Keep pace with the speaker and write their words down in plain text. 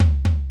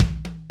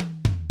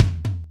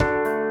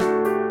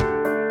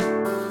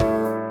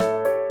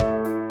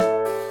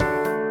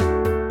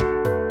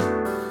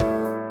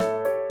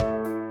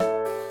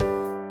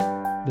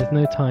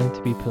There's no time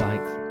to be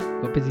polite.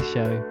 Got a busy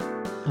show.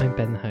 I'm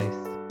Ben the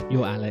host.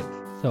 You're Alex,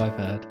 so I've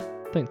heard.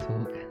 Don't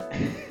talk.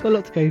 Got a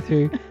lot to go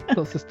through.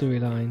 Lots of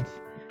storylines.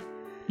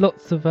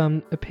 Lots of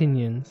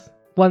opinions.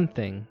 One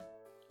thing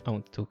I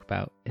want to talk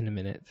about in a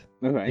minute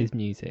is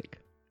music.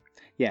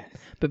 Yes.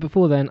 But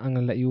before then, I'm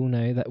going to let you all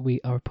know that we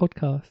are a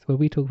podcast where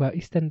we talk about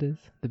EastEnders,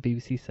 the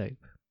BBC soap.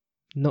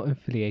 Not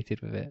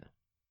affiliated with it.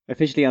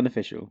 Officially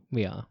unofficial.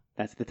 We are.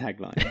 That's the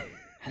tagline.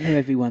 Hello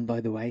everyone,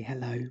 by the way.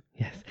 Hello.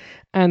 Yes.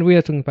 And we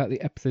are talking about the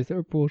episodes that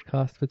were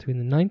broadcast between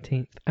the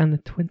 19th and the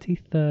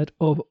 23rd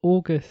of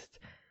August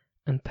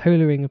and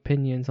polaring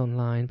opinions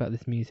online about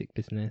this music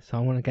business. So I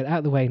want to get out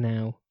of the way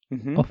now,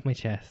 off my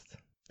chest.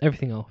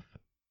 Everything off.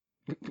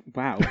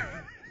 Wow.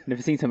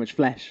 Never seen so much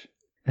flesh.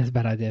 That's a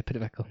bad idea. Put it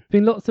back on.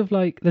 Been lots of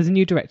there's a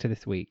new director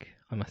this week,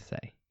 I must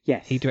say.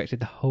 Yes. He directed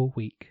the whole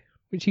week,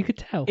 which you could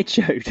tell. It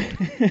showed.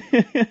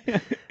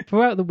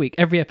 Throughout the week,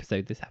 every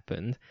episode this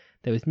happened,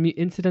 there was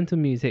incidental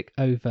music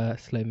over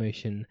slow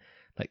motion,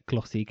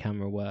 glossy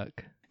camera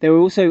work. There were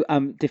also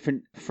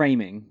different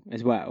framing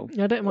as well.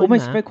 I don't mind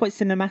Almost that. very quite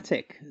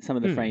cinematic, some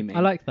of the framing. I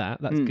like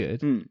that. That's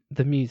good.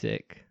 The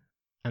music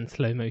and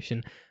slow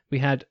motion. We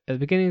had, at the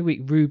beginning of the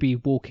week, Ruby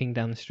walking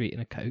down the street in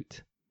a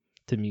coat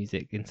to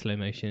music in slow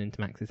motion into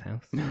Max's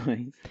house.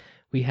 Nice.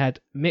 We had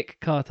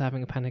Mick Carter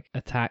having a panic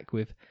attack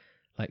with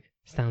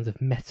sounds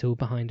of metal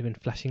behind him and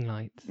flashing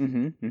lights.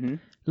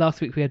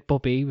 Last week we had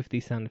Bobby with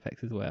these sound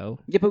effects as well.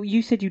 Yeah, but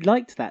you said you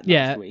liked that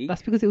last week.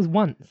 That's because it was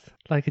once,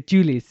 like a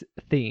Julie's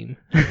theme.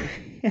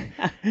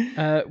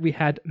 We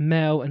had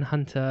Mel and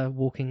Hunter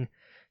walking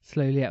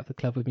slowly out of the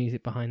club with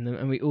music behind them,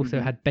 and we also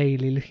had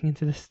Bailey looking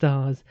into the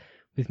stars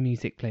with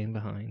music playing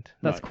behind.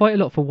 That's quite a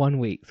lot for 1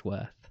 week's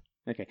worth.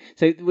 Okay,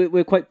 so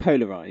we're quite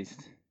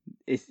polarised,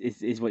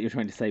 is what you're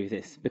trying to say with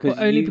this. Because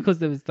because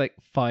there was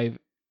 5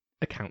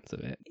 accounts of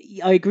it.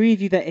 I agree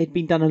with you that it had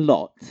been done a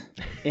lot.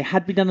 It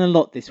had been done a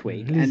lot this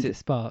week. Loses its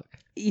spark.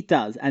 It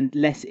does, and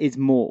less is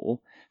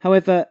more.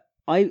 However,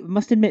 I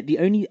must admit,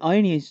 I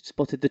only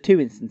spotted the 2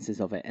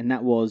 instances of it, and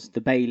that was the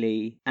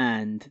Bailey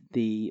and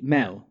the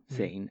Mel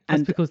scene.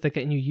 That's because they're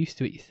getting you used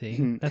to it, you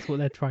see. That's what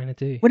they're trying to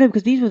do. Well, no,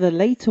 because these were the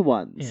later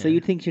ones, so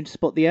you'd think you'd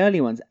spot the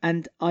early ones.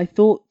 And I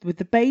thought with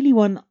the Bailey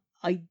one,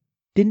 I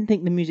didn't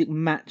think the music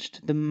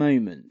matched the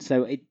moment,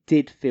 so it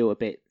did feel a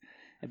bit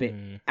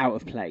out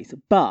of place.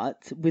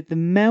 But with the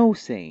Mel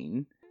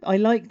scene, I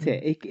liked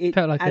it. It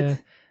felt like a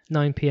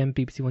 9 p.m.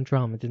 BBC One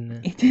drama, didn't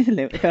it? It did a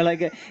little. It felt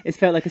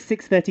like a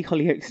 6:30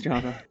 Hollyoaks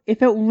drama. It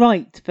felt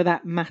right for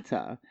that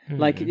matter.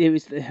 Like it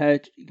was her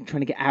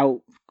trying to get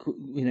out,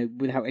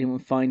 without anyone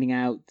finding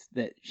out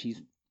that she's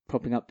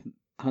propping up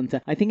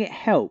Hunter. I think it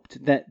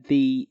helped that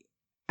the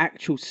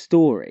actual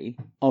story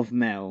of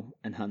Mel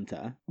and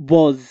Hunter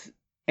was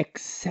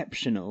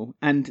exceptional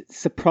and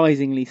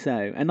surprisingly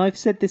so. And I've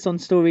said this on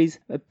stories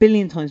a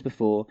billion times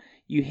before.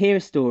 You hear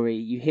a story,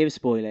 you hear a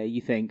spoiler, you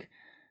think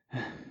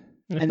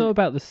it's not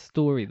about the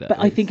story though. But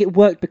I think it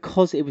worked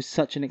because it was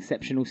such an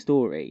exceptional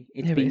story.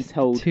 It's been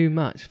told too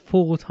much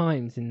 4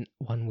 times in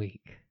 1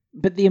 week.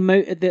 But the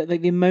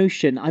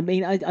emotion, I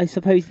mean, I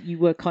suppose you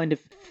were kind of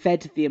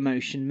fed the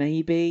emotion,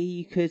 maybe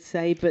you could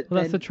say, but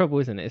that's the trouble,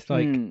 isn't it?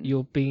 It's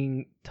you're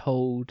being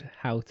told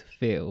how to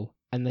feel,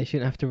 and they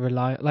shouldn't have to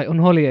rely on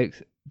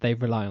Hollyoaks. They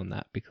rely on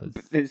that because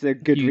there's a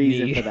good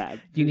reason for that.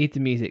 You need the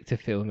music to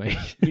feel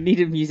emotion. You need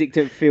the music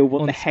to feel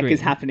what the heck screen.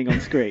 is happening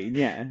on screen,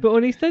 yeah. But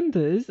on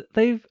EastEnders,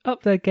 they've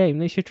upped their game.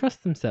 They should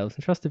trust themselves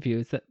and trust the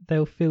viewers that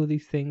they'll feel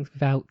these things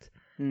without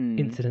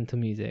incidental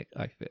music,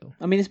 I feel.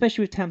 I mean,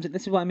 especially with Tamsin.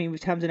 This is what I mean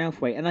with Tamsin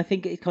Elfwaite. And I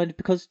think it's kind of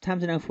because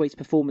Tamsin Elfwaite's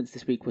performance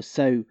this week was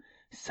so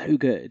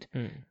good.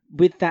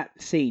 With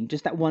that scene,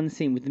 just that one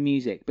scene with the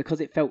music,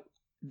 because it felt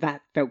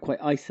quite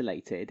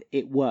isolated,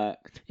 it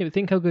worked. Yeah, but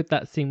think how good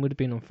that scene would have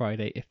been on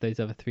Friday if those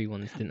other 3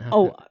 ones didn't happen.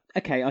 Oh,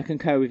 okay, I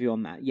concur with you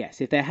on that.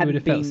 Yes, if there hadn't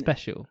it would have felt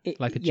special,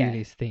 like a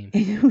Julia's theme.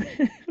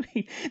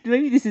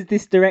 Maybe this is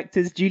this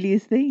director's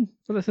Julia's theme.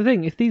 Well, that's the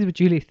thing. If these were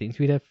Julia's themes,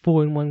 we'd have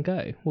 4 in one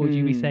go. What would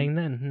you be saying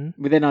then?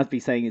 Well, then I'd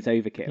be saying it's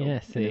overkill. Yeah,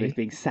 see. It's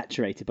being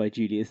saturated by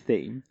Julia's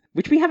theme,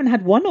 which we haven't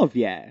had one of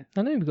yet.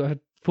 I know, we've got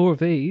 4 of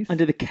these.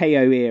 Under the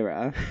KO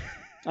era.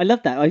 I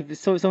love that. I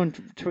saw someone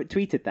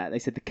tweeted that. They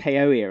said the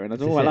KO era, and I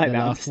thought, I like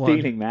that. I'm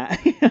stealing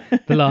that.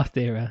 The last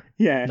era.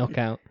 Yeah.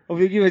 Knockout.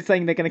 Well, you were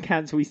saying they're going to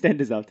cancel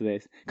EastEnders after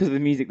this because of the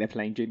music they're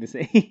playing during the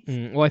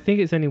scene. Well, I think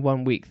it's only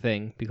 1 week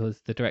thing because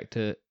the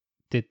director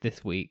did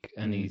this week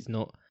and he's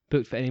not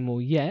booked for any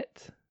more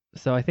yet.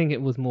 So I think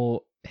it was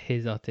more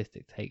his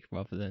artistic take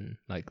rather than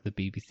the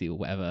BBC or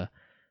whatever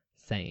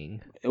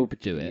saying or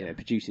do it. Yeah,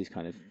 producers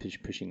kind of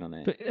pushing on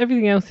it. But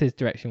everything else, his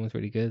direction was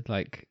really good.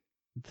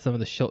 Some of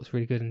the shots were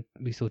really good, and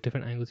we saw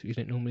different angles that you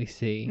don't normally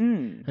see.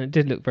 And it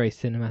did look very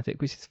cinematic,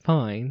 which is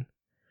fine.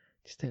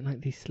 Just don't like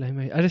these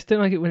slow-mo. I just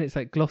don't like it when it's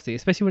glossy,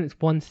 especially when it's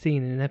one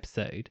scene in an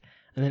episode,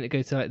 and then it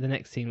goes to the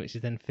next scene, which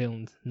is then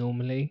filmed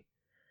normally.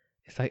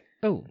 It's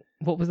oh,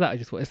 what was that I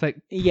just watched? It's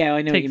yeah,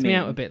 I know. Takes what you mean. me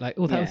out a bit. That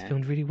was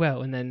filmed really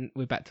well, and then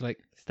we're back to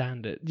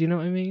standard. Do you know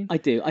what I mean? I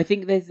do. I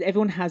think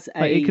everyone has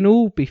it can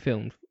all be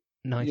filmed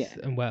nice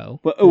and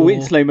well.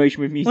 In slow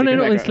motion with music. Well,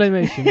 no, not in slow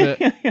motion,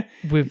 but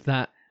with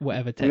that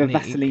whatever technique. With a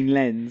Vaseline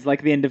lens,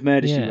 like the end of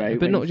Murder, She Wrote.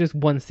 But not just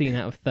one scene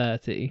out of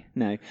 30.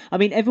 No. I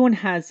mean, everyone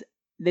has...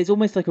 There's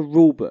almost like a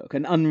rule book,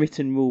 an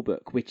unwritten rule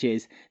book, which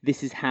is,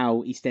 this is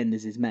how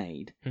EastEnders is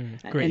made.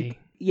 Gritty.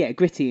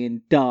 Gritty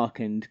and dark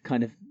and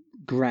kind of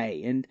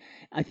grey. And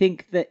I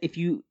think that if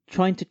you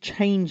trying to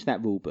change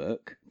that rule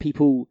book,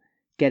 people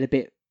get a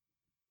bit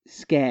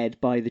scared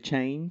by the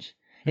change.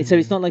 And so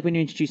it's not like when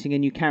you're introducing a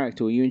new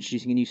character or you're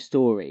introducing a new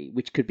story,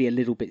 which could be a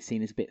little bit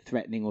seen as a bit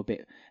threatening or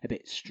a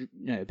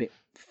bit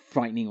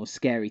frightening or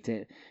scary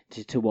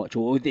to watch,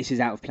 or this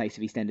is out of place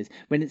of EastEnders.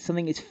 When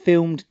something is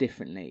filmed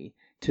differently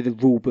to the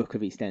rule book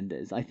of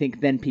EastEnders, I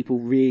think then people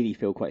really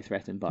feel quite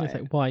threatened by it.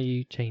 Like, why are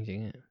you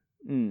changing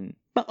it?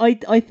 But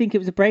I think it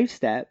was a brave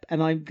step,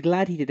 and I'm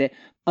glad he did it.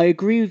 I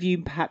agree with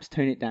you. Perhaps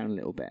tone it down a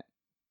little bit.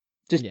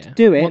 Just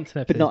do it,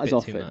 but not as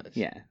often.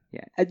 Yeah.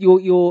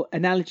 Your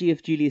analogy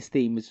of Julia's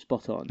theme was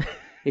spot on.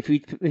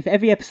 If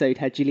every episode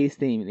had Julia's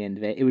theme at the end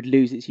of it, it would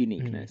lose its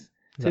uniqueness.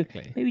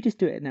 Exactly. So maybe just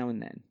do it now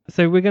and then.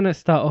 So we're going to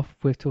start off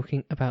with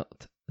talking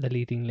about the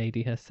leading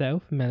lady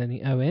herself,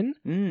 Melanie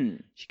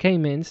Owen. She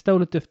came in,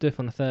 stole a duff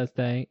on a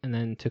Thursday, and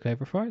then took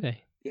over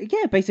Friday.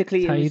 Yeah,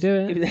 basically, how you do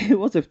it. It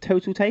was a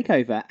total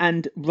takeover,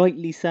 and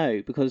rightly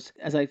so, because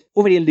as I've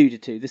already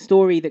alluded to, the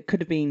story that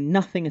could have been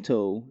nothing at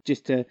all,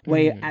 just a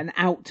way an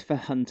out for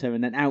Hunter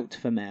and an out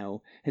for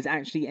Mel, has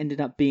actually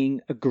ended up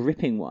being a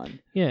gripping one.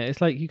 Yeah,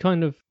 it's like you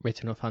kind of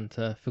written off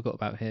Hunter, forgot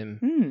about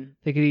him.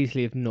 They could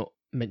easily have not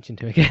mentioned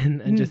him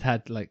again and just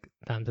had like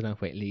Dandenong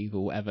leave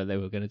or whatever they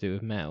were going to do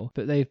with Mel,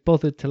 but they've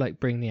bothered to like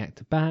bring the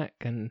actor back,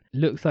 and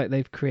looks like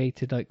they've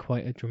created like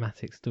quite a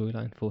dramatic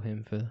storyline for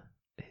him for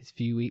his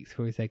few weeks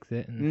for his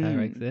exit and her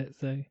exit.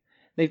 So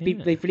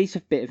they've released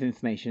a bit of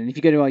information, and if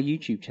you go to our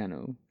YouTube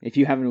channel, if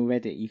you haven't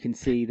already, you can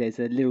see there's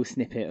a little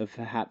snippet of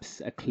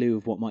perhaps a clue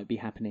of what might be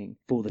happening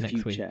for the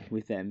future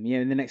with them,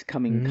 in the next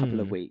coming couple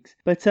of weeks.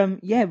 But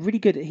really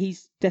good.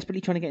 He's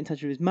desperately trying to get in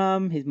touch with his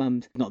mum. His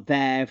mum's not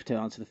there to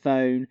answer the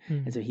phone,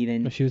 and so he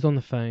then... She was on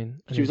the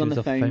phone. She was on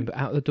the phone, but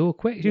out the door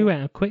quick. She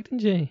went out quick,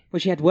 didn't she? Well,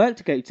 she had work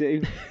to go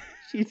to.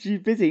 She's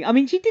busy. I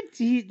mean,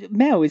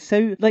 Mel is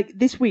so, like,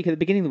 this week, at the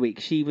beginning of the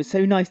week, she was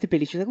so nice to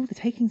Billy. She was like, the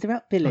takings are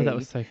up, Billy. Oh, that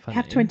was so funny.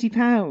 Have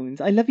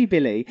 £20. I love you,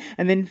 Billy.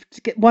 And then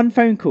to get one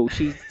phone call,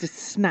 she just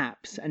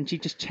snaps and she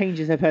just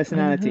changes her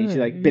personality. She's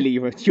like, Billy,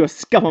 you're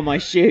scum on my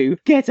shoe.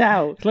 Get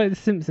out. It's like The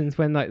Simpsons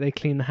when like they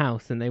clean the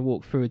house and they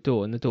walk through a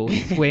door and the door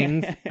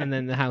swings and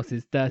then the house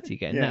is dirty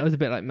again. That was a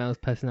bit like Mel's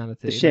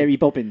personality. The Sherry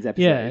Bobbins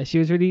episode. Yeah, she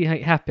was really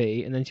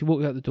happy, and then she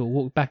walked out the door,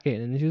 walked back in,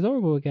 and she was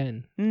horrible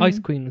again. Ice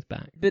Queen was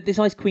back. But this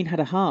Ice Queen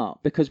had a heart,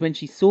 because when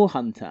she saw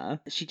Hunter,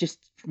 she just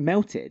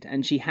melted,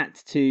 and she had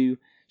to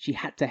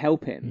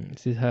help him.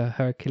 This is her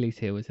Achilles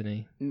heel, isn't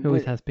he?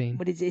 Always has been.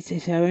 But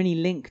it's her only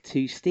link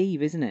to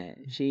Steve, isn't it?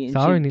 It's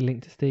our only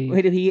link to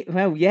Steve.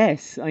 Well,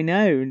 yes, I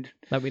know.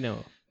 That we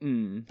know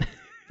of.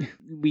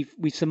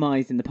 We've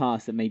surmised in the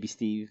past that maybe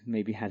Steve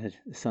had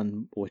a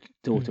son or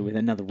daughter with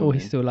another woman. Or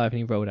he's still alive and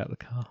he rolled out the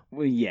car.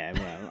 Well, yeah,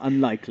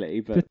 unlikely.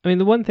 But I mean,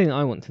 the one thing that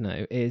I want to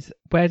know is,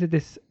 where did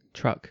this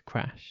truck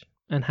crash?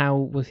 And how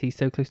was he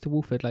so close to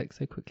Wolford, like,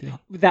 so quickly?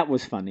 That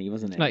was funny,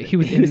 wasn't it? Like, he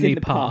was in the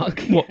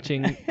park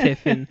watching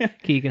Tiff and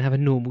Keegan have a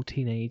normal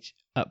teenage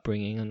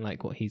upbringing,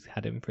 unlike what he's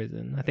had in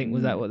prison. I think,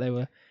 was that what they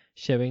were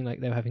showing?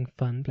 Like, they were having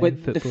fun playing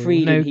football. The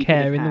freedom no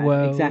care in the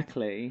world.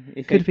 Exactly.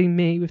 Could have been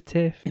me with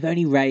Tiff. If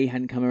only Ray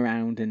hadn't come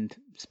around and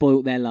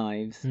spoilt their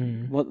lives.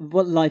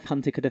 What life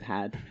Hunter could have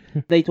had.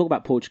 They talk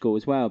about Portugal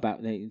as well,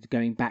 about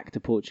going back to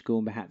Portugal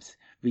and perhaps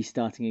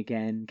restarting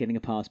again, getting a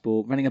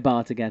passport, running a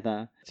bar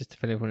together. Just to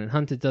fill everyone in,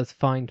 Hunter does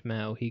find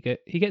Mel. He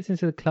gets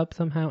into the club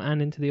somehow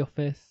and into the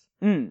office.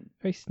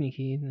 Very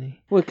sneaky, isn't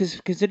he? Well, because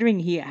considering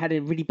he had a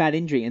really bad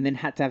injury and then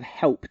had to have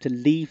help to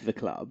leave the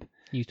club.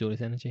 Used all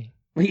his energy.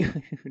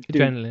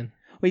 Adrenaline.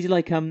 Well, he's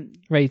like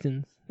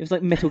raisins. It was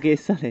like Metal Gear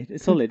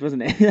Solid,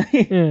 wasn't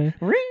it? Yeah.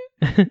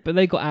 But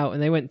they got out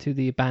and they went to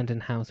the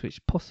abandoned house, which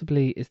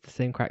possibly is the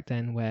same crack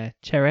den where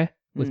Cherry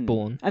was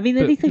born. I mean,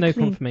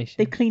 confirmation.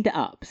 They've cleaned it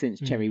up since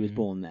Cherry was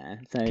born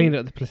there. So... Cleaned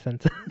up the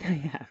placenta.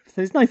 Yeah,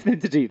 so it's nice of them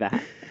to do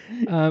that.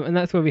 And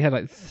that's where we had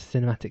like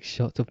cinematic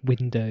shots of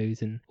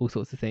windows and all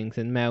sorts of things.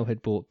 And Mel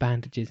had bought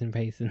bandages and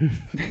raisins.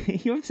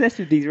 You're obsessed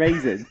with these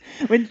raisins.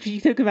 When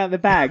she took them out of the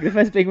bag, the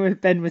first thing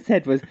Ben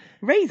said was,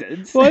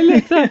 raisins? Well, I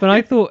looked up and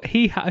I thought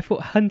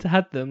Hunter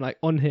had them like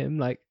on him,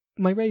 like,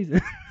 my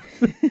raisins.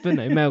 But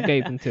no, Mel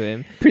gave them to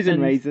him.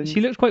 Prison raisins.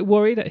 She looked quite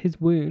worried at his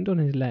wound on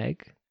his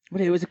leg.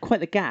 Well, it was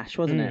quite the gash,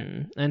 wasn't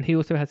it? And he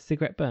also had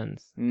cigarette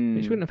burns,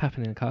 which wouldn't have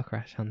happened in a car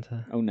crash,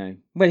 Hunter. Oh, no.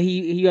 Well,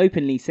 he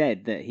openly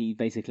said that he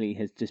basically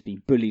has just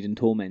been bullied and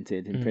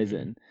tormented in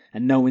prison,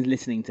 and no one's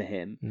listening to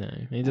him. No,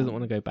 he doesn't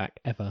want to go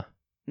back, ever.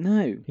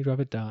 No. He'd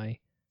rather die.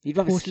 He'd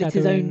rather slit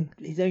his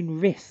own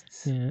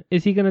wrists. Yeah.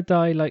 Is he going to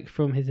die, like,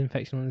 from his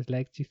infection on his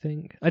leg, do you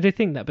think? I did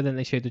think that, but then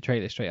they showed the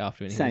trailer straight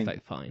after, and he was,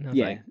 like, fine. I was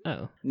like,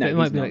 oh. No, but it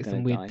might be, like,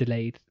 some weird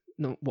delayed...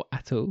 Not what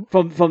at all?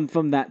 From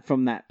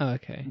that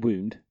okay.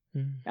 wound.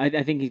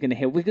 I think he's going to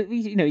heal.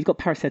 He's got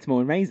paracetamol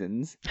and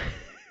raisins.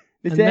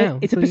 It's Mel, a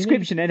that's all you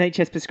prescription,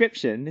 NHS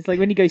prescription. It's like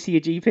when you go see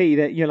your GP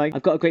that you're like,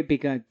 I've got a great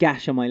big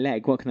gash on my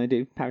leg. What can I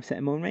do?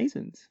 Paracetamol and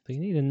raisins. So you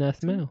need a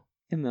Nurse Mel.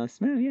 A Nurse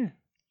Mel, yeah.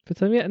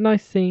 But yeah,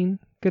 nice scene,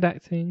 good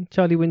acting.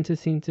 Charlie Winters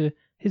seemed to...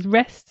 His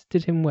rest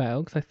did him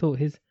well, because I thought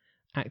his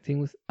acting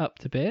was up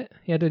to bit.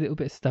 He had a little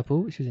bit of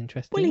stubble, which was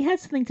interesting. Well, he had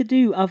something to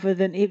do other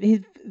than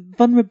his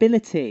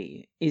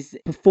vulnerability is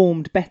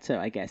performed better,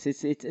 I guess.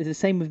 It's the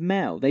same with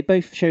Mel. They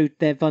both showed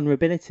their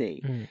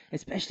vulnerability,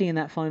 especially in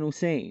that final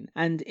scene.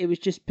 And it was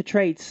just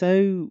portrayed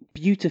so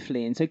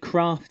beautifully and so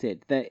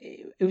crafted that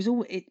it was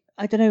all...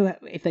 I don't know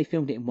if they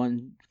filmed it in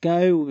one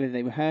go or if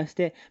they rehearsed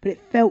it, but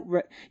it felt...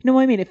 you know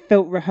what I mean? It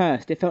felt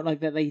rehearsed. It felt like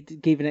that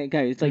they'd given it a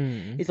go.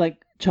 It's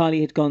like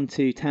Charlie had gone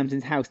to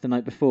Tamsin's house the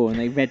night before and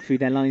they read through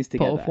their lines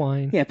together. Bottle of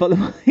wine. Yeah,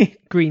 bottle of wine.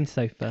 Green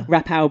sofa.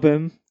 Rap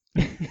album.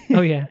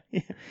 Oh, yeah.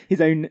 His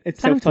own Samson,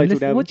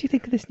 self-titled album. What do you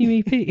think of this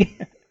new EP?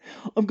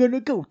 I'm going to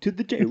go to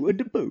the jail and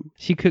the boo.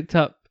 She cooked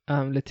up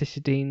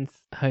Letitia Dean's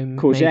homemade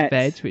Courgettes.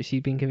 veg, which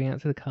she'd been giving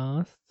out to the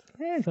cast.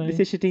 Yeah, So-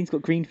 Letitia Dean's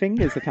got green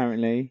fingers,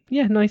 apparently.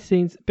 Yeah, nice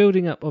scenes.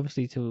 Building up,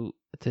 obviously, to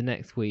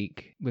next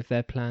week with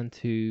their plan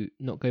to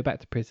not go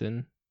back to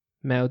prison.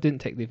 Mel didn't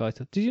take the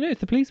advice of... Did you notice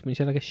the policeman?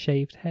 She had like a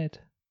shaved head.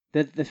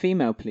 The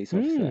female police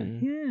officer.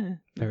 Yeah.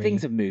 Very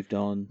Things have moved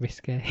on.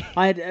 Risque.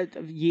 I had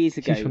years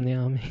ago... She's from the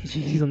army.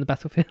 She's on the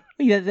battlefield.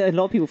 Yeah, a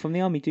lot of people from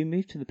the army do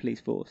move to the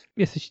police force.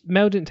 Yes,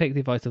 Mel didn't take the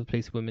advice of the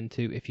policewoman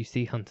to, if you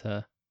see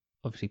Hunter,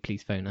 obviously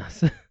please phone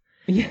us.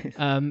 Yes.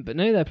 But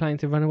no, they're planning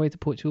to run away to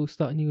Portugal,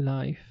 start a new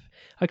life.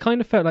 I kind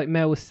of felt like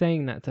Mel was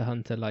saying that to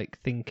Hunter, like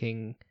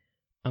thinking,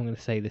 I'm going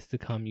to say this to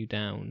calm you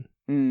down.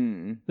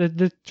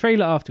 The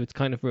trailer afterwards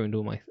kind of ruined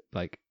all my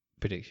like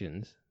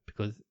predictions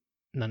because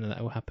none of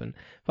that will happen.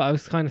 But I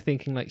was kind of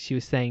thinking like she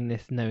was saying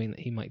this knowing that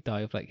he might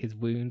die of like his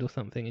wound or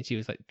something, and she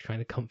was like trying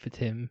to comfort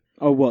him.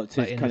 Oh, what?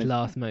 Like, in his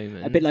last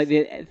moment. A bit like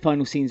the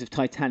final scenes of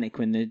Titanic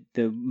when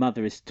the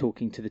mother is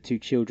talking to the two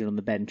children on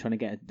the bed and trying to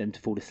get them to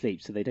fall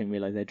asleep so they don't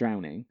realise they're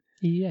drowning.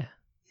 Yeah.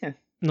 Yeah.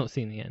 Not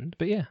seen the end,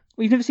 but yeah.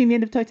 Well, you've never seen the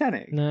end of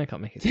Titanic? No, I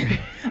can't make it through.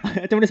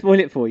 I don't want to spoil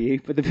it for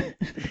you, but the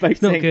boat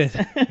It's not sinks.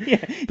 good.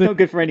 Yeah, it's not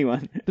good for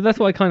anyone. But that's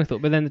what I kind of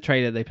thought. But then the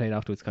trailer they played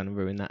afterwards kind of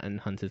ruined that, and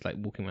Hunter's like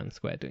walking around the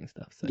square doing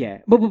stuff. So. Yeah,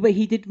 but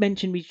he did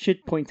mention we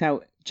should point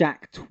out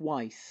Jack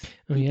twice.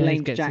 Oh, he yeah,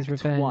 blamed gets Jack his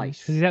revenge. twice.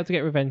 Because he's out to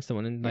get revenge on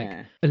someone, and like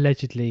Yeah.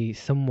 allegedly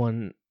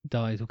someone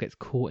dies or gets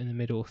caught in the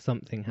middle,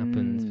 something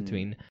happens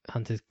between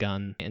Hunter's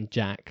gun and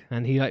Jack,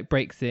 and he like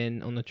breaks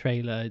in on the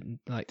trailer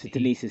like To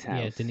Denise's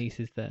house. Yeah, Denise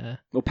is there.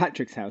 Well,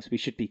 Patrick's house, we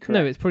should be correct.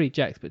 No, it's probably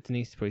Jack's, but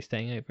Denise is probably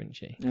staying over, isn't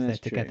she? 'Cause No, they're that's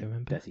together, true.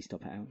 remember? Dirty,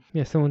 stop it out.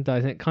 Yeah, someone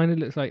dies, and it kind of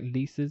looks like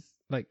Lisa's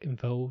like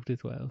involved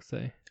as well.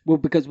 So, Well,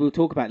 because we'll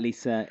talk about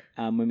Lisa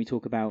when we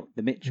talk about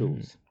the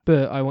Mitchells.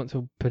 but I want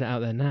to put it out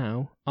there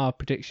now. Our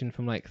prediction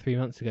from like 3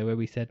 months ago, where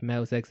we said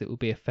Mel's exit will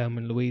be a Thelma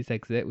and Louise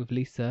exit with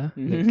Lisa,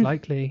 looks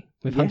likely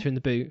with Hunter in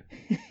the boot.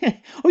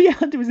 Oh yeah,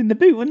 Hunter was in the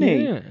boot, wasn't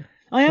he? Yeah.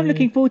 I am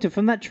looking forward to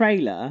from that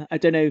trailer. I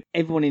don't know,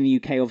 everyone in the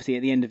UK, obviously,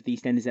 at the end of the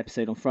EastEnders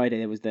episode on Friday,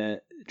 there was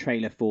the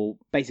trailer for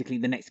basically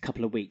the next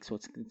couple of weeks.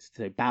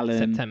 So Ballum.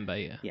 September,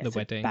 yeah. The so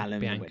wedding, Ballum,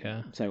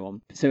 Bianca. so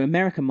on. So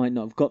America might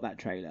not have got that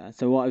trailer.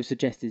 So what I would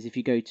suggest is if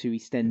you go to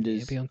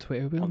EastEnders It'll be on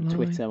Twitter, it'll be on online,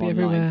 Twitter, be online,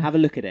 everywhere. have a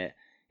look at it.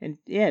 And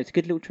yeah, it's a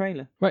good little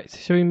trailer. Right, so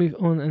shall we move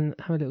on and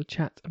have a little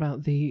chat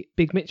about the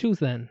Big Mitchells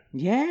then?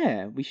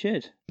 Yeah, we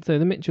should. So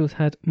the Mitchells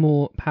had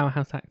more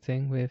powerhouse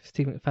acting with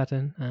Steve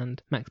McFadden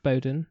and Max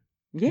Bowden.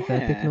 Yeah.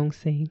 Their big long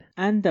scene.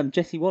 And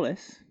Jessie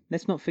Wallace.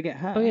 Let's not forget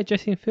her. Oh yeah,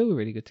 Jesse and Phil were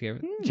really good together.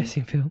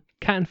 Jesse and Phil.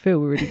 Kat and Phil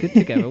were really good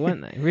together,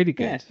 weren't they? Really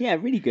good. Yeah,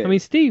 really good. I mean,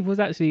 Steve was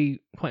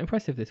actually quite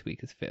impressive this week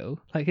as Phil.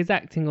 Like his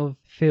acting of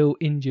Phil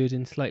injured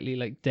and slightly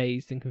like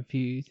dazed and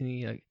confused, and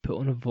he like put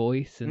on a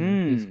voice and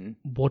he was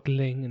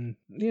waddling, and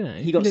you know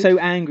he got so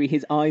angry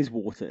his eyes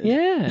watered.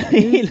 Yeah,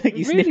 like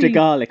he sniffed a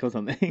garlic or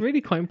something.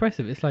 Really quite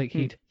impressive. It's like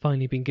he'd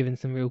finally been given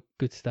some real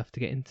good stuff to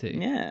get into.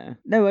 Yeah.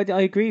 No,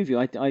 I agree with you.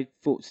 I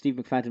thought Steve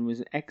McFadden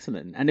was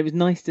excellent, and it was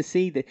nice to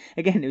see that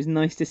again. It was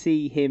nice to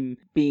see him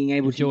being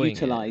able Enjoying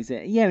to utilise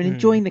it. Yeah, and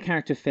enjoying the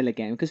character of Phil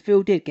again, because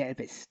Phil did get a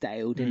bit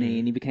stale, didn't he?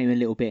 And he became a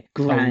little bit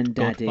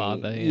granddaddy.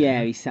 Godfather,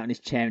 yeah, he sat in his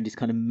chair and just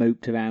kind of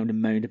moped around and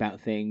moaned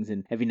about things,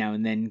 and every now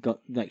and then got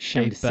like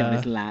shoved to sit on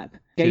his lap.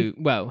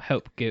 To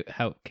help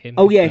him.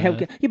 Oh yeah,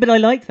 yeah, but I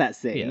liked that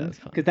scene. Yeah, that's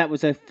fun. Because that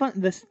was a fun,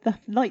 the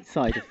light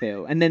side of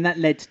Phil, and then that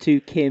led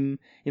to Kim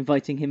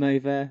inviting him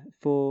over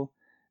for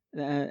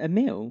a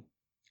meal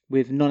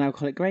with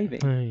non-alcoholic gravy.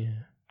 Oh yeah,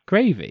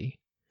 gravy.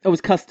 Oh, it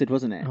was custard,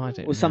 wasn't it? Oh, I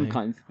don't or some know.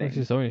 kind of It thing. was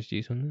just orange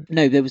juice, wasn't it?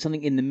 No, there was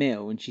something in the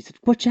meal, and she said,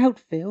 "Watch out,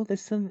 Phil. There's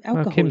some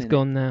alcohol." Well, Kim's in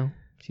gone now.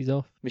 She's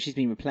off. But she's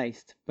been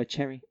replaced by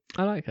Cherry.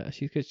 I like her.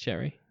 She's good,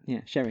 Sherry.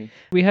 Yeah, Sherry.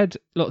 We had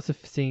lots of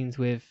scenes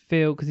with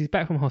Phil because he's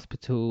back from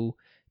hospital,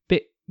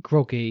 bit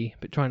groggy,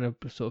 but trying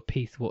to sort of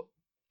piece what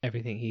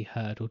everything he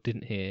heard or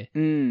didn't hear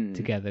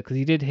together. Because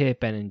he did hear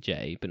Ben and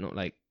Jay, but not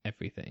like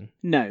everything.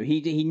 No,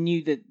 he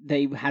knew that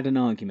they had an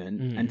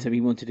argument, and so he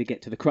wanted to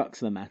get to the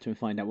crux of the matter and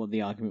find out what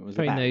the argument was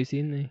Very about. nosy,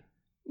 isn't he?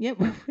 Yeah,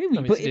 well, really,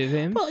 Nothing to do with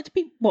him. Well, to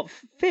be what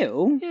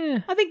Phil? Yeah.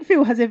 I think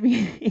Phil has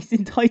he's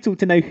entitled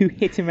to know who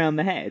hit him around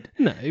the head.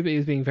 No, but he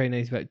was being very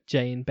nice about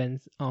Jay and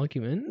Ben's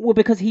argument. Well,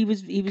 because he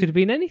was Could have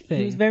been anything.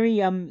 He was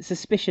very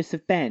suspicious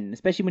of Ben,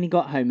 especially when he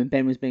got home and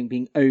Ben was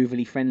being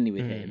overly friendly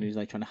with him. He was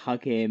like trying to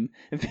hug him,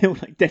 and Phil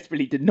like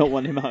desperately did not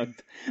want him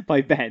hugged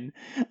by Ben.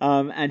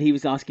 And he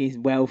was asking his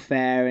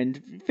welfare,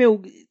 and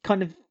Phil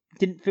kind of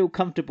didn't feel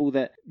comfortable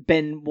that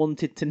Ben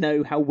wanted to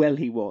know how well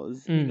he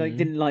was. He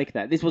didn't like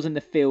that. This wasn't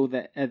the Phil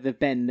the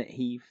Ben that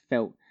he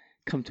felt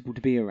comfortable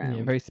to be around.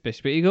 Yeah, very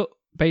suspicious. But he got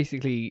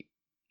basically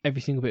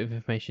every single bit of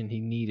information he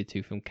needed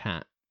to from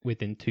Kat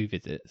within 2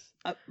 visits.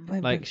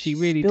 Like she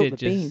really did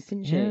just. beans,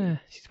 didn't she? Yeah,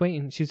 she's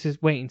waiting. She was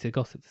just waiting to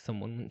gossip to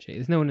someone, wasn't she?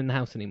 There's no one in the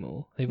house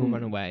anymore. They've all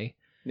run away.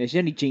 No, she's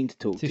only Jean to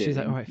talk to. So she's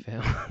like, all right,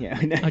 Phil. Yeah,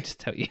 I know. I'll just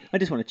tell you. I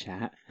just want to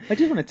chat. I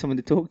just wanted someone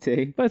to talk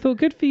to. But I thought,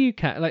 good for you,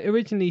 Kat. Like,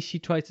 originally, she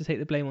tried to take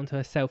the blame onto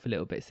herself a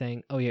little bit,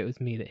 saying, oh, yeah, it was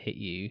me that hit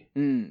you.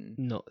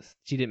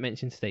 She didn't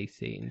mention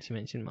Stacey, and she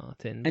mentioned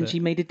Martin. And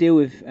she made a deal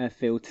with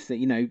Phil to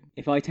say,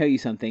 if I tell you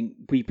something,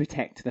 we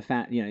protect the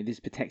fact, this is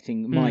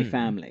protecting my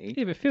family.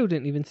 Yeah, but Phil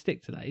didn't even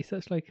stick to that. He's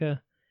such like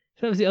a...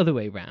 So that was the other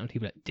way round. He'd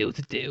be like, deal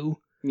to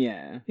deal.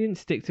 Yeah. He didn't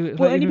stick to it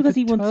well, only because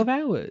he 12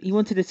 hours. He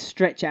wanted to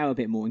stretch out a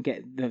bit more and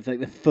get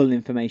the full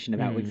information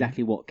about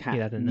exactly what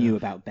Kat knew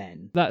about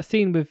Ben. That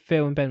scene with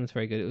Phil and Ben was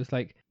very good. It was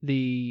like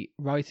the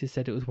writers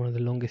said it was one of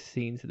the longest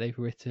scenes that they've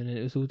written, and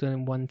it was all done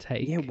in one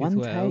take. Yeah,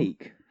 one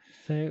take.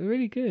 So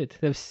really good.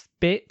 There was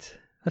spit.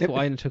 That's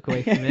what I took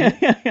away from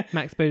it.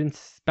 Max Bowden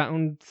spat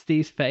on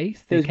Steve's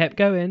face. They kept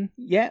going.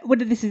 Yeah, well,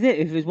 this is it.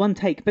 It was one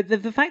take. But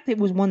the fact that it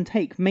was one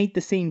take made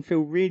the scene feel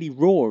really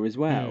raw as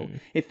well.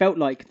 It felt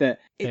like that...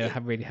 They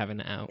were really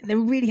having it out. They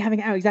were really having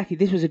it out, exactly.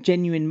 This was a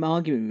genuine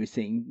argument we were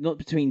seeing, not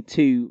between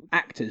 2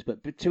 actors,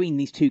 but between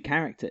these 2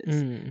 characters.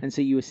 And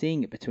so you were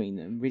seeing it between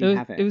them, really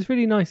have it. It was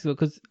really nice as well,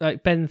 because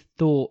like, Ben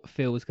thought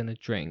Phil was going to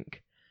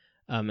drink,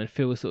 and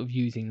Phil was sort of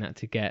using that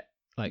to get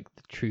like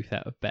the truth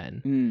out of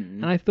Ben.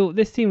 And I thought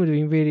this scene would have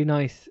been really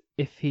nice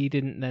if he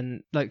didn't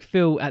then, like,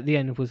 Phil at the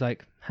end was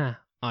like,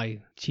 I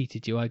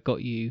cheated you, I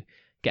got you,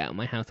 get out of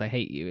my house, I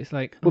hate you. It's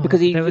like, well, because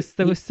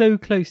they were so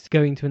close to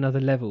going to another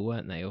level,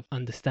 weren't they, of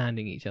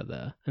understanding each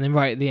other. And then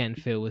right at the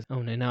end, Phil was,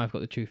 oh no, now I've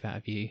got the truth out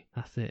of you.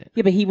 That's it.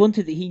 Yeah, but he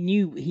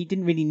knew he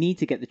didn't really need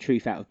to get the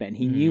truth out of Ben.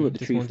 He knew what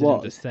the truth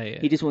was.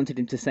 He just wanted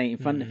him to say it in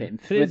front of him.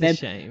 But it's a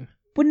shame.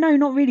 Well, no,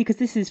 not really, because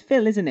this is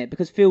Phil, isn't it?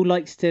 Because Phil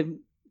likes to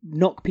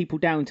knock people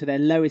down to their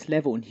lowest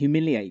level and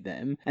humiliate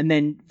them and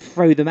then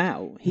throw them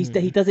out. He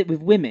does it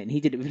with women. He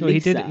did it with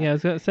Lisa. I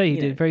was going to say, he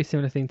did a very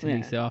similar thing to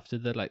Lisa after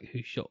the, like,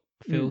 who shot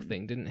Phil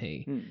thing, didn't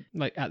he?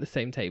 Like, at the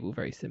same table,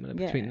 very similar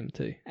between them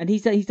two. And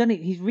he's done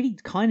it, he's really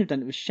kind of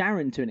done it with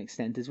Sharon to an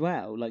extent as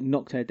well, like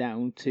knocked her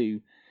down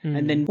to...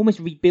 And then almost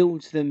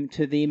rebuilds them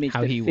to the image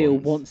that Phil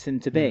wants them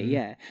to be.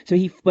 Yeah. So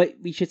but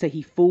we should say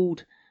he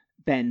fooled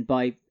Ben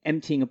by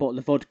emptying a bottle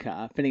of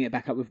vodka, filling it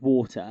back up with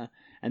water,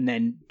 and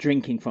then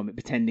drinking from it,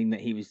 pretending that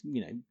he was,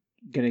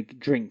 going to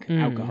drink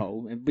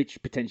alcohol,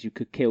 which potentially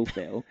could kill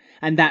Phil.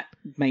 And that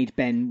made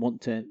Ben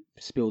want to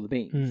spill the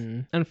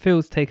beans. And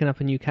Phil's taken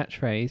up a new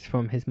catchphrase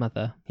from his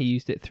mother. He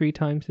used it 3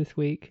 times this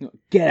week.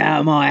 Get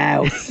out of my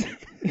house!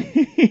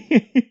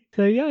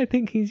 So yeah, I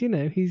think he's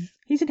inherited.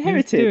 He's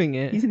doing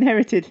it. He's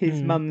inherited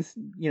his mum's,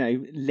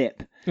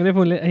 lip. And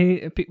everyone,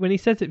 when he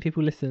says it,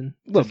 people listen.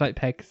 Just like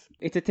Pegs.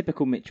 It's a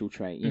typical Mitchell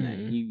trait,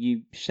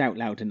 You shout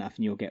loud enough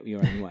and you'll get your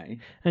own way.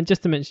 And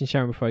just to mention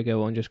Sharon before I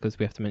go on, just because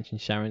we have to mention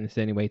Sharon, it's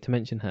the only way to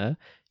mention her.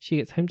 She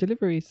gets home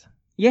deliveries.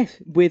 Yes,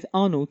 with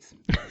Arnold's.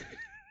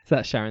 So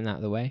that's Sharon out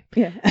of the way.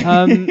 Yeah.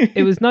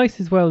 It was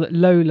nice as well that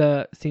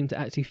Lola seemed to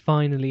actually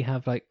finally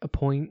have like a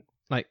point.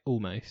 Like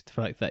almost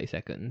for like 30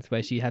 seconds,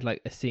 where she had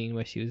like a scene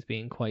where she was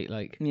being quite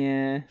like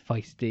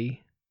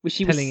feisty. Well,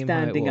 she was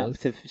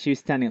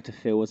standing up to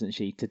Phil, wasn't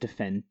she, to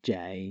defend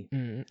Jay?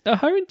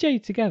 Her and Jay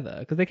together,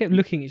 because they kept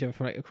looking at each other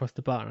from like across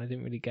the bar, and I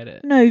didn't really get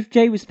it. No,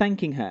 Jay was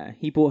thanking her.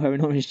 He bought her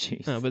an orange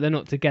juice. No, but they're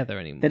not together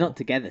anymore. They're not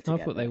together. I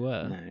thought they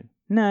were.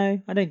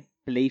 No, I don't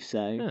believe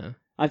so. No.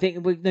 I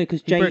think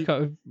because Jay broke up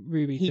with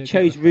Ruby. He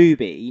chose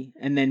Ruby,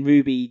 and then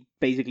Ruby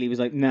basically was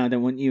like, "No, I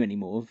don't want you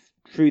anymore."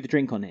 Threw the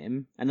drink on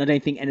him, and I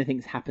don't think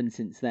anything's happened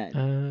since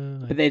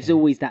then. But there's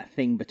always that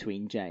thing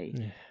between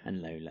Jay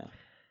and Lola.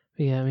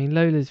 Yeah, I mean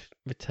Lola's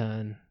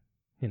return.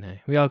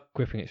 We are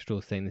gripping at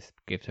straws saying this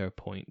gives her a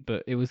point,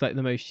 but it was like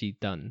the most she'd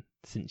done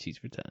since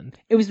she's returned.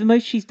 It was the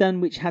most she's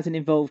done, which hasn't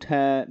involved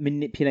her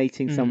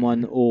manipulating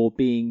someone or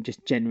being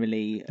just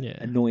generally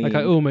annoying. Like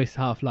I almost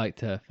half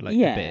liked her for like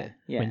a bit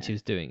when she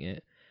was doing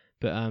it,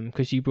 but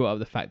because you brought up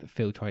the fact that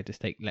Phil tried to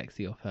take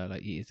Lexi off her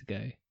like years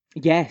ago.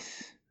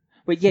 Yes.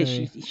 Well, yeah,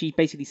 she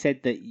basically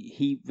said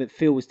that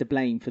Phil was to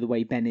blame for the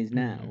way Ben is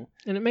now.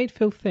 And it made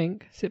Phil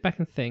sit back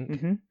and think.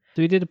 Mm-hmm.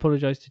 So he did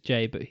apologise to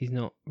Jay, but he's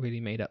not really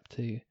made up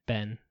to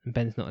Ben, and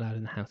Ben's not allowed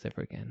in the house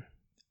ever again.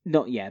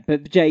 Not yet,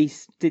 but Jay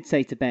did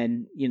say to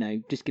Ben,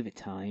 just give it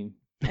time.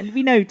 And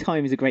we know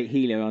time is a great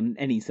healer on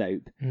any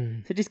soap,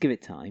 so just give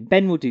it time.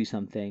 Ben will do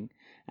something,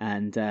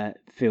 and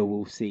Phil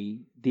will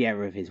see the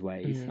error of his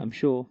ways, I'm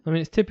sure. I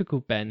mean, it's typical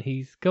Ben.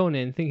 He's going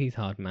in, think he's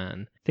hard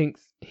man,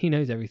 thinks he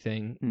knows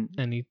everything,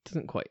 and he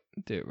doesn't quite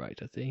do it right,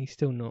 does he? He's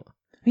still not.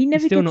 He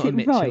never still gets not a it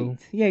Mitchell. right.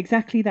 Yeah,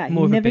 exactly that.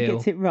 More he of a never Bill.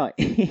 gets it right.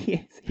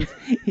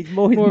 He's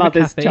more his More of a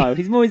mother's Kathy. child.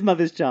 He's more his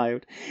mother's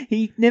child.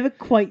 He never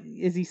quite,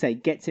 as you say,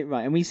 gets it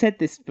right. And we said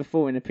this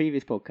before in a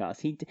previous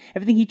podcast.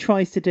 Everything he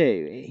tries to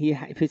do, he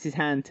puts his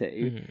hand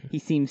to. He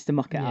seems to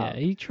muck it up. Yeah,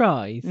 he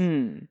tries,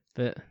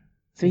 but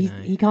So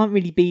he can't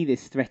really be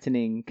this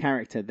threatening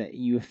character that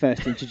you were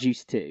first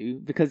introduced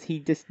to because he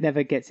just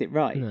never gets it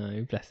right.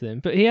 no, bless him.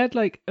 But he had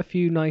like a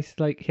few nice,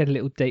 like he had a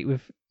little date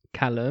with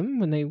Callum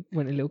when they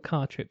went a little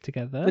car trip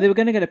together. But they were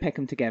going to go to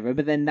Peckham together,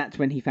 but then that's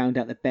when he found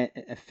out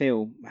that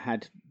Phil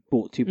had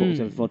bought 2 bottles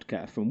of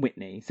vodka from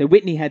Whitney. So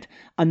Whitney had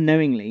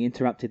unknowingly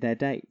interrupted their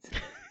date.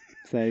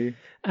 So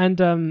And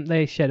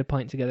they shared a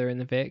pint together in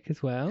the Vic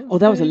as well.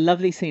 that was a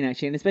lovely scene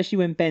actually, and especially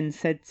when Ben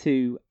said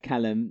to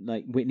Callum,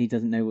 like, Whitney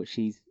doesn't know what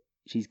she's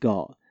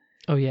got.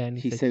 Oh yeah, and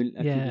he She's said, so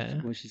lucky yeah.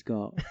 with what she's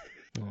got.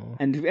 Aw.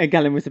 And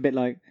Callum was a bit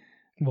like,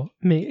 What,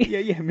 me?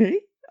 yeah,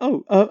 me?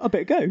 Oh, I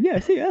better go. Yeah,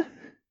 see ya.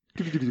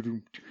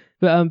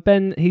 But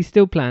Ben, he's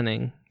still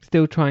planning,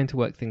 still trying to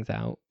work things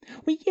out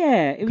Well,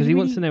 yeah, because he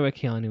wants to know where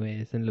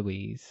Keanu is and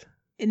Louise.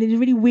 And it's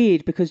really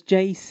weird because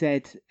Jay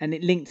said, and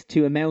it linked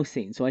to a Mel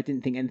scene, so I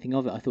didn't think anything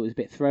of it. I thought it was a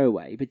bit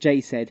throwaway. But Jay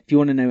said, if you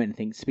want to know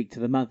anything, speak to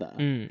the mother.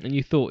 And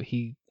you thought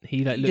he like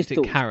You looked just at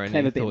thought it was a Karen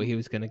clever and bit. thought he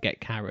was going to get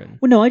Karen.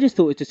 Well, no, I just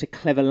thought it was just a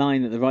clever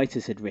line that the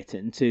writers had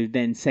written to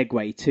then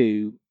segue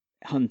to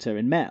Hunter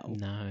and Mel.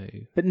 No.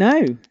 But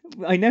no,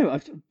 I know,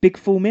 big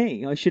fool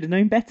me. I should have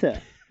known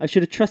better. I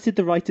should have trusted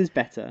the writers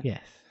better.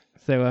 Yes.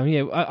 So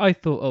yeah, I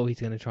thought, oh,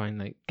 he's going to try and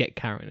like get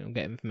Karen and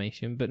get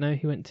information, but no,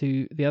 he went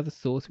to the other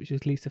source, which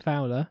was Lisa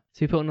Fowler. So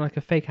he put on like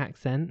a fake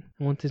accent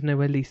and wanted to know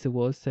where Lisa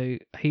was. So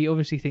he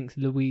obviously thinks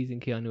Louise and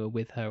Keanu are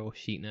with her, or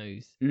she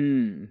knows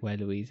where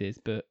Louise is.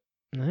 But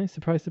no,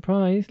 surprise,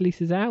 surprise,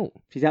 Lisa's out.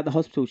 She's at the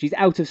hospital. She's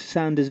out of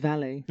Sanders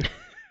Valley.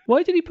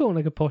 Why did he put on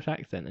like a posh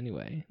accent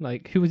anyway?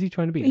 Like, who was he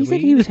trying to be? He Louise? said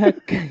he was her.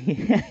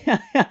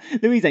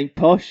 Louise ain't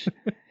posh.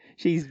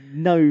 She's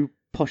no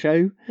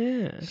posho.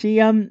 Yeah. She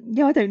I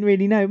don't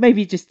really know.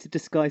 Maybe just to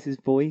disguise his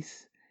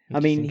voice. I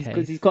Just mean, in because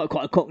case. he's got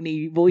quite a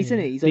Cockney voice, isn't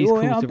he? He's like, These "Oh,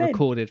 calls yeah, are Ben."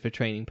 recorded for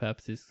training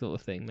purposes, sort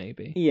of thing,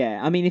 maybe. Yeah,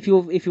 I mean, if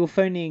you're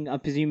phoning,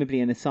 presumably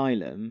an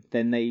asylum,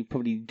 then they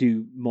probably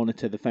do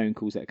monitor the phone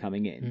calls that are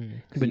coming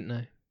in. Wouldn't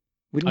know.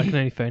 Wouldn't I you? can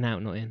only phone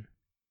out, not in.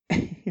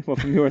 Well,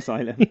 from your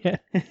asylum. Yeah,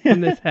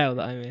 in this hell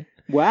that I'm in.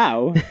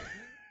 Wow.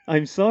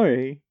 I'm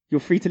sorry. You're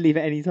free to leave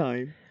at any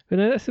time. But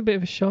no, that's a bit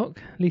of a shock.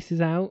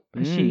 Lisa's out.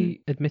 Has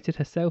she admitted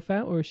herself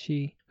out, or is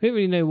she? We don't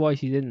really know why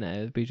she's in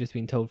there. We've just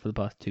been told for the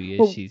past 2 years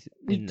Well, she's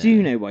We in there.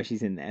 do know why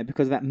she's in there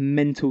because of that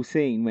mental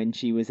scene when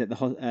she was at the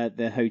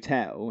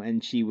hotel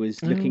and she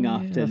was looking yeah,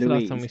 after that's the last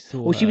Louise. time we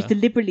saw Or she was her.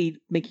 deliberately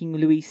making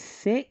Louise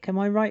sick. Am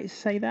I right to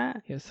say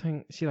that? Yeah,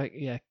 something. She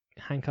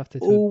handcuffed her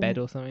to Oh, a bed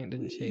or something,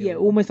 didn't she? Yeah, Or-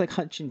 almost like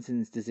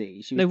Hutchinson's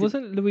disease. She was No,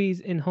 wasn't Louise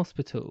in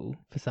hospital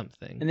for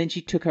something? and then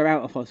she took her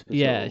out of hospital.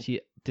 Yeah,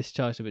 she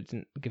discharged her but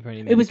didn't give her any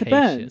It medication. was the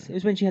burns. It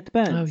was when she had the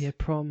burns. Oh yeah,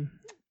 prom.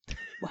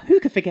 Well,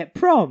 who could forget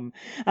prom?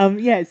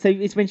 Yeah, so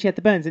it's when she had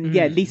the burns, and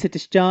yeah, Lisa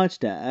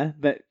discharged her,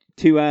 but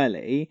too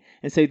early,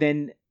 and so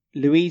then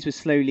Louise was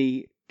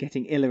slowly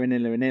getting iller and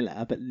iller and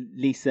iller, but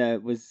Lisa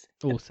was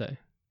Also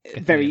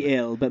very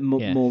ill, but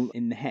Yes. more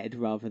in the head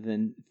rather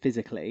than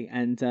physically,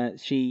 and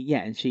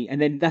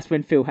and then that's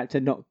when Phil had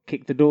to not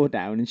kick the door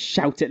down and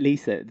shout at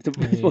Lisa.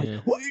 What are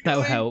you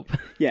That'll doing? help.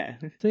 Yeah.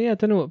 So yeah, I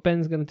don't know what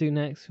Ben's going to do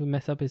next. We'll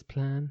mess up his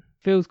plan.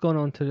 Phil's gone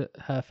on to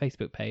her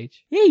Facebook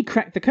page. Yeah, he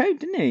cracked the code,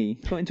 didn't he?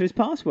 Got into his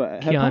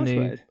password. Her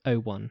Keanu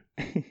password. 01.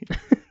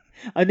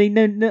 I mean,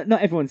 no,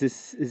 not everyone's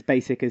as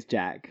basic as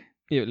Jack.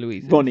 Yeah,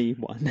 Louise. Ronnie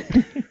one.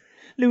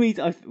 Louise,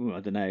 I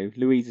don't know.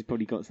 Louise has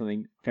probably got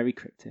something very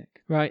cryptic.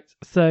 Right,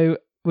 so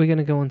we're going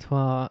to go on to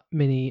our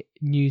mini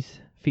news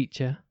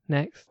feature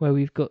next, where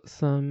we've got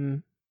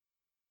some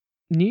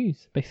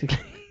news, basically.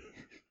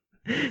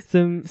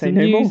 some Say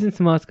no news more. and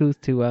some articles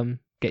to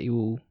get you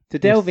all To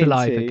delve your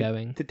saliva into,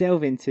 going. to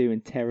delve into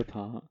and tear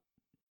apart.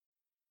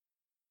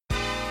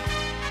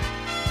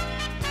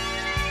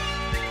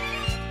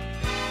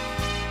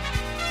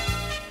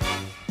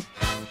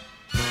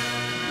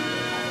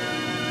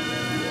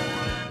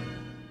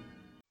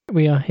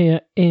 We are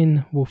here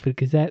in Wolford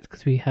Gazette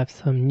because we have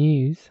some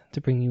news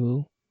to bring you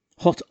all.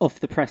 Hot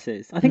off the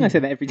presses. I think I say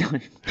that every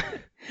time.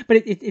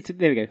 But it's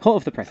there we go. Hot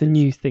off the presses. It's a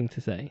news thing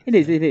to say. It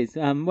is, it is.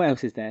 What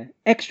else is there?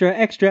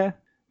 Extra.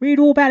 Read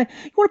all about it.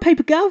 You want a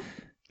paper, Gov?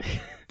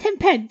 10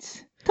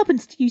 pence.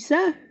 Tuppence to you,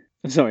 sir.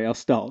 I'm sorry, I'll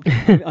stop.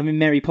 I'm in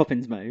Mary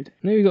Poppins mode.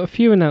 Now we've got a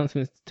few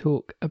announcements to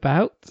talk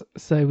about.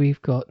 So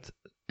we've got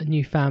a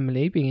new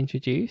family being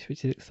introduced,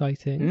 which is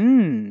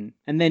exciting.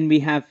 And then we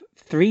have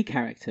 3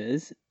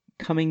 characters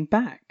coming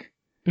back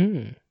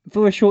Mm.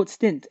 for a short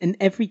stint in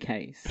every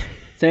case.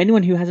 So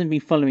anyone who hasn't been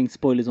following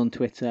spoilers on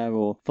Twitter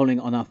or following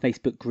on our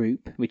Facebook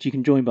group, which you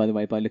can join, by the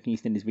way, by looking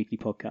EastEnders Weekly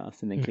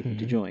Podcast and then clicking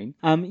to join,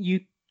 you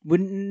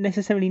wouldn't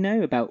necessarily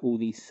know about all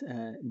these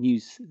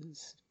news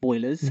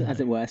spoilers, as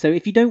it were. So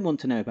if you don't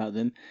want to know about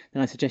them,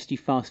 then I suggest you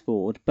fast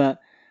forward. But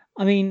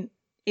I mean,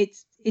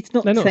 it's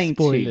not They're not saying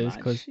spoilers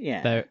too much.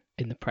 they're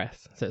in the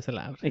press, so it's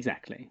allowed.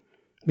 Exactly.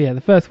 Yeah,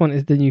 the first one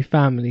is the new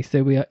family.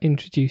 So we are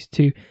introduced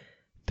to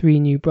 3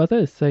 new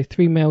brothers. So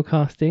 3 male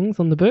castings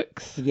on the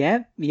books.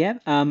 Yeah.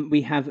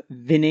 We have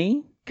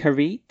Vinny,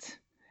 Karit,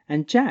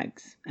 and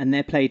Jags, and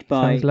they're played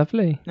by. Sounds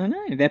lovely. I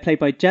know they're played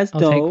by Jazz I'll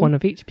Dole, take one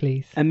of each,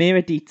 please. Amir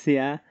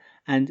Aditya,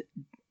 and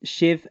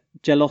Shiv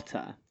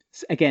Jalotta.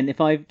 So again,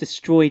 if I've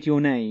destroyed your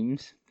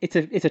names, it's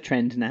a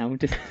trend now.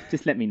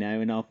 Just let me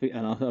know, and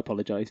I'll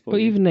apologise for Well,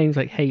 you. even names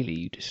like Haley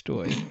you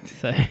destroy.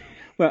 So.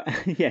 Well,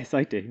 yes,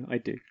 I do.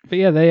 But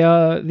yeah, they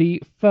are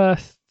the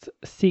first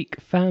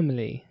Sikh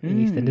family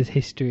in EastEnders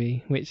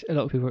history, which a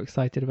lot of people are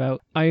excited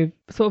about. I've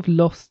sort of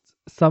lost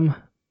some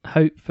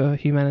hope for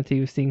humanity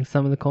with seeing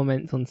some of the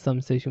comments on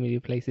some social media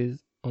places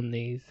on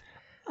these.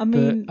 I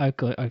mean,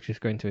 but I've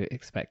just grown to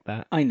expect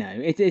that. I know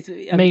it's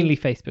mainly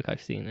Facebook.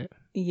 I've seen it.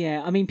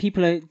 Yeah, I mean,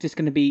 people are just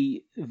going to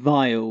be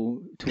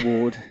vile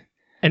toward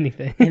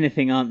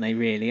anything, aren't they?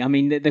 Really, I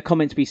mean, the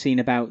comments we've seen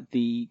about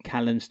the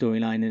Callum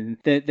storyline and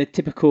the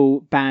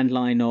typical band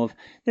line of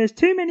 "there's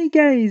too many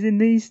gays in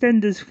the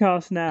EastEnders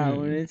cast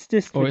now," and it's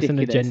just or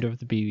ridiculous. It's an agenda of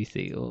the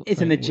BBC, or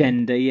it's an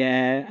agenda,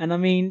 yeah. And I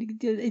mean,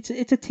 it's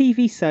a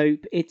TV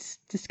soap. It's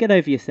just get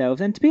over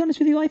yourselves. And to be honest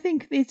with you, I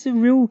think it's a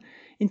real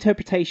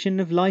interpretation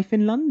of life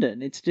in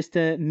London. It's just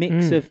a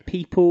mix of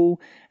people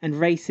and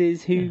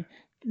races who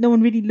no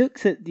one really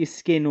looks at your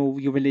skin or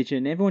your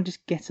religion. Everyone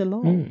just gets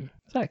along.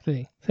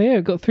 Exactly. So yeah,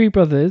 we've got 3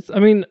 brothers. I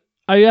mean,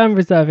 I am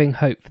reserving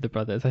hope for the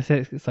brothers. I said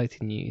it's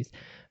exciting news,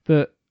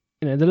 but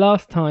the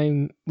last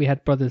time we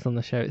had brothers on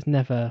the show, it's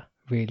never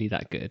really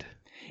that good.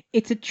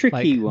 It's a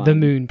tricky one. The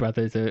Moon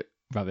brothers are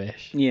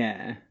rubbish.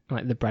 Yeah.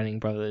 Like the Branning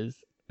brothers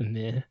are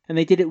meh. And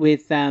they did it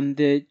with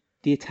the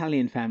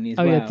Italian family as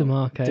well. Oh yeah,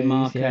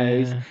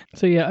 DeMarco's. Yeah.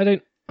 So yeah, I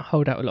don't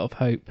hold out a lot of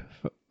hope.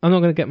 I'm not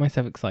going to get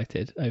myself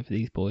excited over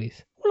these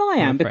boys. Well,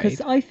 I am,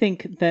 because I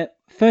think that,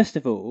 first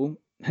of all,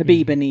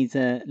 Habiba needs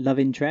a love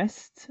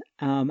interest,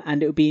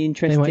 and it would be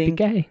interesting. They might be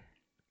gay.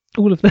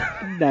 All of them.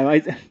 No,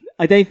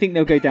 I don't think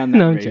they'll go down that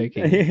route. I'm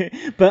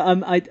joking.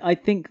 But I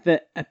think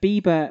that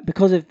Habiba,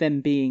 because of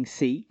them being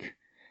Sikh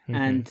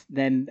and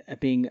them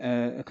being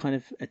a kind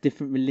of a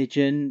different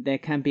religion, there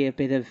can be a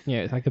bit of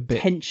it's like a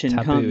bit tension,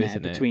 taboo, can't there,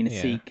 isn't it? between a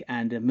Sikh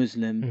and a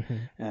Muslim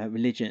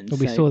religion. Well,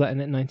 we saw that in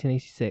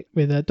 1986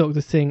 with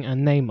Dr. Singh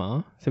and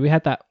Neymar. So we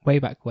had that way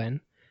back when.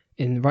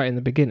 Right in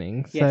the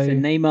beginning. Yes,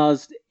 and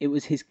Neymar's, it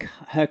was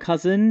her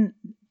cousin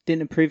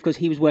didn't approve because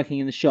he was working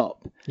in the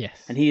shop.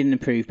 Yes. And he didn't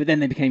approve, but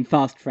then they became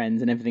fast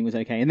friends and everything was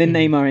okay. And then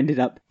Neymar ended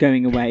up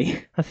going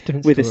away That's a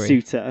different with story. A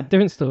suitor.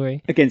 Different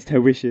story. Against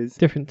her wishes.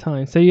 Different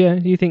time. So yeah,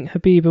 do you think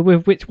Habiba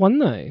with which one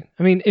though?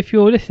 I mean, if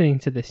you're listening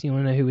to this and you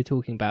want to know who we're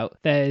talking about,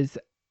 there's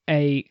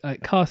a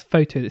cast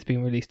photo that's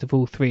been released of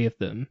all 3 of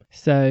them.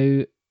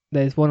 So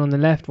there's one on the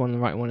left, one on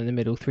the right, one in the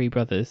middle, 3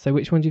 brothers. So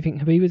which one do you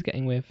think Habiba's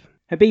getting with?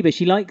 Habiba,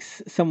 she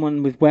likes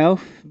someone with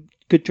wealth,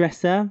 good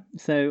dresser,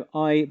 so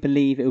I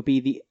believe it will be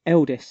the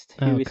eldest,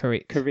 who is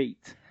Karit.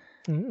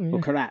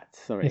 Or Karat,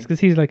 sorry. It's because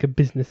he's like a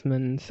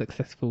businessman,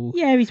 successful.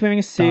 Yeah, he's wearing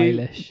a suit,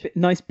 stylish.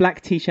 Nice black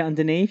t-shirt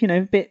underneath,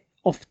 a bit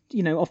off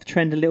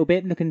trend a little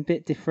bit, looking a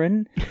bit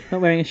different,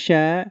 not wearing a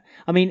shirt.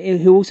 I mean,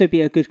 he'll also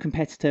be a good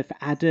competitor for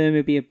Adam.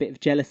 There'll be a bit of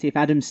jealousy if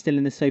Adam's still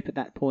in the soap at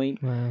that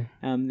point. Wow.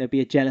 There'll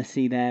be a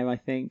jealousy there, I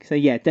think. So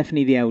yeah,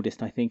 definitely the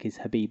eldest, I think, is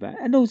Habiba.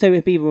 And also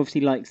Habiba obviously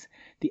likes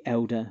the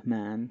elder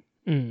man.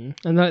 And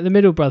the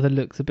middle brother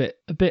looks a bit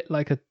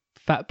like a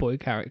fat boy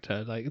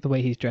character, like the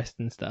way he's dressed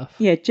and stuff.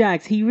 Yeah,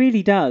 Jags, he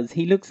really does.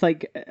 He looks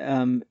like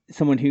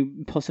someone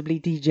who possibly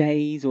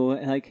DJs or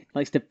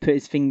likes to put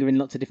his finger in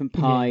lots of different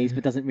pies,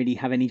 but doesn't really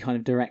have any kind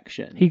of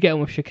direction. He'd get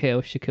on with Shaquille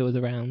if Shaquille was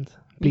around.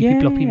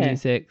 Bleepy bloppy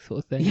music sort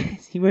of thing.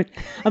 Yes, he would.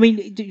 I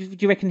mean, do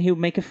you reckon he'll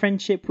make a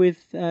friendship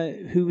with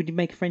who would he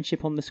make a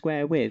friendship on the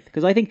square with?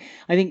 Because I think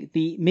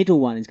the middle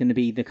one is going to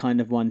be the kind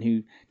of one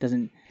who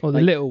doesn't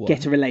little one.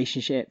 Get a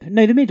relationship.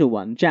 No, the middle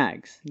one,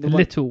 Jags.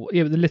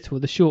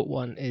 The short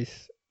one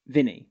is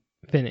Vinny.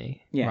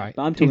 Yeah, right.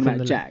 But I'm talking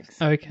about Jags.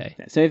 Oh, okay.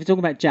 So if you're talking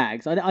about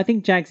Jags, I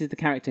think Jags is the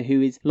character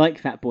who is like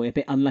Fat Boy, a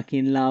bit unlucky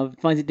in love,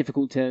 finds it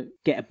difficult to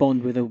get a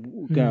bond with a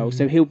girl.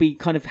 So he'll be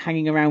kind of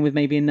hanging around with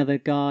maybe another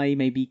guy,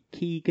 maybe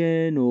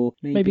Keegan, or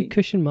maybe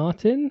Cushion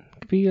Martin.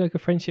 Could be like a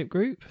friendship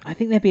group. I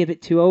think they'd be a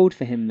bit too old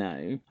for him,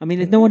 though. I mean,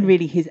 there's no one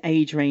really his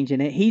age range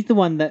in it. He's the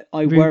one that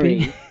I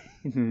worry.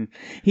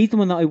 He's the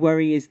one that I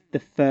worry is the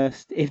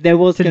first. If there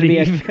was going to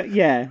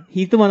be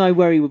he's the one I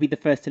worry will be the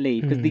first to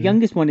leave, because the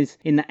youngest one is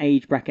in that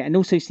age bracket and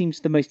also seems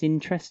the most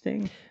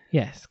interesting.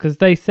 Yes, because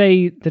they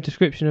say the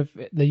description of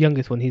the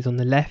youngest one, he's on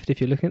the left.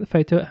 If you're looking at the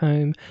photo at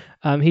home,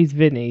 he's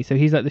Vinny, so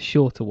he's like the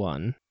shorter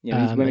one.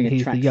 Yeah, he's wearing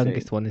he's the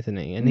youngest one, isn't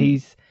he? And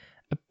he's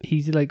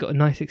like got a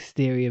nice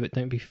exterior, but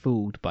don't be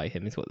fooled by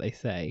him, is what they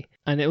say.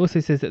 And it also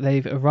says that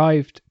they've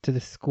arrived to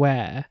the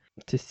square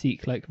to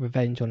seek like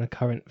revenge on a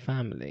current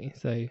family.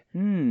 So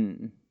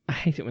I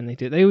hate it when they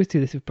do it. They always do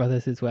this with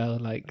brothers as well.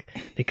 Like,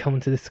 they come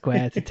onto the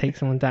square to take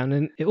someone down,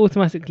 and it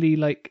automatically,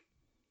 like,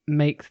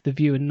 makes the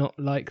viewer not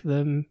like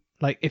them.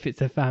 Like, if it's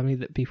a family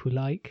that people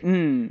like.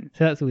 So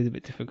that's always a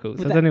bit difficult.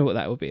 So I don't know what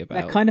that will be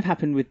about. That kind of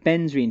happened with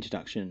Ben's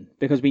reintroduction,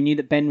 because we knew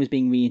that Ben was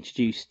being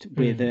reintroduced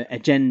with an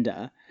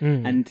agenda.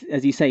 And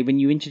as you say, when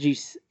you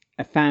introduce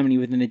a family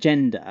with an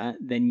agenda,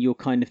 then you're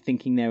kind of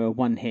thinking they're a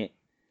one-hit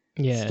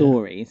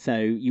story. So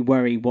you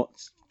worry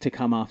what's to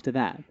come after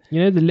that.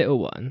 You know the little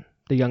one,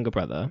 the younger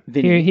brother?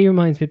 He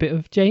reminds me a bit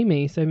of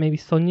Jamie, so maybe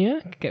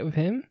Sonia could get with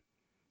him.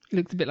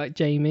 Looks a bit like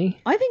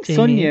Jamie. I think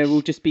Sonia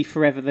will just be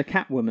forever the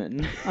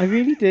Catwoman. I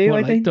really do.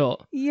 What, like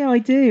Dot? Yeah, I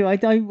do.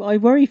 I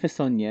worry for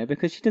Sonia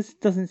because she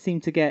doesn't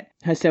seem to get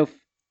herself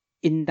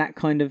in that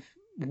kind of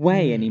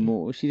way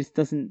anymore. She just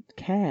doesn't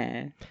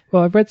care.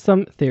 Well, I've read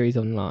some theories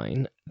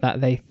online that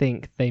they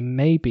think they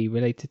may be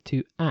related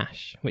to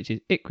Ash, which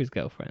is Ikra's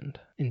girlfriend,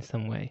 in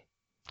some way.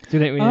 So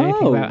we don't really know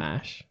anything about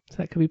Ash. So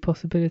that could be a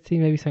possibility.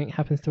 Maybe something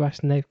happens to Ash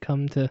and they've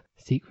come to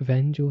seek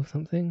revenge or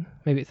something.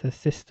 Maybe it's her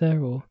sister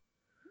or...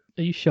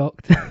 Are you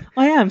shocked?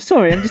 I am.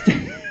 Sorry, I'm just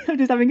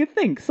having a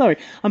think. Sorry,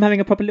 I'm having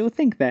a proper little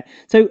think there.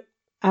 So,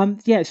 so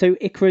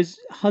Ikra's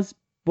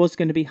was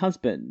going to be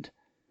husband.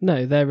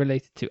 No, they're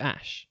related to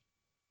Ash.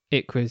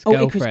 Ikra's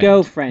girlfriend. Ikra's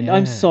girlfriend. Yeah.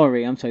 I'm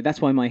sorry. That's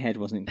why my head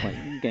wasn't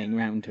quite getting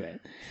round to it.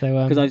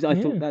 So, because I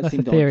thought that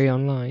seemed a theory odd.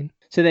 online.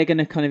 So they're going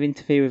to kind of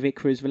interfere with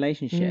Ikra's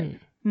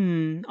relationship.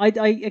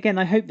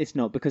 I hope it's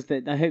not, because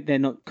I hope they're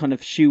not kind of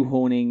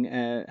shoehorning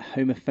a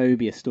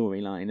homophobia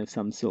storyline of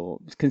some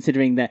sort,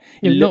 considering that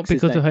not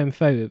because of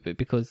homophobia, but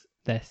because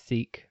they're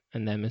Sikh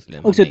and they're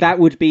Muslim. Oh, so that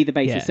would be the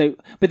basis. Yeah. So,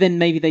 but then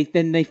maybe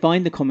they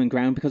find the common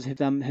ground because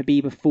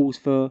Habiba falls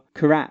for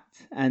Karat,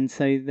 and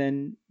so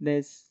then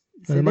there's.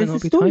 So there might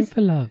not be time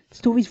for love.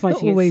 Story's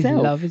writing not always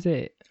itself. Love, is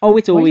it? Oh,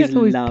 it's always Why do you have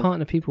to love. always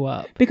partner people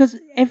up? Because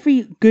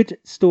every good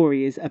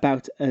story is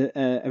about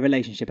a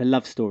relationship, a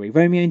love story.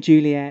 Romeo and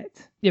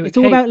Juliet. Yeah, it's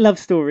all about love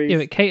stories. Yeah,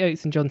 but Kate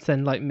Oates and John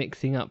Sen like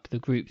mixing up the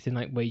groups in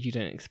like ways you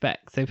don't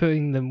expect. So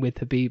putting them with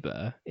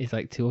Habiba is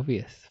like too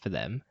obvious for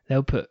them.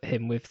 They'll put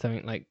him with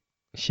something like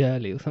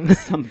Shirley or something.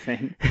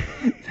 Something.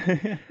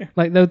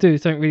 Like they'll do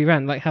something really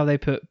random, like how they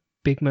put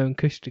Big Mo and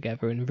Kush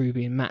together and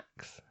Ruby and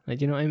Max. Like,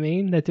 do you know what I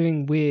mean? They're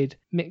doing weird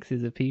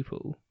mixes of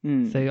people.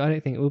 So I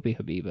don't think it will be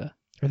Habiba.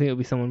 I think it'll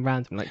be someone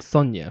random, like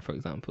Sonia, for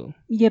example.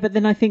 Yeah, but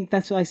then I think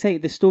that's what I say.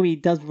 The story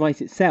does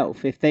write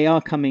itself. If they are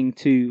coming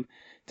to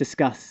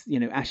discuss,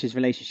 Ash's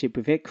relationship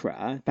with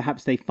Ikra,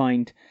 perhaps they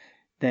find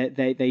that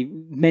they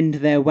mend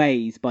their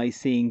ways by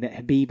seeing that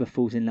Habiba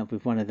falls in love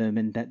with one of them,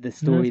 and that the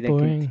story then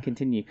can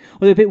continue.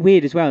 Although a bit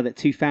weird as well that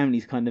two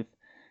families kind of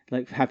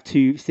like have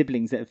two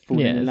siblings that have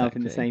fallen in love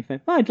in the same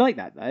family. Oh, I'd like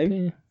that though.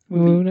 Yeah.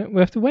 We'll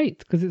have to wait,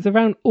 because it's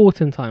around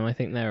autumn time, I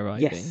think they're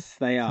arriving. Yes,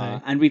 they are.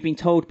 So. And we've been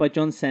told by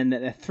John Sen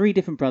that they're 3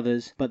 different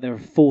brothers, but they're a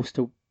force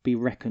to be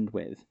reckoned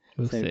with.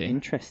 We'll see.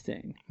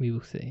 Interesting. We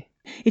will see.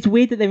 It's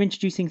weird that they're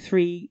introducing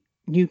 3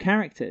 new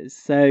characters.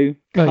 So,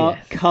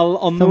 Cull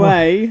on the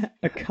way.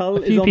 A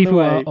Cull is on the way. A few people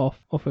are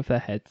off of their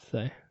heads,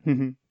 so.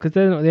 Because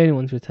they're not the only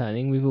ones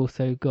returning. We've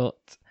also got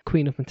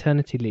Queen of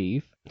Maternity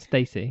Leave,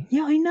 Stacey.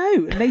 Yeah, I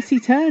know. Lacey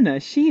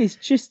Turner. She is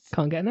just...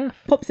 Can't get enough.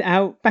 Pops it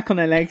out, back on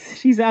her legs.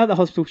 She's out of the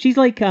hospital. She's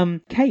like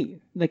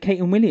Kate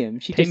and William.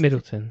 Kate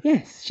Middleton.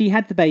 Yes, she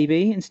had the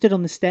baby and stood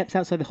on the steps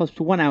outside the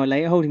hospital 1 hour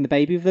later holding the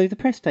baby with the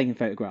press taking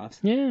photographs.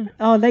 Yeah.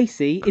 Oh,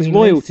 Lacey is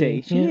royalty.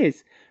 Lacey. She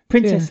is.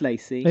 Princess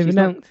Lacey.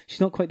 She's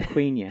not quite the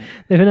queen yet.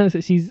 They've announced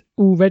that she's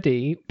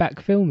already back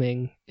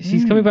filming.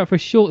 She's coming back for a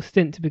short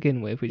stint to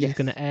begin with, which is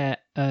going to air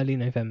early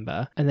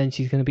November. And then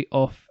she's going to be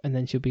off, and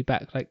then she'll be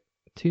back like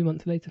 2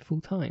 months later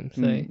full time.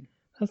 So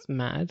that's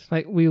mad.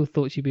 Like, we all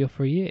thought she'd be off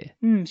for a year.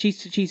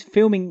 She's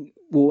filming.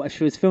 Well,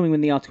 she was filming when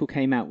the article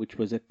came out, which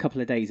was a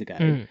couple of days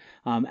ago.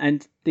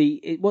 And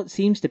what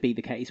seems to be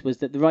the case was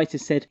that the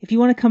writers said, if you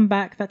want to come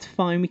back, that's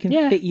fine. We can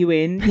fit you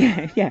in.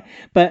 Yeah.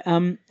 But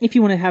if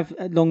you want to have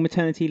a long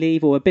maternity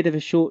leave or a bit of a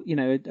short,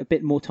 a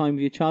bit more time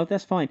with your child,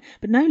 that's fine.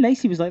 But no,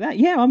 Lacey was like that.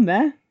 Yeah, I'm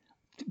there.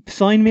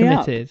 Sign me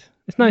up. Committed.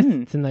 It's nice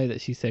to know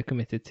that she's so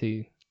committed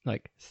to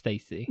like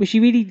Stacey. Well, she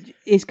really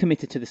is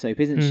committed to the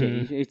soap, isn't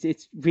she?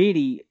 It's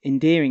really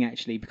endearing,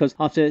 actually, because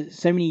after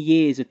so many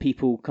years of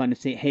people kind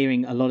of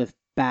hearing a lot of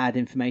bad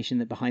information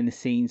that behind the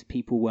scenes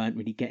people weren't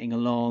really getting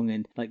along,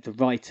 and like the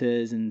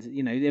writers, and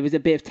there was a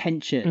bit of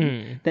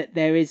tension, that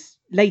there is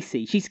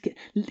Lacey. She's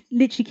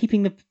literally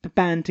keeping the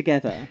band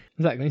together.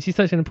 Exactly. And she's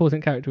such an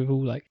important character with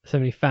all like so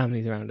many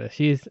families around her.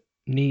 She is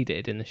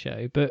needed in the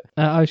show, but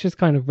I was just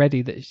kind of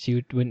ready that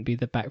she wouldn't be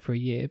back for a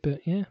year, but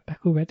yeah, back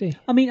already.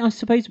 I mean, I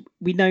suppose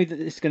we know that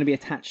it's going to be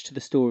attached to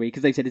the story,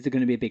 because they said it's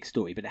going to be a big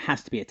story, but it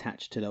has to be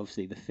attached to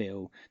obviously the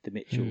Phil, the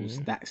Mitchells,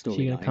 that story.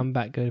 She's going to come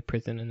back, go to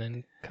prison, and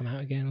then come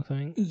out again or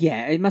something?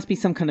 Yeah, it must be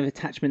some kind of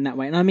attachment that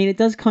way. And I mean, it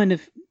does kind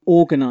of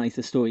organise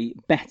the story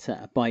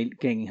better by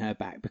getting her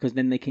back, because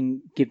then they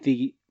can give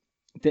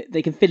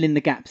they can fill in the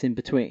gaps in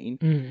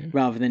between,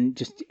 rather than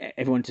just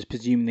everyone just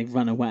presuming they've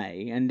run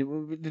away. And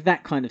with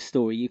that kind of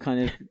story, you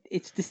kind of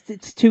it's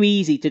too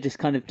easy to just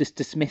kind of just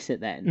dismiss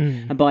it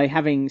then. And by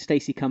having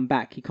Stacey come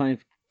back, you kind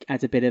of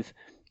adds a bit of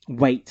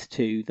weight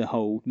to the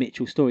whole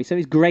Mitchell story. So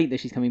it's great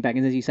that she's coming back,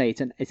 and as you say,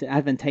 it's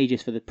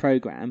advantageous for the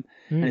program,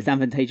 and it's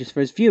advantageous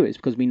for us viewers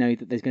because we know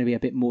that there's going to be a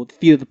bit more.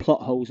 Few of the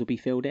plot holes will be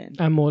filled in,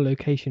 and more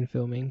location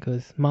filming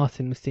because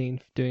Martin was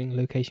seen doing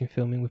location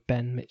filming with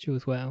Ben Mitchell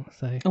as well.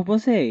 So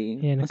was he?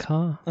 Yeah, in a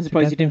car. I'm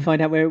surprised you didn't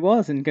find out where it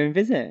was and go and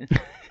visit.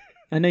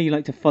 I know you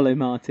like to follow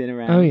Martin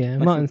around. Oh yeah,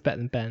 Martin's better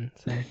than Ben.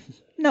 So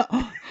no,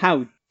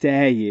 how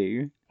dare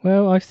you?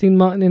 Well, I've seen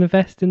Martin in a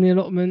vest in the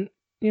allotment.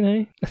 You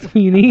know, that's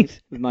all you need.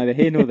 Neither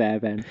here nor there,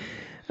 Ben.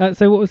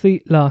 So what was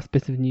the last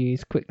bit of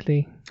news,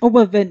 quickly? Oh,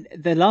 well, then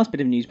the last bit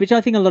of news, which I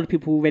think a lot of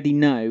people already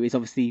know, is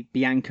obviously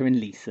Bianca and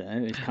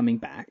Lisa is coming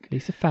back.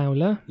 Lisa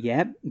Fowler.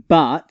 Yeah,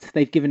 but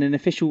they've given an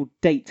official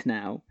date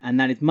now, and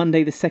that is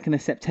Monday the 2nd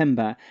of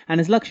September. And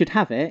as luck should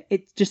have it,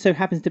 it just so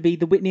happens to be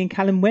the Whitney and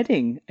Callum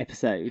wedding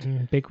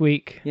episode. Big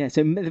week. Yeah,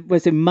 so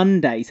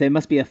Monday, so it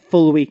must be a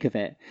full week of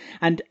it.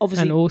 And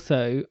obviously... And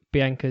also,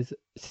 Bianca's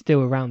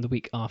still around the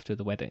week after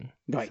the wedding.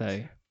 Right.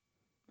 So...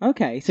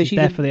 Okay, so she's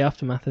there for the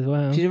aftermath as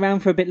well. She's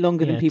around for a bit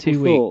longer than people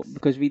 2 thought, weeks.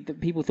 because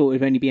people thought it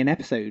would only be an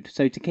episode.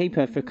 So to keep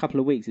her for a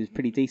couple of weeks is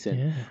pretty decent.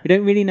 Yeah. We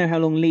don't really know how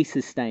long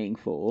Lisa's staying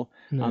for.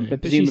 No,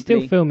 but she's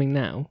still filming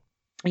now.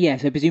 Yeah,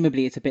 so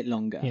presumably it's a bit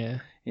longer. Yeah.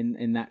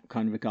 In that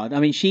kind of regard. I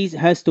mean,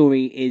 her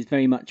story is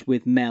very much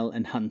with Mel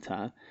and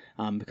Hunter,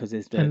 because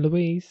there's and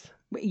Louise.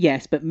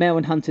 Yes, but Mel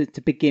and Hunter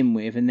to begin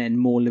with, and then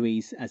more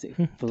Louise as it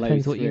flows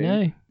Depends what through. you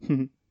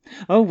know.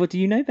 Oh, what do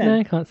you know, Ben? No,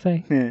 I can't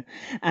say. Yeah.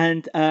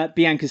 And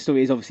Bianca's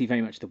story is obviously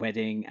very much the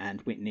wedding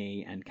and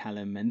Whitney and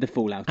Callum and the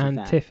fallout of that.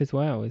 And Tiff as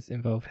well is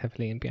involved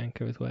heavily in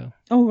Bianca as well.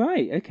 Oh,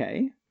 right,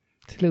 okay.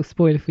 It's a little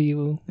spoiler for you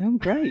all. Oh,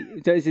 great.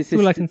 So is this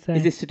all I can say.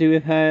 Is this to do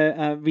with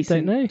her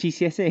recent Don't know.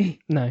 GCSE?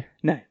 No.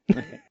 No.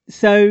 Okay.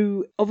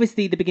 So,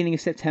 obviously, the beginning of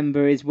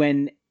September is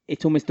when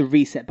it's almost the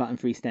reset button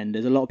for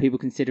EastEnders. A lot of people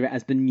consider it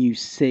as the new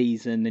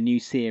season, the new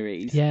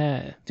series.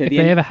 Yeah. So if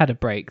they ever had a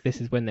break, this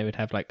is when they would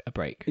have like a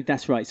break.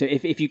 That's right. So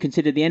if you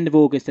consider the end of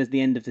August as the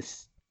end of the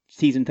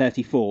season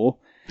 34,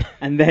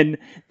 and then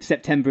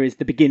September is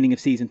the beginning of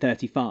season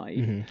 35.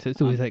 Mm-hmm. So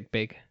it's always like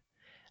big.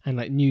 And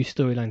like new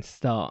storylines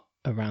start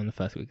around the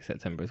first week of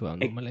September as well,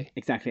 normally.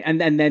 Exactly. And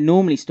then they're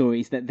normally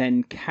stories that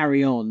then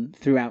carry on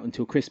throughout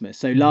until Christmas.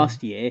 So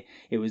last year,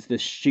 it was the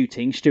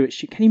shooting. Can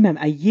you remember?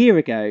 A year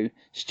ago,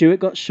 Stuart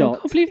got shot I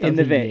can't believe that in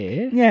the was a Vic.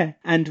 year. Yeah.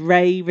 And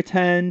Ray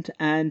returned,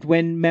 and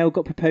when Mel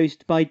got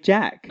proposed by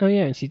Jack. Oh,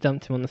 yeah, and she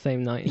dumped him on the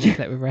same night and he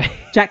slept with Ray.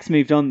 Jack's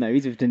moved on, though.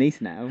 He's with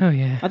Denise now. Oh,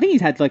 yeah. I think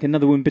he's had like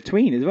another one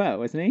between as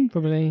well, hasn't he?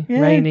 Probably.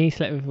 Yeah. Rainey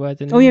slept with her,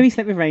 didn't Oh, yeah, he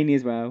slept with Rainey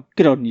as well.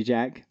 Good on you,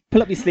 Jack.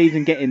 Pull up your sleeves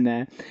and get in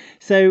there.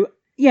 So...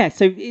 yeah,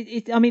 so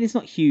I mean, it's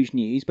not huge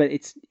news, but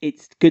it's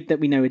good that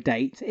we know a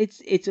date.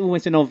 It's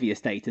almost an obvious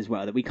date as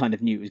well that we kind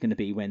of knew it was going to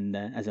be when,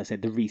 as I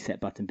said, the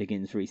reset button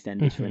begins for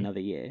EastEnders for another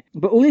year.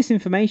 But all this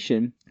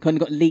information kind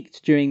of got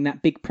leaked during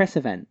that big press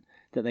event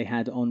that they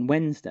had on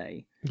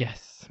Wednesday.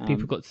 Yes,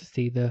 people got to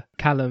see the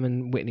Callum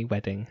and Whitney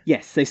wedding.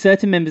 Yes, so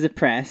certain members of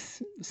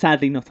press,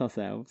 sadly not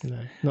ourselves. No,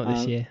 not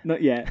this year.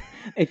 Not yet.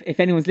 If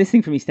anyone's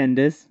listening from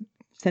EastEnders,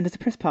 send us a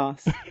press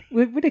pass.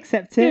 We'd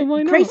accept it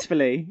why not?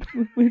 gracefully.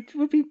 We'd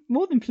be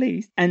more than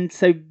pleased. And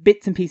so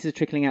bits and pieces are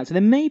trickling out. So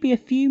there may be a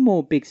few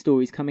more big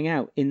stories coming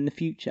out in the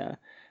future.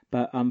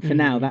 But for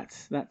now,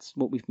 that's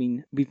what we've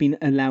been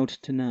allowed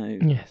to know.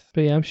 Yes,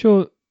 but yeah, I'm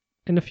sure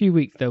in a few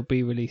weeks they'll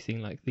be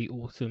releasing like the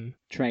autumn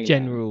Trailer.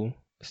 general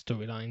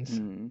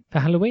storylines for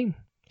Halloween.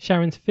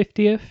 Sharon's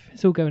 50th.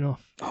 It's all going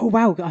off. Oh,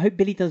 wow. I hope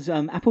Billy does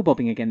apple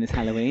bobbing again this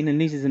Halloween and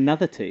loses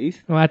another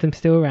tooth. Well, Adam's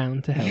still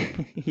around to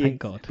help. Thank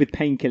God. With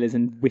painkillers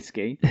and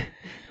whiskey.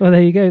 Well,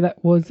 there you go.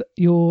 That was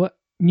your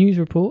news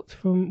report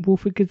from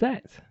Walford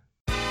Gazette.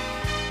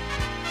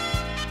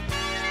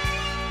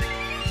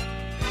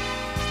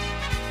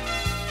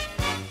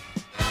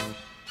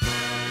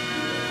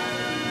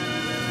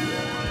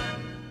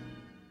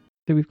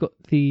 So we've got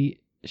the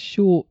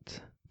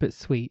short but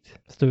sweet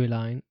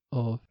storyline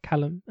of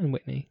Callum and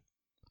Whitney.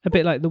 A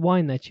bit like the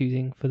wine they're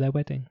choosing for their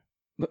wedding.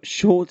 But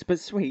short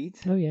but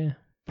sweet? Oh, yeah.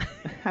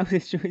 How is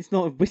this true? It's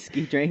not a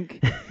whiskey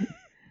drink.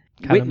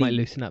 Callum Whitney might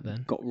loosen up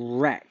then. got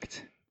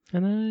wrecked. I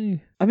know.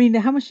 I mean,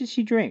 how much did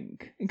she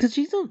drink? Because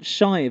she's not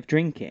shy of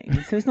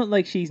drinking. So it's not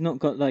like she's not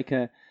got like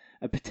a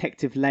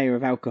protective layer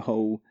of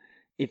alcohol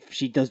if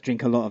she does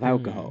drink a lot of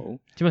alcohol.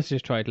 She must have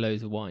just tried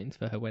loads of wines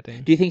for her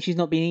wedding. Do you think she's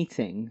not been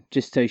eating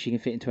just so she can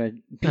fit into her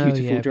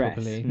beautiful dress?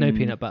 Probably. No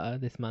peanut butter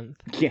this month.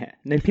 Yeah,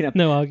 no peanut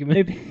No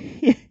argument.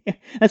 yeah.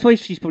 That's why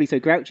she's probably so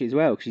grouchy as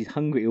well, because she's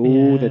hungry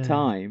all the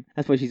time.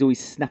 That's why she's always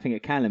snapping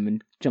at Callum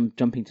and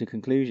jumping to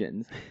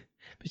conclusions.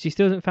 But she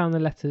still hasn't found the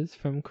letters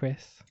from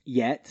Chris.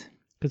 Yet.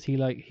 Because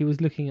he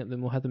was looking at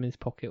them or had them in his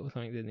pocket or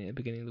something, didn't he, at the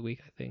beginning of the week,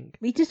 I think.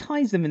 He just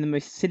hides them in the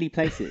most silly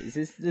places.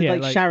 It's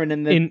like Sharon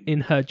and the... In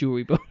her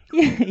jewellery box.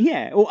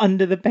 Yeah, or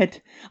under the bed.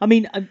 I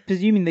mean, I'm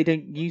presuming they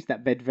don't use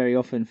that bed very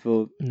often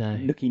for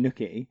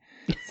nookie.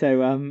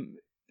 So,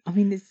 I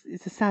mean,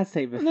 it's a sad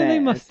state of affairs. No, they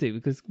must do,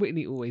 because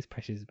Whitney always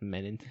pressures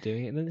men into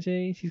doing it, doesn't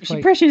she?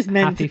 She pressures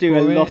men to do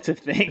a lot of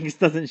things,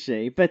 doesn't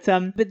she? But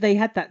they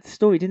had that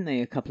story, didn't they,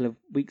 a couple of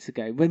weeks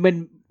ago?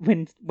 When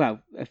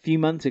a few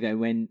months ago,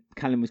 when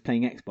Callum was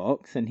playing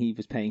Xbox and he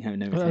was paying her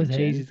no attention. That was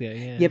ages ago,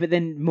 yeah. Yeah, but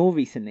then more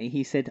recently,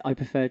 he said, "I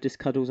prefer just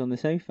cuddles on the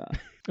sofa."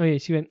 Oh yeah,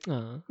 she went,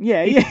 "Oh,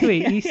 yeah, he's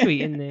sweet, he's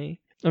sweet, isn't he?"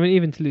 I mean,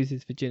 even to lose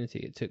his virginity,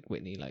 it took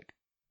Whitney like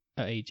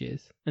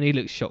ages, and he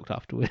looked shocked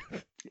afterwards.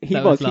 He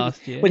was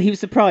last year. Well, he was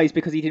surprised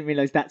because he didn't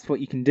realise that's what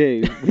you can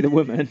do with a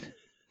woman,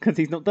 because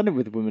he's not done it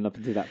with a woman up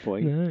until that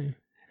point. No.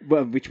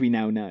 Well, which we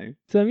now know.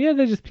 So yeah,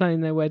 they're just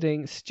planning their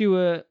wedding.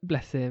 Stuart,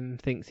 bless him,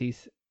 thinks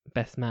he's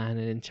best man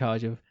and in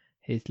charge of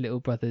his little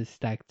brother's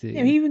stag do.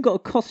 Yeah, he even got a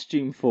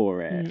costume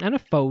for it. And a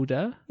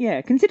folder.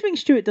 Yeah, considering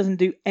Stuart doesn't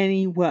do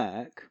any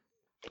work.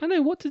 I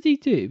know, what does he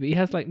do? But he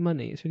has like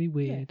money. It's really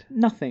weird. Yeah,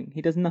 nothing.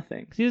 He does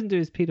nothing. Because he doesn't do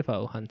his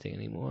paedophile hunting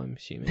anymore, I'm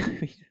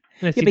assuming.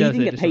 But he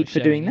didn't get paid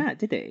for doing that,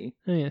 did he?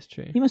 Oh yeah, that's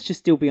true. He must just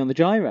still be on the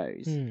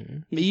gyros.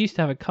 But he used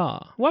to have a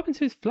car. What happened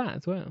to his flat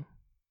as well?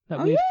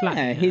 That weird flat.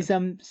 Yeah,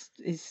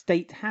 his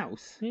state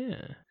house.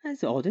 Yeah.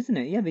 That's odd, isn't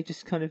it? Yeah, they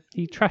just kind of...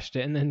 He trashed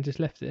it and then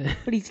just left it.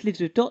 But he lives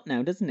with Dot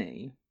now, doesn't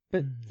he?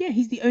 But yeah,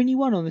 he's the only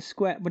one on the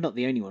square. Well, not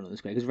the only one on the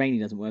square, because Rainey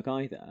doesn't work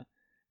either.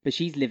 But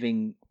she's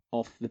living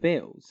off the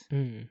bills.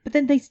 But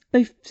then they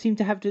both seem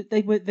to have...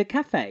 They were the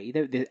cafe,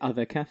 the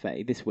other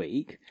cafe this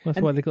week.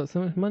 That's why they got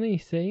so much money,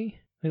 see?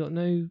 They got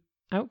no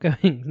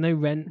outgoings, no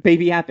rent.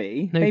 Baby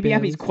Abby. No Baby bills.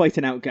 Abby's quite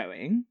an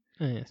outgoing.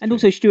 Oh, yeah, and true.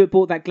 also Stuart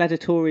bought that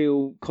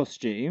gladiatorial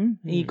costume.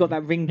 He got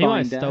that ring binder. He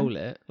might have stole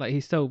it. Like, he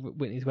stole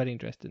Whitney's wedding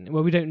dress, didn't he?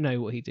 Well, we don't know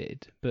what he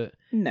did, but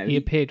he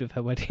appeared with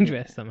her wedding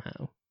dress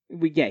somehow.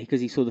 Yeah,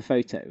 because he saw the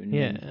photo. And,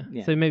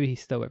 yeah, so maybe he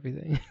stole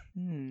everything.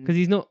 Because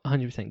he's not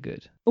 100%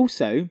 good.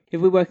 Also, if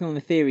we're working on the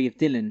theory of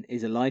Dylan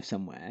is alive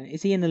somewhere,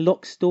 is he in a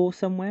lock store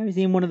somewhere? Is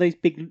he in one of those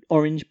big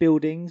orange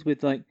buildings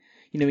with, like,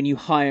 you know, when you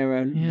hire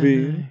a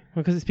room?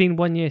 Because it's been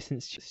 1 year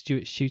since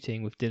Stuart's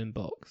shooting with Dylan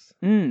Box.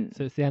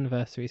 So it's the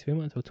anniversary, so we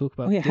might as well talk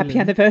about Dylan. Happy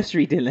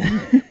anniversary,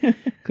 Dylan.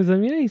 Because,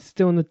 he's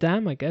still on the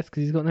dam, I guess,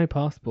 because he's got no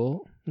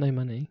passport, no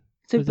money.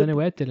 So I don't know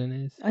where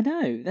Dylan is. I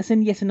know. That's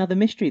yet another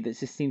mystery that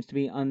just seems to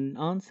be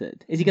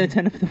unanswered. Is he going to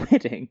turn up at the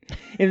wedding?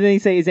 If they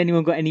say, has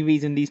anyone got any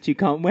reason these two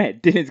can't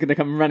wed? Dylan's going to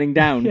come running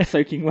down,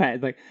 soaking wet.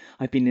 It's like,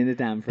 I've been in the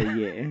dam for a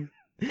year.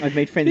 I've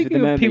made friends with the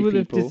mermaid people. People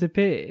have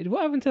disappeared.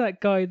 What happened to that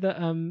guy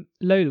that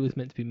Lola was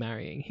meant to be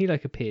marrying? He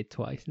appeared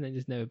twice and then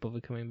just never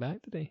bothered coming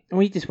back, did he?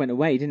 Well, he just went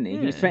away, didn't he?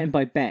 He was threatened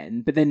by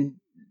Ben, but then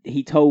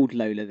he told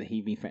Lola that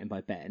he'd been threatened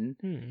by Ben.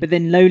 But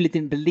then Lola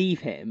didn't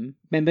believe him.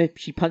 Remember,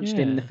 she punched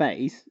him in the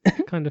face.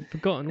 Kind of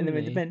forgotten. And then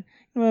went to Ben.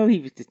 Well,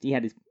 he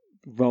had his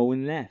role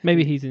and left.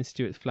 Maybe he's in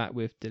Stuart's flat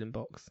with Dylan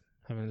Box,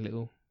 having a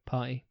little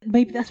party.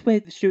 Maybe that's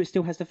where Stuart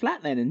still has the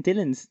flat then, and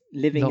Dylan's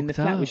living in the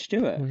flat with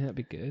Stuart. Well, that'd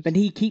be good. And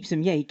he keeps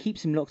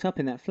him locked up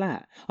in that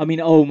flat. I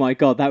mean, oh my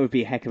God, that would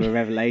be a heck of a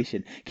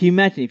revelation. Can you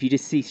imagine if you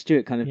just see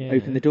Stuart kind of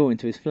open the door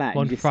into his flat?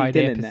 One and you just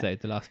Friday see Dylan episode, there.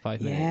 the last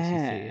 5 minutes, you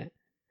see it.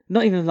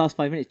 Not even the last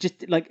 5 minutes,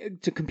 just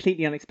like to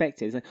completely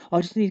unexpected. It's like,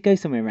 I just need to go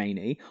somewhere,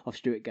 Rainey. Off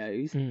Stuart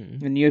goes,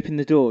 and you open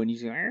the door and you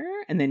just go,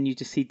 and then you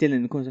just see Dylan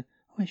in the corner.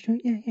 Oh,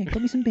 Stuart, yeah,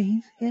 got me some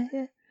beans,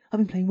 yeah. I've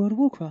been playing World of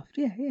Warcraft,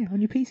 yeah,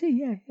 on your PC,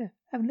 yeah,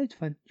 having loads of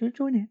fun. Do you want to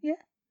join it? Yeah.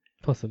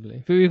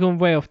 Possibly, but we've gone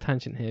way off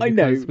tangent here. I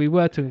know. We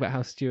were talking about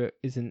how Stuart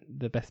isn't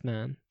the best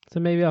man, so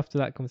maybe after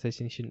that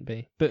conversation he shouldn't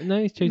be. But no,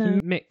 he's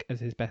chosen Mick as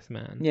his best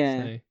man.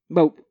 Yeah. So.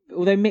 Well,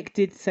 although Mick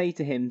did say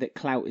to him that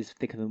clout is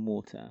thicker than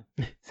water,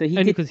 so he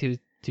only because he was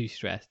too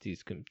stressed. He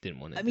just didn't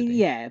want it. I mean,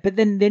 yeah, but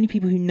then the only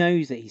people who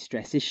knows that he's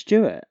stressed is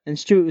Stuart, and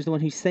Stuart was the one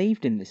who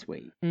saved him this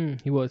week.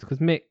 He was, because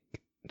Mick,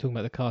 talking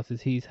about the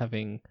Carters, he's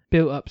having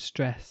built up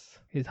stress.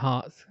 His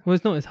heart's... Well,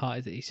 it's not his heart,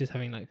 is it? He's just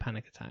having, like,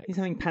 panic attacks. He's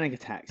having panic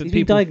attacks. But He's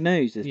been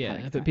diagnosed as panic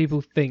attacks. But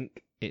people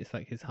think it's,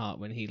 like, his heart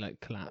when he, like,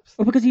 collapsed.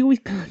 Well, because he always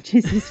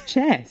clutches his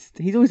chest.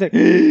 He's always like...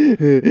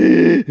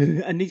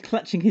 and he's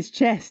clutching his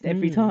chest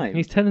every time.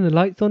 He's turning the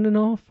lights on and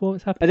off.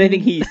 What's happening? I don't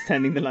think he's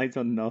turning the lights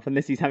on and off,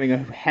 unless he's having a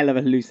hell of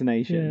a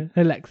hallucination.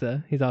 Yeah.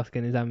 Alexa, he's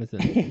asking his Amazon.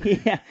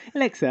 Yeah.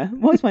 Alexa,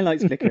 why's my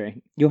lights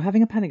flickering? You're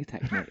having a panic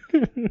attack,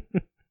 Mick.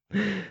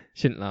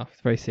 Shouldn't laugh.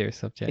 It's a very serious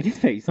subject. It is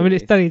very serious. I mean,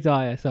 it's Danny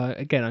Dyer, so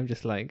again, I'm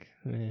just like...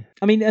 Eh.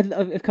 I mean,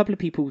 a couple of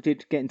people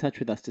did get in touch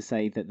with us to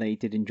say that they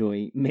did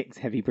enjoy Mick's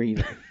heavy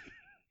breathing.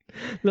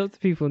 Lots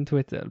of people on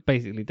Twitter,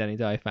 basically Danny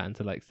Dyer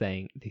fans, are like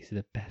saying, these are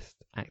the best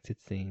acted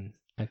scenes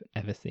I've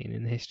ever seen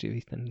in the history of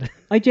EastEnders.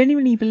 I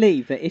genuinely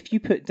believe that if you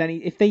put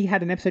if they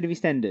had an episode of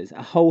EastEnders,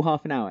 a whole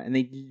half an hour, and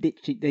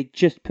they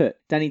just put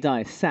Danny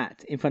Dyer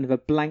sat in front of a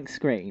blank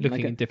screen,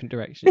 looking in different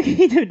directions.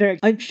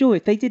 I'm sure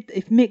if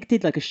Mick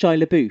did like a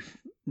Shia LaBeouf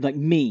like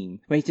meme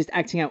where he's just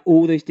acting out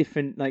all those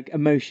different like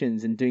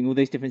emotions and doing all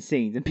those different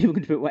scenes, and people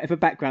can put whatever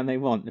background they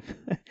want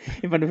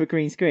in front of a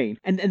green screen,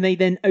 and they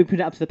then open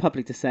it up to the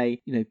public to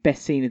say, you know,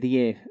 best scene of the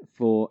year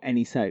for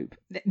any soap,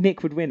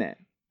 Mick would win it.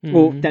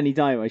 or Danny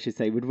Dyer, I should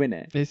say, would win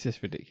it. It's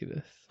just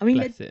ridiculous. I mean,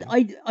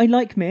 I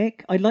like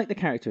Mick. I like the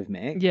character of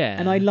Mick. Yeah.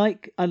 And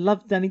I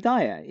love Danny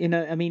Dyer. You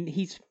know, I mean,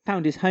 he's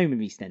found his home in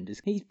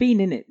EastEnders. He's been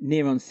in it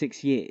near on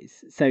 6 years.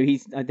 So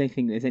I don't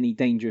think there's any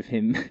danger of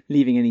him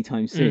leaving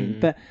anytime soon.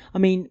 But, I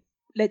mean,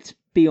 let's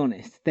be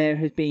honest. There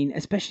has been,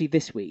 especially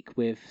this week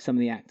with some of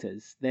the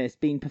actors, there's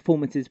been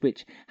performances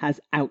which has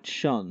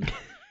outshone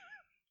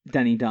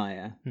Danny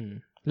Dyer.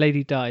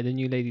 Lady Di, the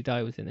new Lady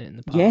Di was in it in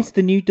the park. Yes,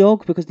 the new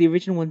dog, because the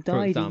original one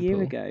died a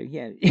year ago.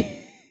 Yeah.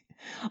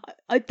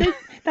 I don't.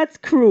 That's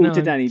cruel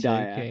to Danny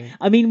Dyer.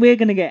 I mean, we're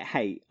going to get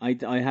hate,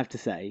 I have to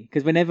say,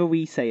 because whenever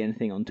we say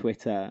anything on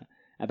Twitter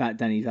about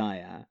Danny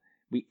Dyer,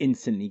 we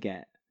instantly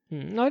get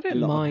I don't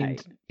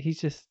mind. He's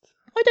just...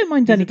 I don't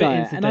mind Danny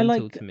Dyer, and I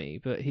like to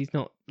me, but he's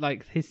not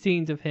like his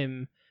scenes of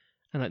him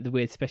and like the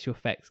weird special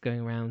effects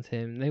going around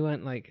him. They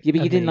weren't like but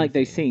you didn't like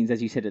those scenes,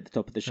 as you said at the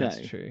top of the show.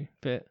 That's true,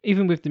 but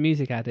even with the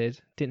music added,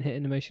 didn't hit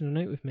an emotional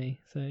note with me.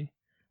 So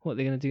what are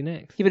they going to do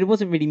next? Yeah, but it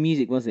wasn't really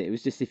music, was it? It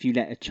was just if you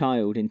let a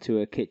child into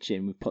a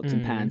kitchen with pots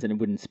and pans and a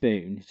wooden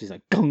spoon, it's just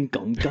like gong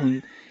gong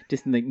gong,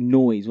 just like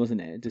noise,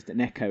 wasn't it? Just an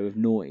echo of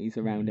noise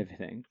around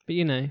everything. But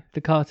you know,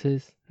 the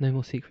Carters, no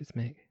more secrets,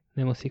 Mick.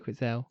 No more secrets,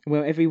 Elle.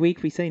 Well, every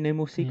week we say no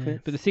more secrets.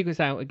 Yeah, but the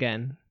secret's out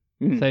again.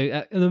 So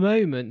at the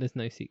moment, there's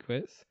no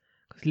secrets.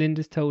 Because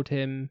Linda's told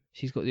him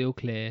she's got the all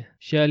clear.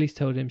 Shirley's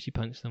told him she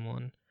punched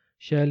someone.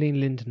 Shirley and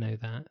Linda know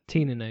that.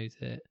 Tina knows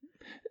it.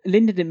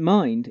 Linda didn't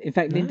mind. In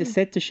fact, Linda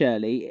said to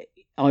Shirley,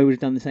 I would have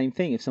done the same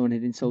thing if someone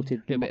had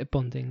insulted... A bit of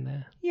bonding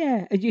there.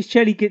 Yeah.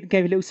 Shirley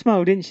gave a little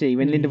smile, didn't she,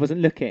 when Linda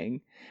wasn't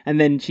looking? And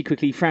then she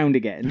quickly frowned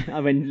again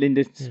when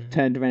Linda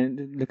turned around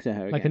and looked at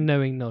her again. Like a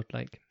knowing nod,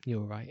 like,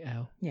 you're right,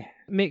 Elle. Yeah.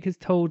 Mick has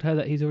told her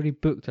that he's already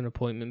booked an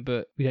appointment,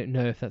 but we don't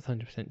know if that's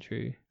 100%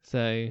 true.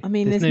 So, I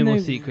mean, there's no more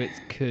secrets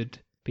could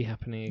be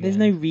happening again. There's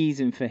no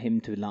reason for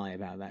him to lie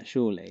about that,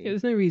 surely. Yeah,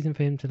 there's no reason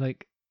for him to,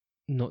 like,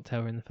 not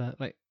tell her in the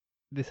first... Like,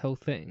 this whole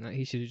thing. Like,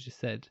 he should have just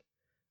said,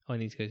 I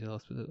need to go to the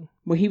hospital.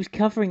 Well, he was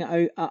covering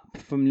it up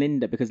from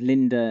Linda because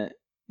Linda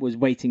was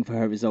waiting for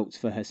her results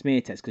for her smear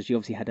test because she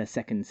obviously had her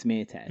second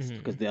smear test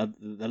because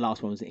the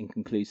last one was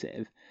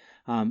inconclusive.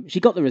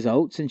 She got the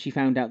results and she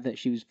found out that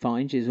she was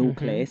fine. She was all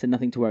clear, so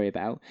nothing to worry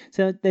about.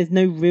 So there's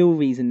no real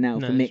reason now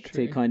for Mick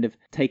to kind of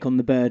take on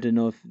the burden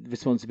of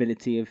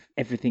responsibility of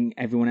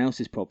everyone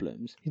else's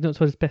problems. He's not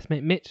told his best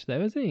mate Mitch,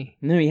 though, has he?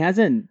 No, he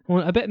hasn't.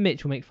 Well, I bet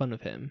Mitch will make fun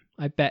of him.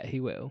 I bet he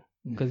will.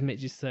 Because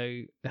Mitch is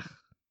so...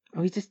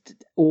 Oh, he's just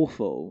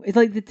awful. It's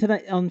like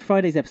tonight on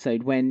Friday's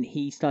episode when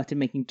he started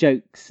making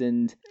jokes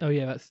and... Oh,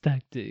 yeah, that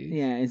stag dude.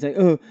 Yeah, it's like,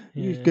 oh,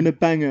 he's going to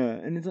bang her.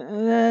 And it's like,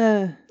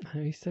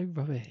 Oh, he's so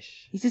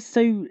rubbish. He's just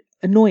so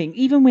annoying.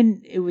 Even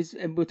when it was...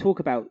 And we'll talk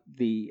about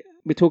the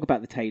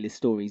Taylor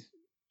stories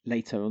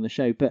later on the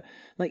show, but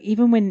like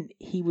even when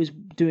he was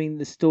doing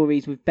the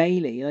stories with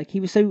Bailey, like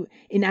he was so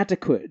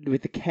inadequate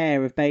with the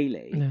care of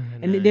Bailey.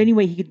 And the only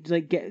way he could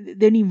like get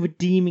the only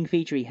redeeming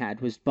feature he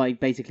had was by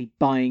basically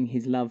buying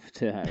his love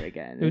to her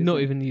again. Not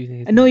even using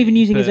his and not even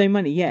using his own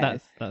money. Yeah,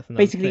 that's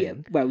basically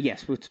thing. Well,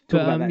 yes, we'll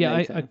talk about that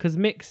later. Because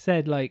Mick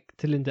said like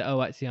to Linda,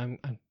 oh, actually, I'm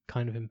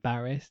kind of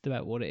embarrassed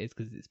about what it is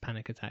because it's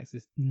panic attacks.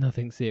 It's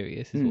nothing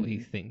serious, is what he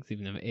thinks,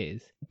 even though it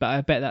is. But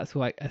I bet that's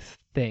like a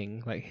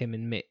thing, like him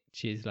and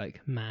Mitch's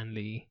like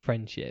manly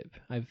friendship.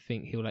 I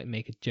think he'll like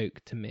make a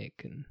joke to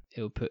Mick and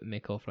it'll put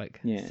Mick off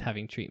like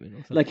having treatment or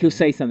something. Like he'll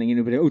say something and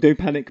he'll be like, oh, don't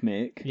panic,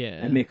 Mick.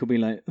 Yeah. And Mick will be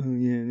like, oh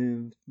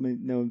yeah,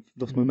 no, I've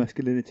lost my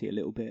masculinity a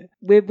little bit.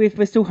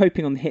 We're still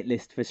hoping on the hit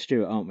list for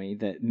Stuart, aren't we,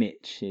 that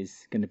Mitch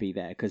is going to be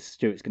there because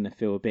Stuart's going to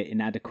feel a bit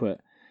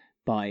inadequate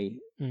by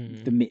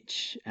the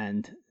Mitch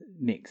and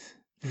Mick's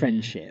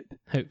friendship.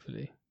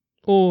 Hopefully.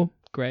 Or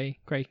Gray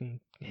can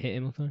hit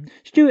him or something.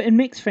 Stuart and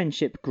Mick's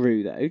friendship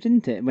grew though,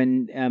 didn't it?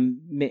 When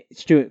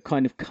Stuart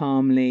kind of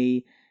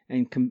calmly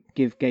and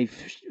gave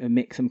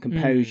Mick some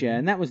composure,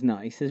 and that was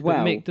nice as well.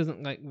 But Mick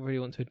doesn't like really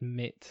want to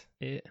admit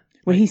it.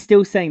 Well, he's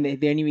still saying that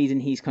the only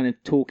reason he's kind of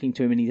talking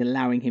to him and he's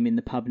allowing him in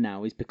the pub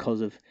now is because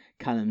of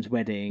Callum's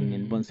wedding,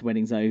 and once the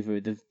wedding's over,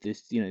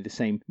 the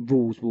same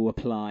rules will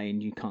apply,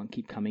 and you can't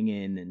keep coming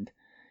in,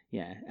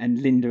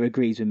 and Linda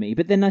agrees with me.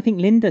 But then I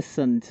think Linda's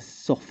started to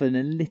soften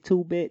a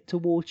little bit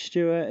towards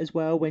Stuart as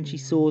well when she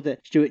saw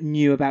that Stuart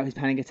knew about his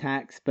panic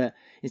attacks, but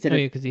instead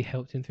because he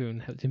helped him through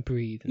and helped him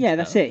breathe. And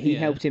that's it. He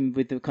helped him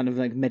with the kind of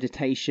like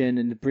meditation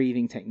and the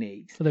breathing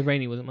techniques. Although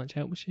Rainey wasn't much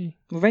help, was she?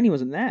 Well, Rainey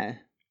wasn't there.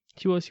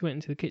 She was. She went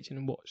into the kitchen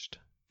and watched.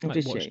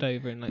 Watched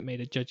over and like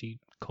made a judgy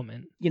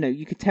comment. You know,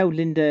 you could tell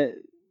Linda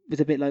was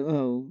a bit like,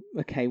 oh,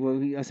 okay,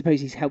 well, I suppose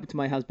he's helped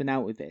my husband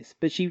out with this.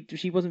 But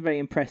she wasn't very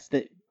impressed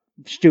that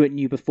Stuart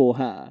knew before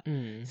her.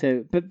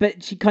 So,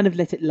 but she kind of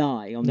let it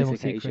lie on this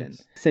occasion.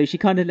 So she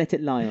kind of let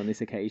it lie on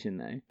this occasion,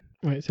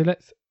 though. Right, so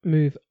let's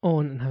move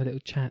on and have a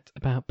little chat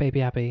about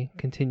Baby Abby,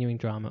 continuing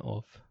drama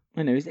of...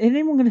 I know, is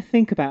anyone going to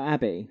think about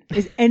Abby?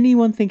 Is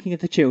anyone thinking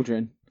of the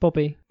children?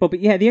 Bobby,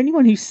 yeah, the only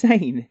one who's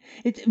sane.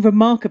 It's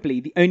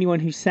remarkably the only one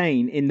who's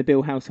sane in the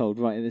Bill household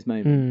right at this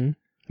moment.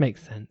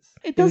 Makes sense.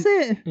 It does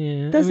it.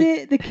 Yeah. Does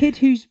it? The kid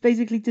who's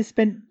basically just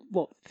spent,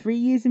 3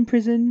 years in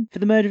prison for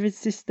the murder of his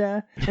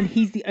sister, and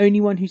he's the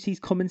only one who sees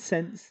common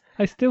sense.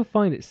 I still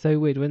find it so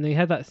weird when they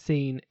had that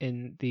scene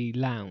in the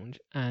lounge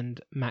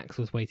and Max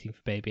was waiting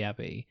for baby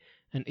Abby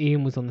and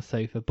Ian was on the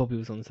sofa, Bobby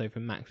was on the sofa,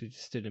 and Max was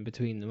just stood in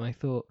between them. I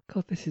thought,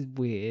 God, this is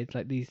weird.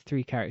 Like these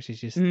three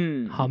characters just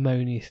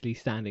harmoniously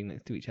standing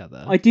next to each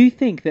other. I do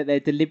think that they're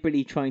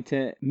deliberately trying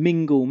to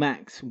mingle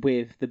Max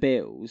with the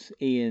Bills,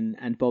 Ian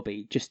and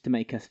Bobby, just to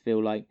make us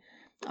feel like,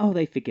 oh,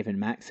 they've forgiven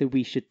Max, so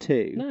we should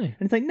too. No. And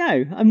it's like,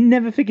 no, I'm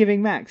never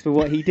forgiving Max for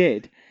what he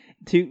did.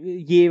 A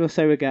year or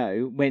so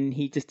ago, when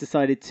he just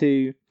decided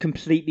to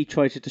completely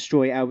try to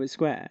destroy Albert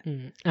Square.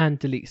 And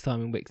delete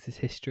Simon Wicks'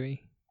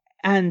 history.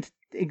 And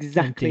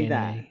exactly And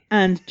that. DNA.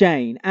 And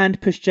Jane. And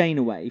push Jane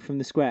away from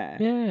the square.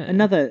 Yeah.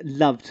 Another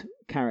loved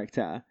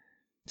character.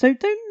 So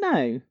don't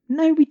know.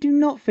 No, we do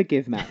not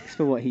forgive Max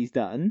for what he's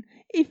done.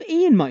 If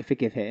Ian might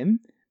forgive him,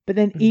 but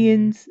then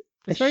Ian's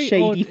It's a very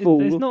shady odd.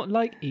 fool. It's not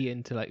like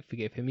Ian to like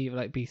forgive him, either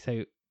like be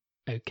so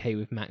okay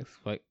with Max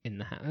like in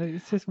the house.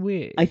 It's just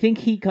weird. I think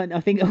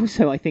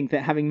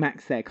that having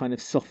Max there kind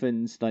of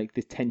softens like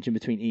this tension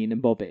between Ian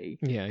and Bobby.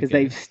 Yeah, Because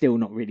they've still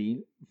not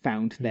really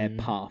found their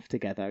path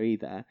together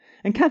either.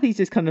 And Kathy's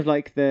just kind of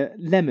like the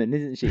lemon,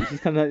 isn't she? She's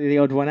kind of like the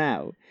odd one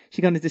out.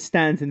 She kind of just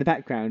stands in the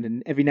background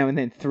and every now and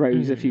then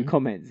throws a few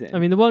comments in. I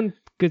mean, the one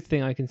good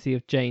thing I can see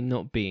of Jane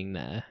not being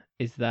there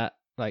is that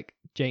like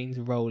Jane's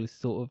role is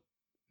sort of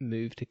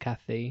moved to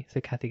Kathy,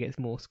 so Kathy gets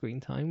more screen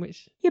time,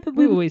 which but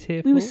we're always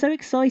here for. We were so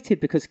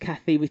excited because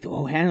Kathy, we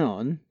thought, oh, hang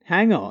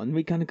on.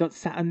 We kind of got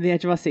sat on the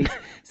edge of our seats.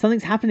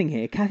 Something's happening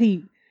here.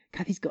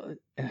 Kathy's got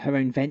her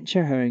own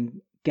venture, her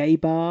own gay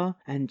bar,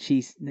 and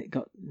she's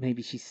got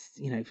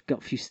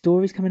a few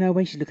stories coming her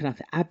way. She's looking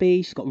after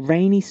Abby. She's got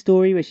Rainie's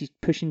story where she's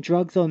pushing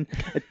drugs on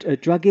a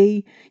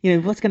druggie.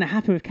 What's going to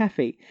happen with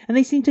Kathy? And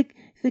they seem to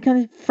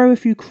kind of throw a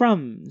few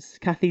crumbs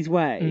Kathy's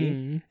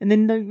way, and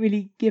then don't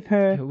really give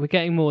her. We're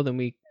getting more than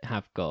we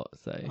have got,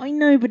 so. I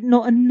know, but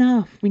not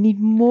enough. We need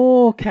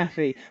more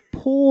Kathy.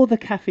 Pour the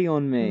Kathy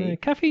on me.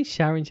 Kathy and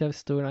Sharon should have a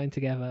storyline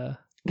together.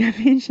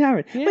 Kathy and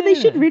Sharon. Yeah. But they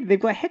should really. They've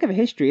got a heck of a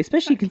history,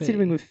 especially Exactly.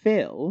 considering with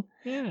Phil.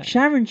 Yeah.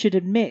 Sharon should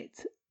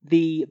admit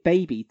the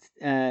baby's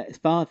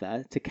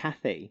father to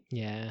Kathy.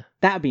 Yeah.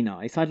 That'd be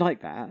nice. I'd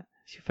like that.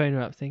 She'll phone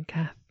her up saying,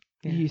 Kath,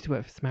 you used to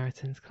work for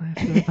Samaritans. Can I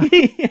have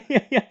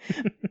some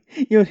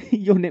yeah.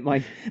 You'll knit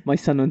my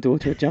son and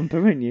daughter a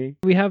jumper, won't you?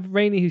 We have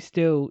Rainey who's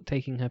still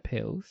taking her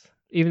pills,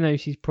 even though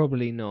she's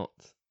probably not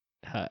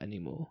hurt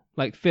anymore.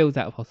 Like Phil's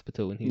out of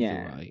hospital and he's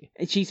alright.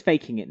 She's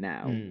faking it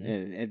now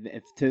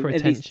For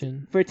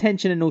attention. For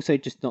attention, and also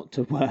just not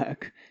to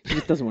work. She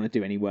just doesn't want to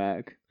do any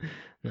work.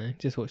 No,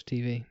 just watch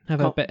TV.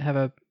 Have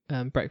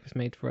a breakfast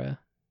made for her.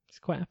 She's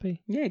quite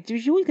happy. Yeah,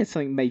 she always gets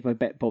something made by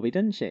Bobby,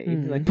 doesn't she?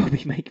 Like,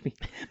 Bobby, make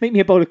me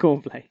a bowl of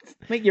cornflakes.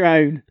 Make your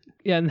own.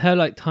 Yeah, and her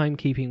like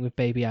timekeeping with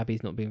baby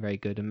Abby's not being very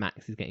good, and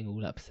Max is getting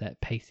all upset,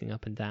 pacing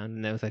up and down,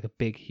 and there was like a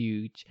big,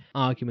 huge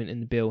argument in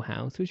the Bill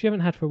house, which we haven't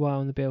had for a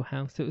while in the Bill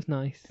house. So it was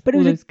nice. But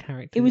those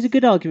characters. It was a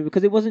good argument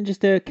because it wasn't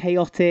just a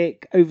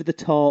chaotic, over the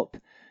top,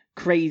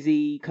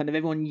 crazy kind of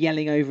everyone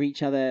yelling over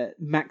each other,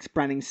 Max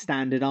Branning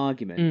standard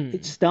argument.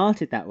 It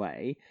started that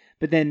way,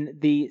 but then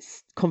the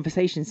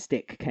conversation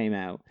stick came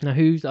out. Now,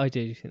 whose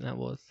idea do you think that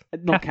was?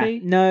 Not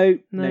Kathy? No,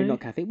 not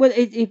Kathy. Well,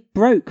 it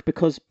broke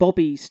because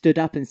Bobby stood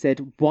up and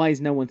said, "Why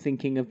is no one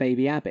thinking of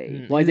baby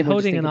Abby? Why is he everyone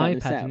holding just an thinking about iPad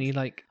themselves?" and he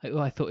like, oh,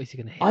 I thought, is he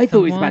going to hit I thought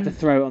he was someone? about to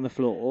throw it on the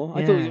floor. I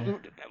Yeah.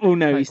 thought, oh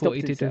no, like he stopped what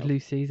he did himself with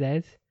Lucy's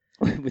head.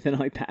 with an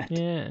iPad.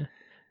 Yeah,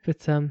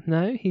 but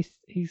no,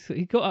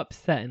 he got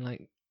upset and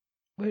like,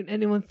 won't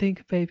anyone think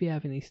of baby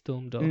Abby? And he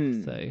stormed off.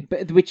 So,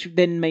 but which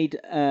then made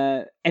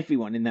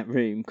everyone in that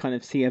room kind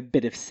of see a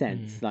bit of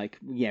sense. Like,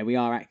 yeah, we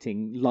are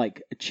acting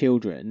like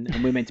children,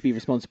 and we're meant to be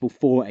responsible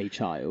for a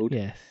child.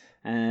 yes,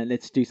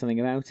 Let's do something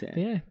about it.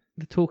 but yeah,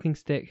 the talking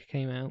stick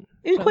came out.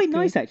 It was That quite good.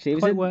 nice, actually.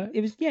 Quite worked.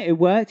 It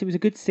worked. It was a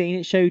good scene.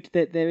 It showed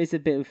that there is a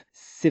bit of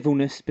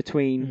civilness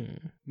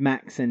between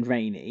Max and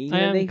Rainey. I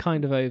am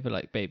kind of over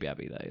like baby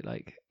Abby though.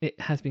 Like it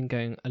has been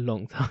going a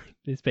long time.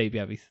 This baby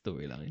Abby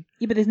storyline.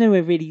 Yeah, but there's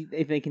nowhere really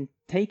if they can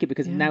take it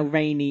because Yeah. now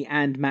Rainey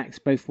and Max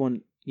both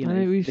want I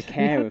know the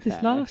care we had of this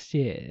her. last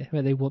year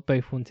where they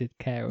both wanted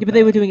care. Yeah, but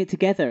they were doing it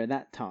together at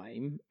that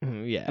time.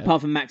 yeah,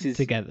 Apart from Max's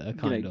together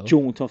kind of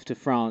jaunt off to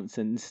France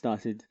and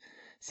started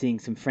seeing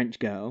some French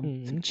girl,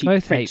 some cheap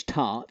Both French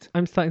tart.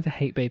 I'm starting to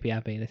hate baby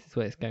Abby. This is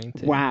where it's going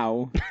to.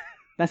 Wow.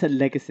 That's a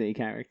legacy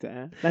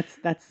character.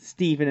 That's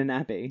Stephen and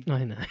Abby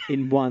I know.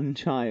 in one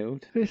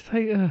child. It's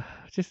like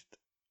just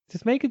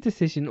make a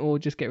decision or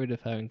just get rid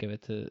of her and give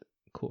it to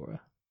Cora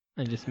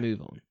and just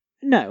move on.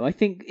 No, I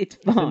think it's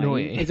fine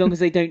annoying. as long as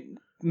they don't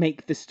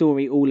make the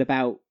story all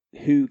about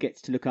who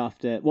gets to look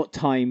after what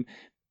time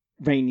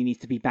Rainey needs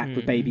to be back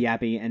with baby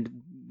Abby,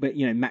 but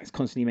Max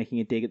constantly making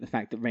a dig at the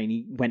fact that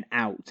Rainey went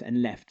out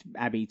and left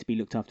Abby to be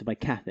looked after by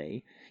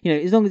Kathy.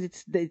 As long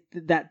as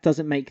that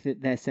doesn't make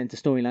their centre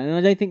storyline, and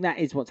I don't think that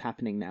is what's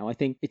happening now. I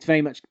think it's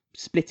very much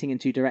splitting in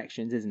two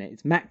directions, isn't it?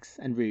 It's Max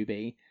and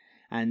Ruby,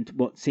 and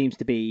what seems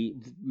to be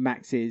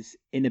Max's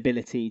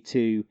inability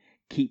to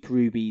keep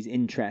Ruby's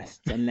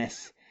interests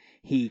unless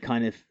he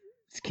kind of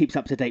keeps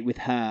up to date with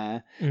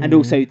her, and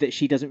also that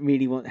she doesn't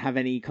really have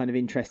any kind of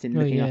interest in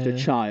looking after a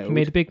child. He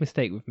made a big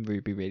mistake with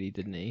Ruby, really,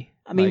 didn't he?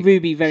 I mean,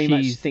 Ruby very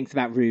much thinks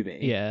about Ruby.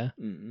 Yeah.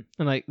 And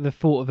like the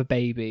thought of a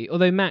baby,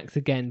 although Max,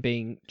 again,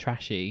 being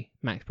trashy,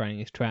 Max Browning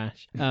is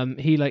trash,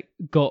 he like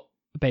got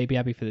baby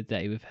Abby for the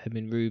day with him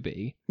and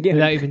Ruby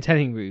without even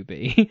telling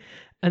Ruby.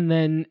 And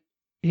then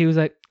he was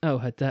like, "Oh,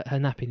 her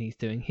nappy needs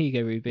doing. Here you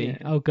go, Ruby.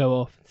 Yeah. I'll go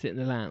off and sit in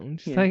the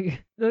lounge." It's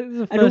like, this is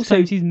the first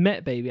time she's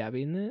met baby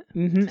Abby, isn't it?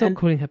 Mm-hmm. Stop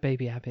calling her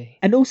baby Abby.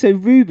 And also,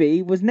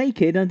 Ruby was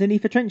naked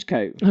underneath a trench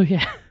coat. Oh,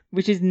 yeah.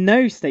 Which is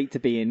no state to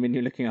be in when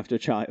you're looking after a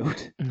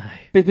child. No.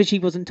 But she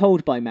wasn't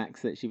told by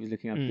Max that she was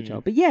looking after the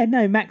child. But yeah,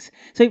 no, Max...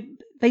 So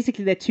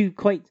basically they're two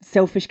quite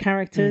selfish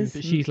characters.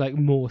 But she's like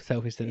more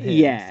selfish than him.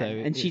 Yeah, so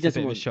and she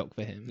doesn't doesn't want a shock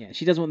for him. Yeah,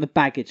 she doesn't want the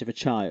baggage of a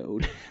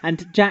child.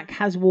 And Jack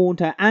has warned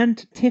her,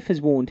 and Tiff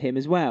has warned him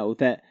as well,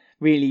 that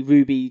really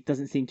Ruby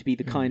doesn't seem to be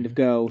the kind of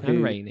girl who...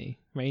 And Rainey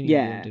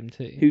warned him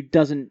too. Who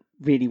doesn't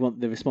really want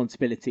the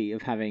responsibility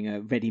of having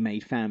a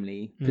ready-made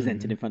family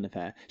presented in front of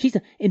her. She's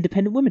an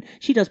independent woman.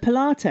 She does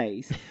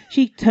Pilates.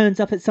 She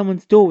turns up at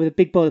someone's door with a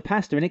big bowl of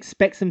pasta and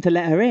expects them to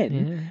let her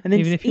in, and then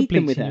even just eat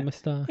them with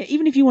her. Yeah,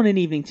 even if you want an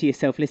evening to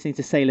yourself listening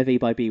to Sailor V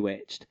by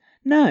Bewitched.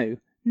 No.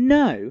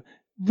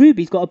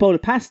 Ruby's got a bowl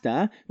of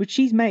pasta, which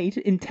she's made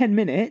in 10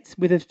 minutes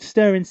with a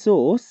stirring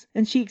sauce,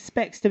 and she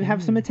expects to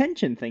have some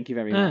attention. Thank you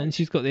very much. And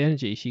she's got the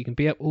energy. She can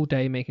be up all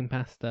day making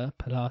pasta,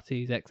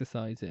 Pilates,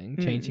 exercising,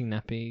 changing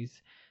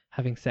nappies,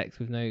 having sex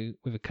with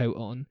a coat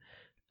on,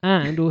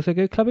 and also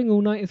go clubbing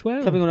all night as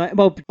well. Clubbing all night.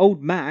 Well,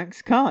 old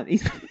Max can't.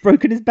 He's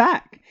broken his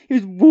back. He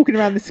was walking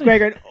around the square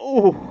going,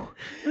 "Oh."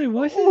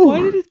 Why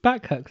did his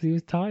back hurt? Because he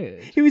was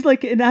tired. He was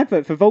like an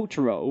advert for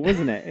Voltarol,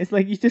 wasn't it? It's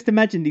like you just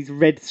imagine these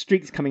red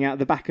streaks coming out of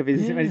the back of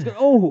his, and he's going,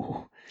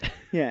 "Oh."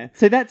 Yeah.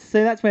 So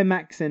that's where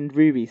Max and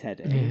Ruby's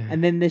heading,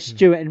 and then there's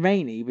Stuart and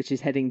Rainey, which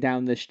is heading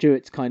down the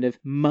Stuart's kind of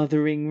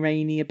mothering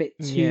Rainey a bit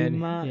too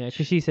much. Yeah,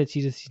 because she said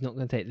she's not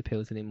going to take the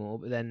pills anymore,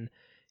 but then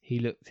he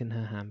looked in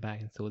her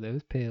handbag and saw there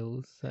was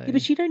pills. So... Yeah,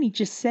 but she'd only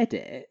just said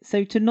it,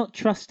 so to not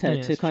trust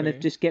her to kind of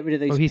just get rid of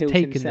those pills himself.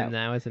 He's taken them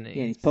now, hasn't he?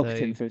 Yeah, he's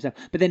pocketed them for himself.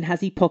 But then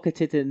has he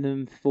pocketed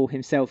them for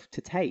himself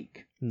to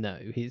take? No,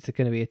 it's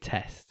going to be a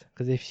test,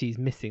 because if she's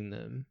missing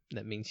them,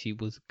 that means she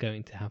was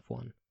going to have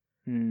one.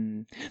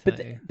 So...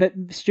 But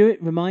Stuart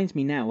reminds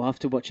me now,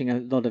 after watching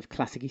a lot of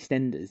classic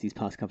EastEnders these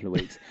past couple of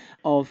weeks,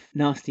 of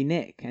Nasty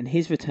Nick and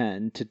his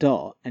return to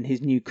Dot and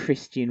his new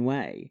Christian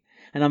way.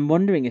 And I'm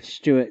wondering if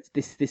Stuart,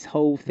 this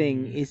whole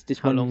thing is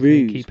just one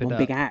ruse, one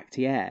big act,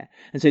 yeah.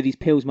 And so these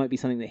pills might be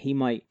something that he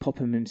might pop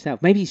him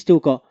himself. Maybe he's still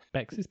got...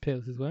 Bex's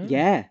pills as well.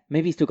 Yeah,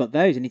 maybe he's still got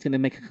those, and he's going to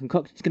make a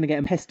concoction. He's going to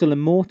get a pestle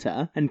and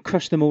mortar and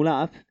crush them all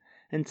up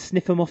and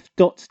sniff them off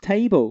Dot's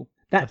table.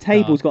 That's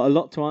table's got a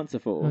lot to answer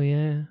for. Oh,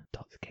 yeah.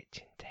 Dot's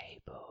kitchen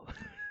table.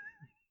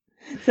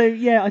 So,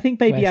 yeah, I think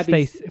Baby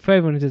Abby... For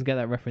everyone who doesn't get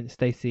that reference,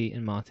 Stacey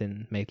and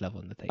Martin made love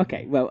on the table.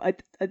 Okay, well,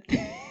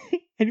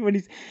 anyone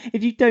who's...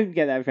 If you don't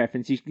get that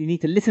reference, you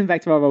need to listen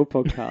back to our old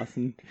podcast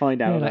and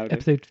find out about it.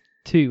 Episode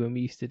 2, when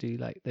we used to do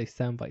like those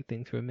soundbite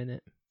things for a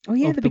minute. Oh,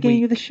 yeah, at the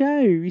beginning of the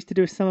show. We used to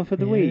do a sum up of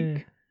the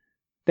week.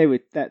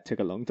 That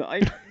took a long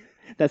time.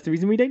 That's the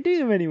reason we don't do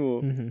them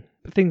anymore. Mm-hmm.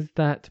 But things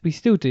that we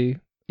still do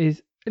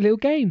is a little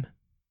game.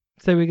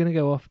 So we're going to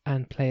go off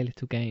and play a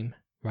little game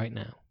right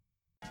now.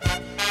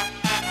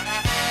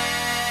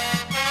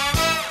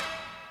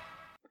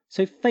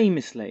 So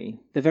famously,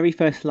 the very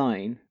first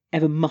line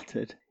ever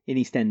muttered in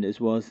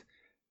EastEnders was,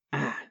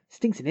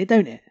 stinks in here,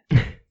 don't it?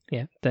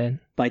 Yeah, Den.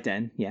 By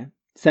Den, yeah.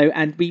 So,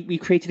 and we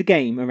created a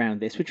game around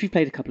this, which we've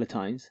played a couple of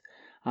times,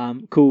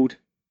 called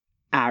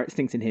it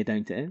stinks in here,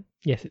 don't it?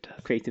 Yes, it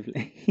does.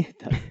 Creatively. It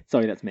does.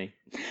 Sorry, that's me.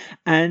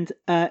 And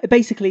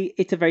basically,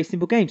 it's a very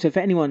simple game. So for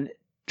anyone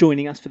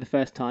joining us for the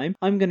first time,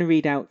 I'm going to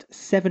read out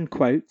 7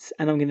 quotes,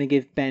 and I'm going to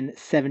give Ben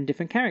 7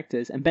 different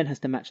characters, and Ben has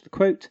to match the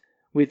quote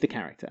with the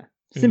character.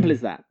 Simple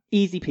as that.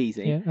 Easy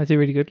peasy. Yeah, I did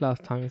really good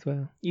last time as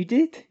well. You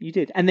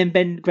did. And then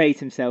Ben grades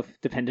himself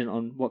dependent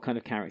on what kind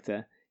of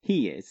character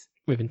he is.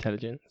 With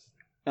intelligence.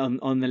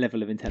 On the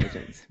level of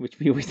intelligence, which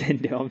we always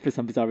end it on for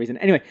some bizarre reason.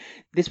 Anyway,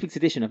 this week's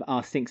edition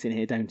of Stinks in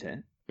Here, Don't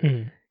It?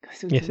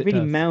 Yes, it's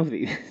really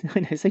mouthy.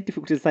 I know, it's so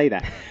difficult to say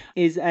that.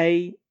 Is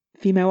a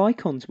Female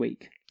Icons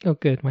Week. Oh,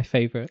 good. My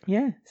favourite.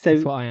 Yeah. So,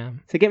 that's what I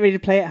am. So get ready to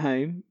play at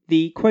home.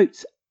 The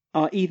quotes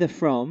are either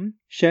from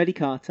Shirley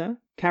Carter,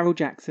 Carol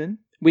Jackson,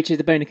 which is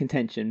a bone of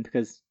contention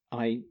because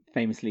I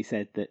famously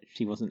said that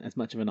she wasn't as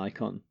much of an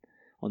icon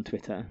on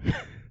Twitter.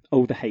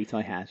 Oh, the hate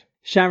I had.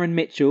 Sharon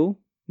Mitchell,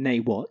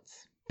 née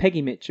Watts.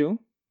 Peggy Mitchell.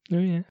 Oh,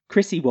 yeah.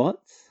 Chrissy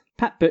Watts.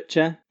 Pat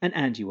Butcher and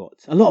Angie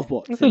Watts. A lot of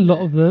Watts. That's a lot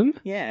of them.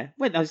 Yeah.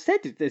 Well, I said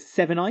there's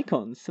 7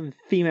 icons. Some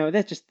female.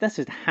 That's just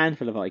a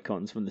handful of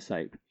icons from the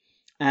soap.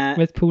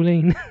 Where's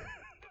Pauline?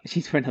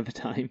 She's for another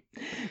time.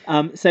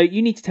 So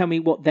you need to tell me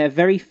what their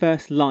very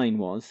first line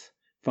was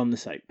from the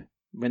soap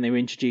when they were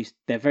introduced.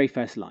 Their very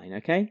first line,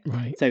 okay?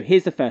 Right. So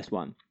here's the first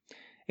one.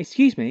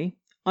 Excuse me,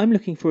 I'm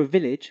looking for a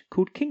village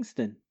called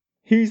Kingston.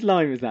 Whose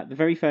line was that? The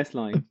very first A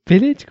line.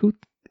 village called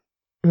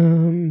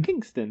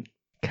Kingston.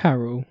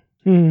 Carol.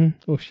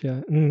 Or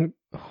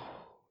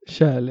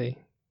Shirley.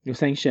 You're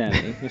saying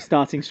Shirley. You're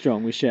starting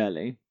strong with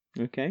Shirley.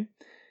 Okay.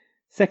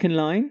 Second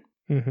line.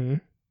 Mm-hmm.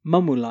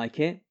 Mum will like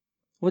it.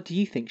 What do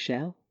you think,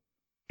 Shell?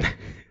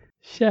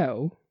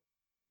 Shell?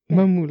 Yeah.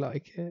 Mum will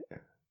like it.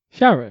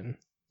 Sharon?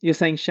 You're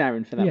saying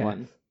Sharon for that Yes.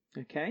 one.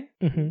 Okay.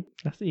 Mm-hmm.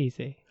 That's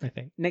easy, I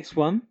think. Next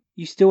one.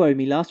 You still owe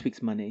me last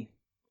week's money.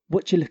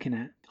 What you looking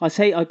at?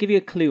 I'll give you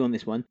a clue on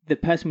this one. The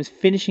person was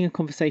finishing a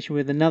conversation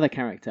with another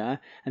character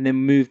and then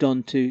moved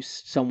on to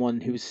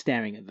someone who was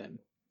staring at them.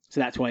 So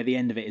that's why the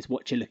end of it is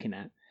what you're looking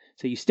at.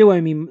 So you still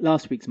owe me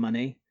last week's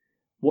money.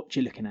 What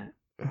you looking at?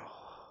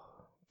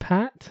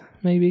 Pat?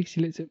 Maybe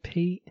she looks at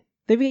Pete.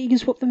 You can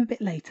swap them a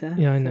bit later.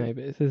 Yeah, I know,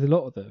 but there's a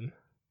lot of them.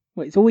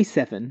 Well, it's always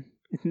 7.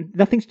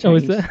 Nothing's changed. Oh,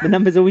 is there? The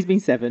number's always been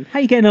 7. How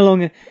are you getting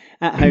along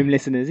at home,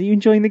 listeners? Are you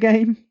enjoying the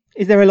game?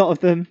 Is there a lot of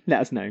them? Let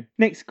us know.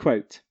 Next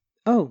quote.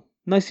 Oh,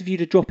 nice of you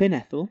to drop in,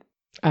 Ethel.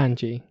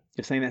 Angie.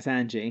 You're saying that's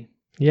Angie.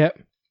 Yep.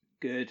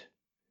 Good.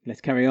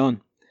 Let's carry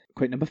on.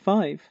 Quote number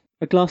 5.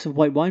 A glass of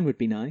white wine would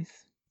be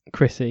nice.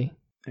 Chrissy.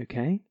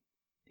 Okay.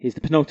 Here's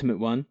the penultimate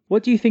one.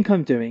 What do you think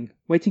I'm doing?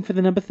 Waiting for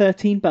the number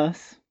 13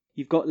 bus?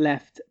 You've got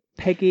left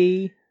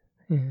Peggy.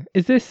 Yeah.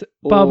 Is this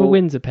Barbara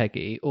Windsor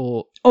Peggy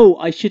or... Oh,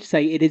 I should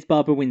say it is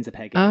Barbara Windsor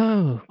Peggy.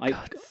 Oh,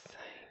 God's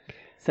sake.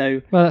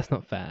 So... Well, that's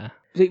not fair.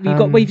 So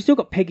you've still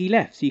got Peggy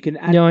left, so you can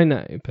add... Yeah, I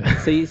know, but...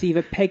 So it's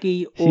either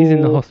Peggy or... She's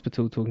in the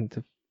hospital talking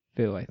to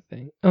Phil, I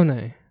think. Oh,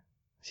 no.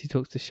 She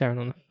talks to Sharon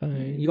on the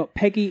phone. You got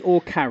Peggy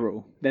or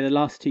Carol. They're the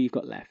last 2 you've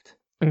got left.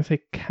 I'm going to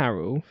say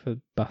Carol for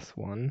bus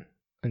 1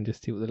 and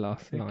just see what the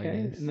last line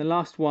is. And the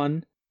last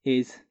one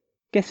is...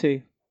 Guess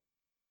who?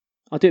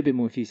 I'll do it a bit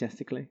more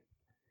enthusiastically.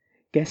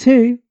 Guess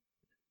who?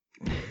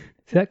 So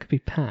that could be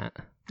Pat.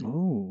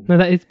 Oh. No,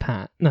 that is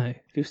Pat. No.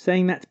 If you're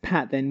saying that's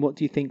Pat, then what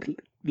do you think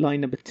line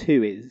number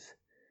 2 is?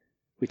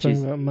 Which Something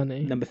is about money.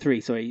 number 3.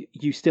 Sorry,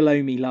 you still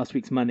owe me last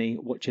week's money.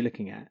 What you're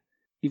looking at?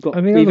 You've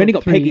I think I've only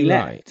got 3 Peggy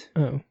right. left.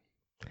 Oh.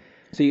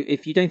 So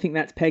if you don't think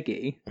that's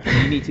Peggy,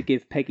 you need to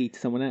give Peggy to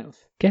someone else.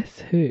 Guess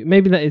who?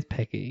 Maybe that is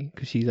Peggy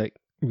because she's like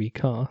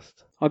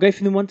recast. I'll go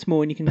through them once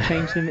more and you can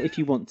change them if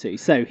you want to.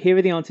 So here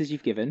are the answers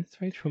you've given. It's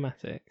very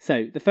traumatic.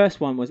 So the first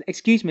one was,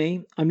 excuse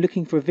me, I'm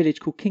looking for a village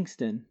called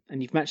Kingston.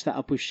 And you've matched that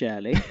up with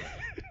Shirley.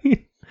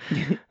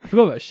 I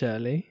forgot about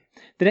Shirley.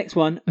 The next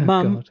one, Oh,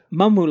 Mum God.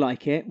 Mum will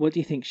like it. What do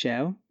you think,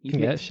 Shell?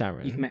 That's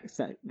Sharon. You've matched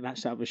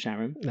that up with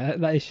Sharon.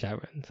 That is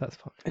Sharon, so that's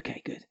fine.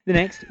 Okay, good. The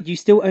next, you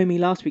still owe me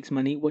last week's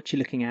money. What you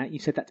looking at? You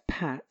said that's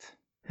Pat.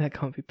 That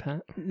can't be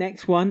Pat.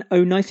 Next one,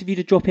 oh, nice of you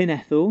to drop in,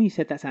 Ethel. You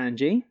said that's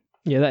Angie.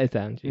 Yeah, that is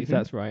Angie. Mhm. So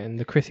that's right. And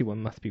the Chrissy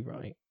one must be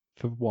right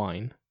for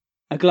wine.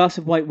 A glass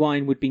of white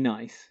wine would be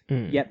nice.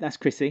 Mm. Yep, that's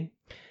Chrissy.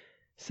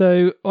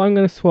 So I'm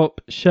going to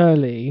swap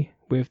Shirley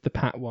with the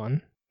Pat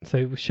one.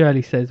 So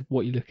Shirley says,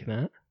 what are you looking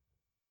at?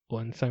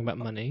 One, something about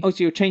money. Oh,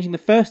 so you're changing the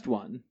first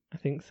one? I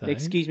think so.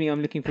 Excuse me,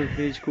 I'm looking for a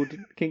village called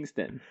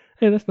Kingston.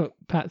 Yeah, that's not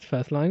Pat's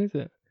first line, is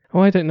it? Oh,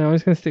 I don't know. I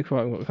was going to stick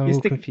with what I'm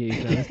all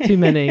confused now. There's too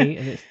many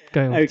and it's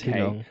going on too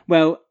long.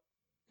 Well,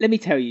 let me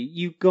tell you,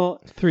 you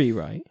got 3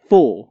 right.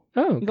 4.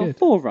 Oh, You good. got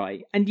 4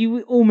 right, and you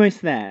were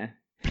almost there.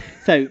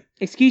 So,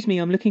 excuse me,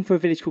 I'm looking for a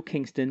village called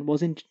Kingston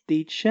was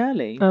indeed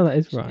Shirley. Oh, that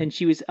is right. And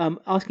she was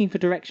asking for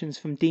directions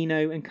from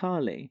Dino and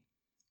Carly.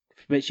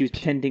 But she was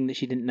pretending that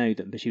she didn't know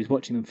them, but she was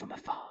watching them from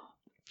afar.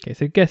 Okay,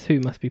 so guess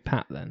who must be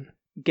Pat then?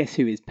 Guess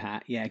who is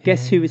Pat? Yeah,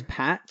 guess who is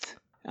Pat?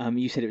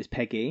 You said it was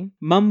Peggy.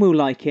 Mum will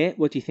like it.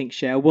 What do you think,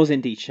 Shell? Was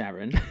indeed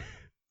Sharon.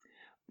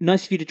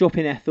 Nice of you to drop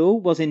in,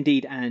 Ethel. Was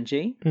indeed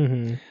Angie.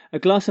 Mm-hmm. A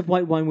glass of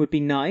white wine would be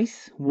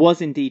nice.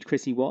 Was indeed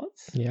Chrissy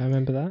Watts. Yeah, I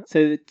remember that.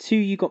 So the 2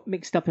 you got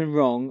mixed up and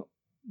wrong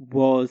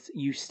was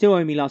you still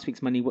owe me last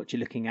week's money. What you're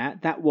looking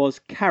at? That was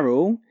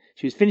Carol.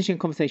 She was finishing a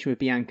conversation with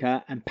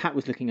Bianca, and Pat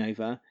was looking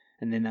over,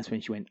 and then that's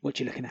when she went, "What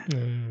you looking at?"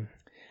 Mm.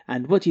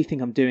 And what do you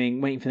think I'm doing?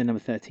 Waiting for the number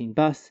 13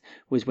 bus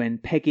was when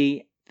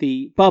Peggy,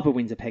 the Barbara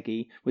Windsor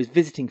Peggy, was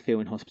visiting Phil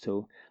in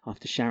hospital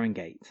after Sharon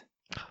Gate.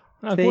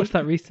 I've See? watched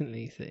that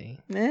recently, see.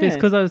 Yeah. But it's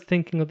because I was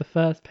thinking of the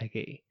first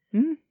Peggy.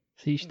 Hmm?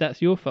 So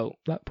that's your fault,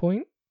 that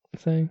point.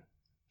 So,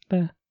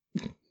 there.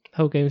 The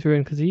whole game's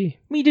ruined because of you.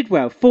 Well, you did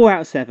well. 4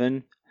 out of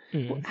 7.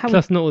 Mm. How-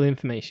 Plus not all the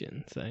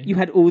information, so... You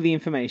had all the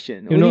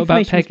information. You're All the not about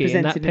information was Peggy,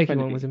 and that presented in Peggy front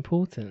of one you. was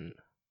important.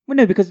 Well,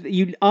 no, because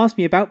you asked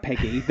me about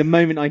Peggy the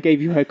moment I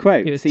gave you her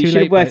quote. It was So you too should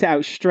have late worked by- it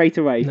out straight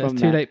away No, from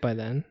it's too that. late by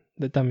then.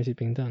 The damage had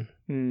been done.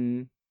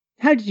 Hmm.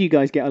 How did you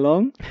guys get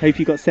along? Hope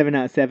you got 7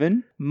 out of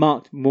 7.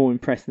 Marked more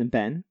impressed than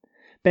Ben.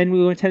 Ben,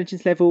 with your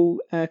intelligence level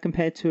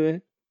compared to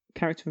a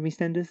character from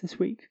EastEnders this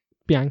week?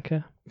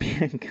 Bianca.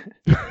 Bianca.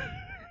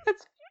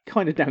 That's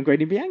kind of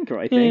downgrading Bianca,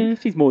 I think.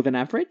 Yeah. She's more than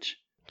average.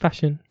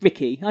 Fashion.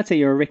 Ricky. I'd say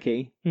you're a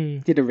Ricky.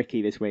 Mm. Did a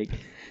Ricky this week. So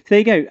there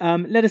you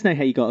go. Let us know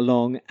how you got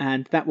along.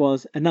 And that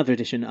was another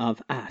edition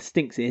of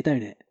Stinks Here,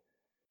 Don't It?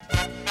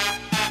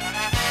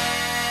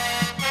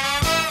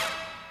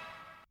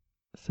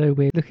 So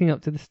we're looking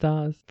up to the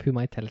stars through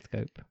my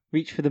telescope.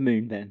 Reach for the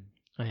moon, then.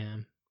 I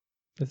am.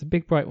 There's a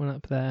big bright one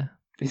up there.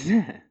 Is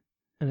there?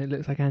 And it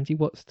looks like Angie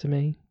Watts to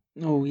me.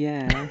 Oh,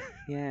 yeah.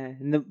 Yeah.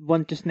 And the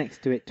one just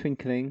next to it,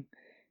 twinkling.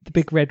 The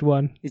big red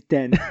one. Is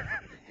Den.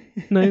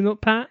 No,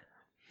 not Pat.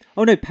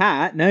 Oh, no,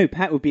 Pat. No,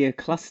 Pat would be a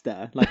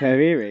cluster, like her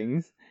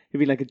earrings. It'd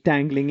be like a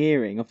dangling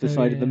earring off the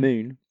side of the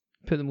moon.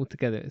 Put them all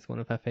together. It's one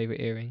of her favourite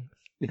earrings.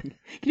 Can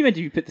you imagine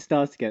if you put the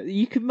stars together?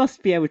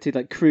 Must be able to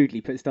like crudely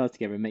put stars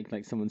together and make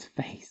like someone's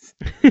face.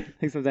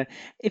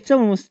 If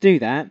someone wants to do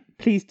that,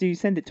 please do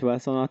send it to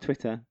us on our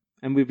Twitter,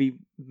 and we'll be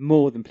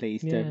more than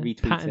pleased to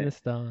retweet Pat it. in the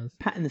stars.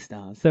 Pat in the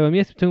stars. So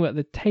yes, we're talking about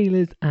the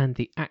Taylors and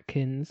the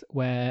Atkins,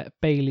 where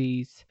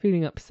Bailey's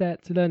feeling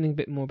upset, learning a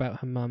bit more about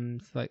her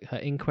mum's. Like her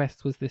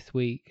inquest was this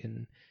week,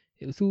 and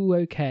it was all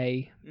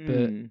okay,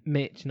 but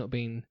Mitch, not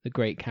being the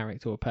great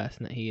character or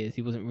person that he is,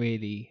 he wasn't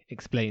really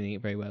explaining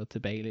it very well to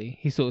Bailey.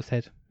 He sort of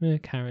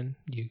said, Karen,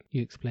 you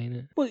explain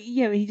it. Well,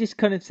 yeah, he just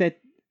kind of said,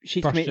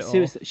 she's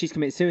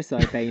committed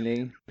suicide,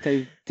 Bailey,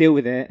 so deal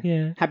with it.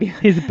 Yeah.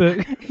 Here's a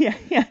book. yeah,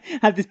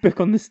 have this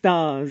book on the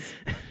stars.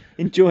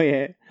 Enjoy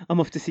it. I'm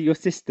off to see your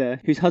sister,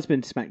 whose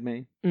husband smacked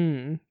me.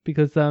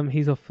 Because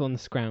he's off on the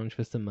scrounge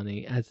for some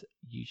money, as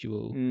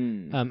usual.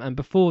 And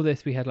before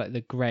this, we had like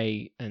the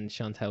Grey and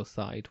Chantel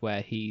side,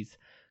 where he's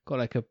got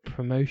like a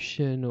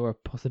promotion or a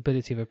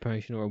possibility of a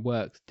promotion or a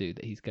work to do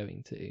that he's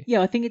going to.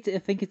 Yeah, I think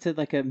it's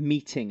like a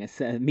meeting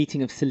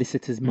of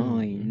solicitors'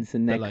 minds,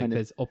 and like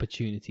there's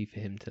opportunity for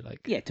him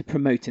to to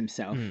promote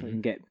himself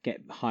and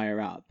get higher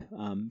up,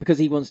 because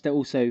he wants to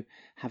also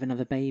have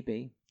another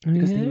baby.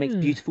 Because he makes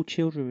beautiful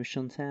children with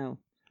Chantel.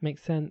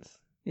 Makes sense.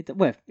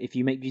 Well, if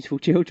you make beautiful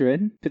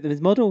children, put them as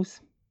models.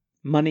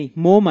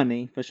 More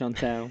money for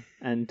Chantel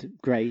and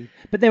Grey.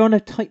 But they're on a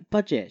tight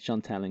budget,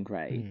 Chantel and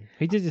Grey.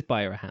 He did just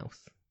buy her a house.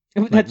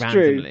 That's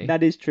true.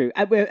 That is true.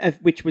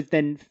 Which was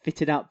then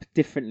fitted up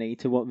differently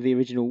to what the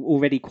original,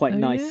 already quite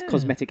nice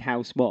cosmetic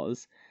house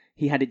was.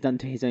 He had it done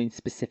to his own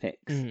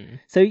specifics.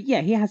 So yeah,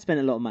 he has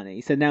spent a lot of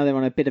money. So now they're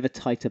on a bit of a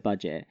tighter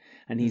budget,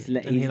 and he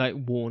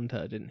warned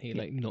her, didn't he?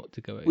 Like not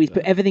to go over. He's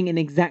put everything in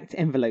exact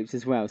envelopes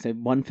as well. So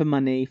one for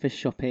money, for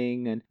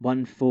shopping, and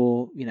one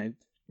for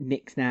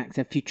knickknacks,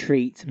 a few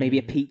treats, maybe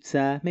a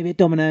pizza, maybe a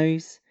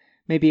Domino's,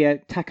 maybe a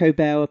Taco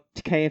Bell,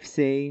 a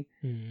KFC,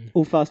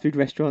 all fast food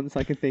restaurants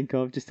I can think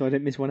of, just so I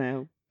don't miss one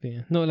out.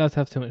 Yeah, not allowed to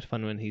have too much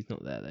fun when he's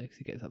not there though, because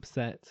he gets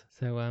upset.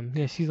 So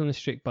she's on a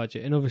strict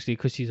budget, and obviously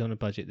because she's on a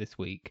budget this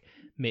week,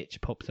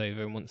 Mitch pops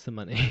over and wants some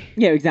money.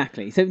 Yeah,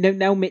 exactly. So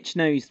now Mitch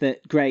knows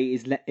that Grey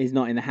is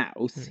not in the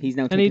house. He's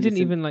now, and he didn't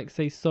even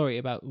say sorry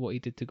about what he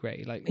did to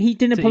Grey. Like he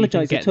didn't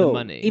apologise at all.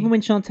 Even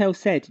when Chantel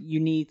said, "You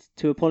need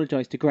to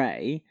apologise to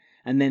Grey,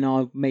 and then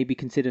I'll maybe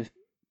consider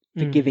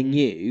forgiving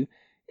you."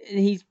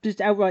 He's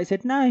just outright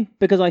said no,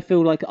 because I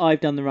feel like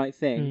I've done the right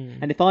thing.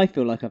 And if I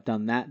feel like I've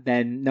done that,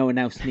 then no one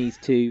else needs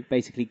to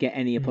basically get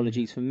any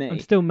apologies from me. I'm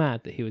still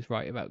mad that he was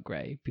right about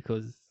Grey,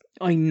 because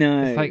I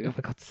know. It's like, oh,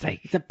 for God's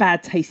sake. It's a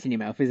bad taste in your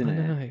mouth, isn't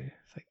it? I know.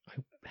 It's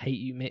like, I hate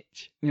you,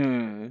 Mitch.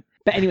 Yeah.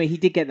 But anyway, he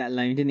did get that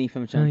loan, didn't he,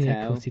 from Chantel? Oh,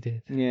 yeah, of course he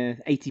did. Yeah,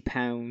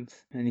 £80.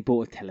 And he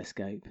bought a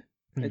telescope.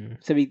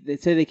 So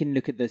they can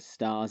look at the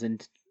stars,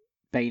 and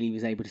Bailey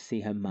was able to see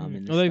her mum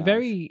in the stars.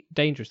 Very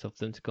dangerous of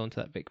them to go onto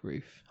that big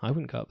roof. I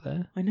wouldn't go up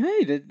there. I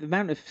know, the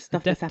amount of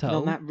stuff that's happened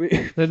on that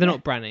roof. They're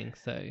not Branning,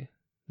 so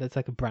there's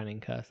like a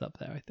Branning curse up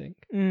there, I think.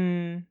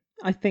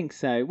 I think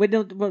so.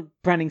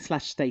 Branning /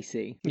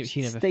 Stacey.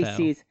 She never fell.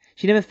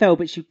 She never fell,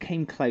 but she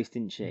came close,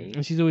 didn't she?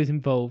 And she's always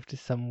involved in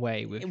some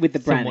way with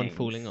the someone Brannings.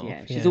 falling off.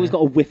 Yeah. She's always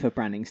got a whiff of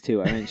Brannings to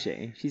her, hasn't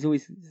she? She's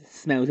always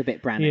smells a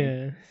bit Branning.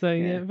 Yeah.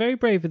 So very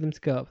brave of them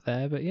to go up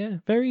there, but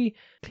very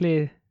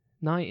clear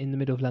night in the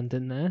middle of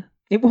London there.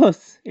 It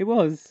was.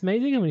 It's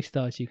amazing how many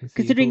stars you can see.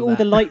 Considering all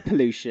the light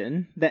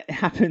pollution that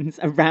happens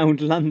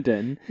around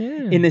London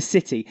in the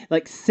city,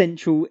 like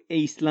central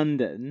East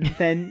London,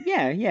 then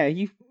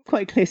you've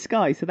quite a clear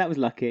sky, so that was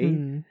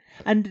lucky.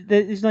 And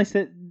it's nice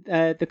that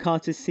the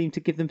Carters seemed to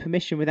give them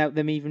permission without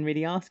them even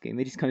really asking.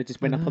 They just kind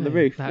of went up on the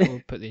roof. That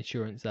will put the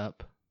insurance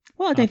up.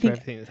 Well, I don't think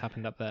everything that's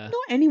happened up there. Not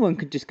anyone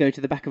could just go to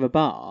the back of a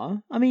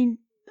bar. I mean,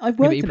 I've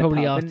worked in a pub. He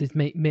probably asked his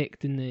mate Mick,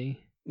 didn't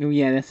he? Oh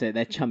yeah, that's it.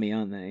 They're chummy,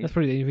 aren't they? That's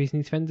probably the only reason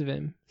he's friends with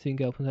him, so he can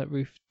go up on that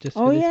roof just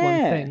for this one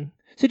thing.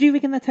 So do you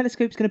reckon that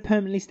telescope's going to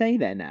permanently stay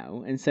there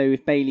now? And so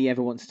if Bailey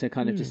ever wants to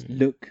kind of just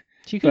look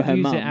she for her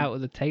could mum, use it out of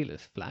the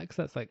Taylor's flags.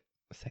 That's like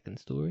a second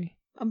story.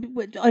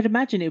 I'd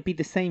imagine it would be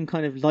the same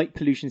kind of light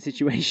pollution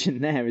situation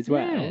there as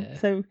well. Yeah.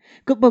 So,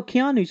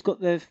 Keanu's got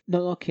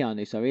not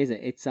Keanu, sorry, is it?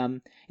 It's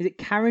is it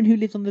Karen who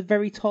lives on the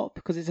very top,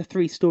 because it's a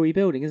 3-story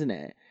building, isn't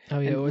it? Oh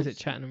yeah, or is it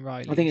Chatton and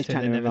Riley? I think it's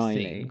Chatton and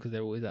Riley, because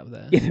they're always up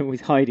there. Yeah, they're always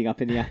hiding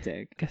up in the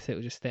attic. I guess it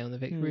will just stay on the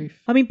Vic roof.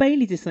 I mean,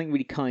 Bailey did something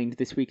really kind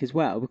this week as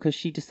well, because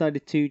she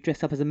decided to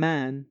dress up as a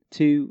man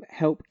to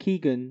help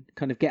Keegan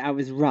kind of get out of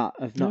his rut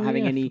of not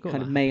having any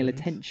kind of male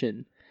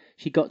attention.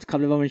 She got a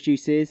couple of orange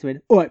juices,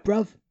 went, "All right,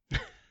 bruv.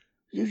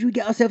 Should we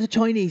get ourselves a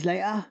Chinese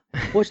later?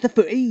 Watch the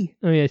footy."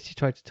 Oh yeah, she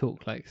tried to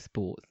talk like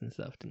sports and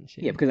stuff, didn't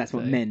she? Yeah, because that's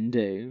what men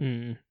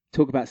do.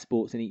 Talk about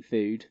sports and eat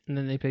food. And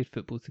then they played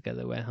football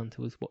together where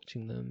Hunter was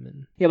watching them.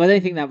 And yeah, but I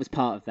don't think that was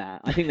part of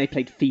that. I think they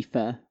played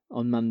FIFA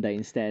on Monday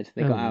instead.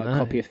 They got out a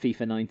copy of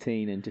FIFA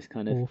 19 and just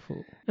kind of...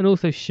 Awful. And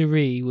also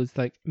Cherie was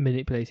like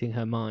manipulating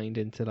her mind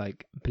into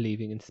like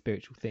believing in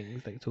spiritual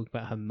things, like talking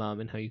about her mum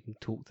and how you can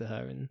talk to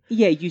her and...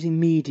 Yeah, using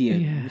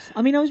mediums. Yeah.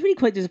 I mean, I was really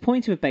quite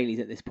disappointed with Bailey's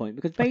at this point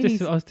because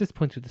Bailey's... I was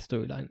disappointed with the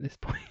storyline at this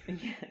point.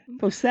 Yeah,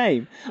 well,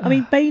 same. I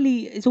mean,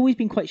 Bailey has always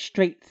been quite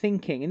straight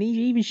thinking, and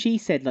even she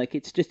said like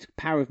it's just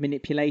power of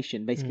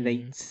manipulation. Basically,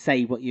 they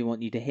say what you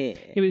want you to hear.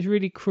 It was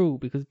really cruel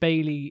because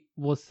Bailey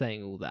was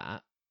saying all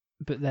that,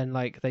 but then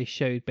like they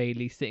showed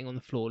Bailey sitting on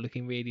the floor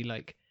looking really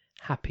like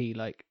happy,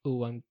 like,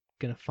 oh, I'm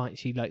gonna fight.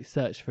 She like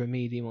searched for a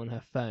medium on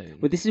her phone.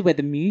 Well, this is where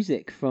the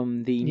music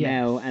from the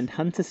Mel and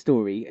Hunter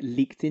story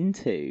leaked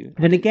into,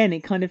 and again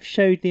it kind of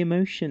showed the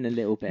emotion a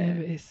little bit. Yeah,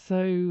 but it's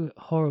so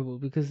horrible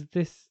because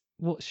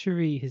what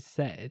Cherie has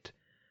said,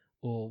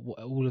 or what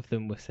all of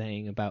them were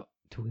saying about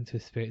talking to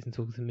spirits and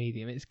talking to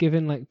medium, it's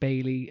given like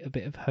Bailey a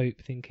bit of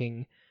hope,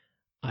 thinking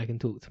I can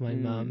talk to my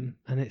mum,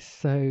 and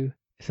it's a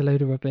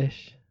load of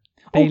rubbish.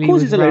 Of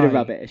course it's a load of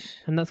rubbish.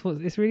 And that's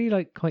it's really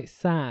like quite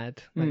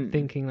sad, like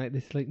thinking like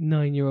this like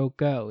 9-year-old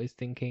girl is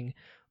thinking,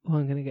 oh,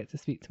 I'm going to get to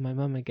speak to my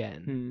mum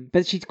again.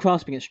 But she's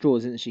grasping at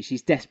straws, isn't she?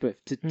 She's desperate.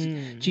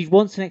 She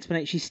wants an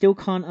explanation. She still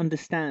can't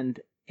understand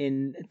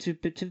to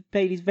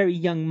Bailey's very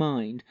young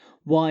mind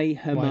why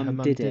her mum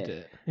did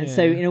it. And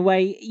so in a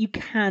way you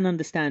can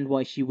understand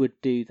why she would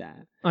do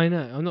that. I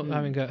know. I'm not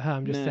having a go at her.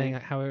 I'm just saying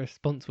like how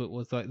irresponsible it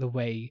was, like the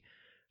way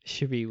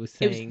Cherie was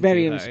saying. It was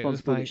very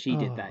irresponsible that she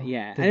did that,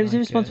 yeah. And it was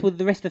irresponsible that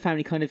the rest of the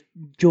family kind of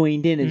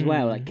joined in as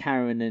well, like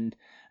Karen and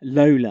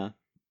Lola.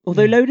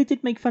 Although Lola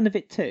did make fun of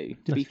it too,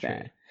 to be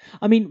fair.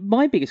 I mean,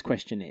 my biggest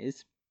question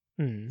is,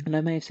 and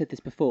I may have said this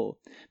before,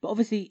 but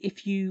obviously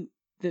if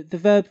the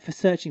verb for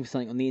searching for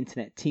something on the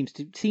internet seems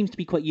to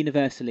be quite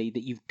universally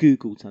that you've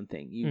Googled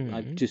something.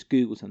 I've just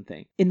Googled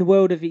something. In the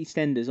world of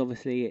EastEnders,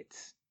 obviously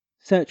it's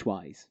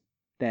Searchwise,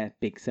 their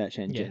big search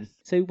engine. Yes.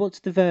 So what's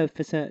the verb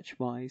for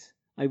Searchwise?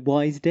 I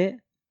wised it.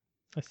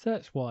 I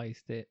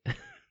search-wised it.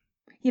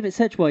 Yeah, but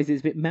Searchwise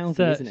is a bit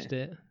mouthy, isn't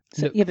it?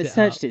 Searched it. Yeah, but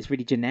searched it's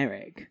really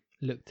generic.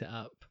 Looked it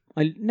up.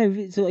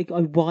 It's like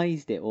I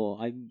wised it, or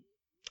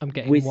I'm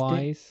getting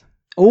wise.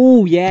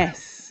 Oh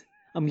yes,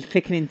 I'm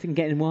clicking into and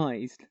getting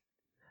wised.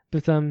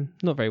 But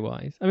not very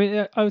wise. I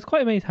mean, I was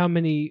quite amazed how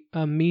many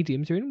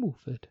mediums are in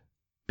Walford.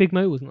 Big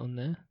Mo wasn't on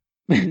there.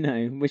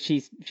 No, well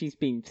she's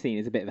been seen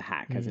as a bit of a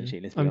hack, hasn't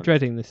she? I'm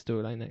dreading this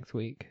storyline next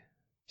week.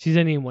 She's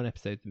only in one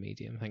episode of The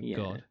Medium, thank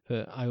God.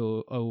 But I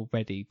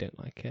already don't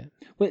like it.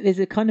 Well, there's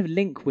a kind of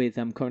link with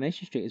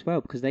Coronation Street as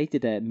well, because they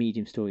did a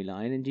Medium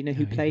storyline. And do you know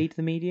who played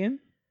the Medium?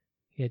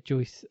 Yeah,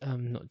 Joyce.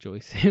 Not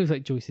Joyce. It was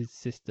like Joyce's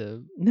sister.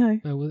 No.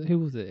 Who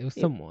was it? It was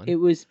someone. It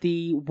was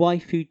the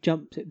wife who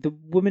jumped, the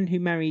woman who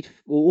married,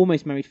 or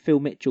almost married Phil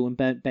Mitchell and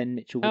Ben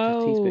Mitchell with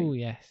a teaspoon. Oh,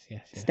 yes.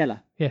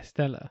 Stella. Yes,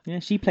 Stella. Yeah,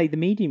 she played the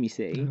Medium, you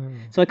see. Oh.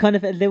 So I kind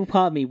of, a little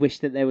part of me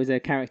wished that there was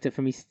a character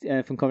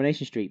from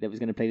Coronation Street that was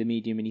going to play the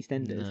Medium in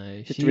EastEnders.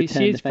 No,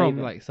 she is from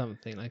like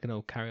something, like an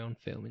old Carry On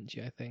film, isn't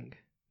she, I think?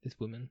 This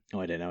woman.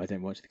 Oh, I don't know. I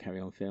don't watch the Carry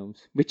On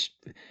films, which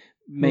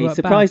may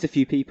surprise a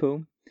few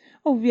people.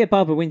 Oh, yeah,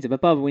 Barbara Windsor.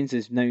 But Barbara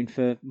Windsor's known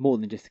for more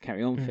than just the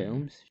Carry On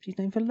films. She's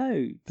known for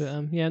loads. But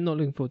I'm not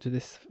looking forward to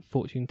this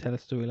fortune teller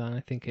storyline.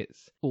 I think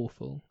it's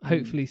awful.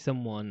 Hopefully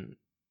someone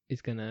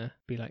is going to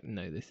be like,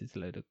 no, this is a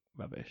load of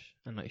rubbish,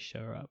 and like show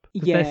her up.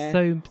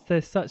 Yeah.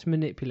 They're such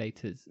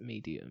manipulators,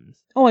 mediums.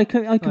 Oh, I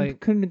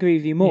couldn't agree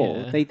with you more.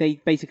 Yeah.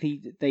 They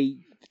basically...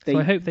 So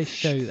I hope they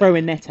throw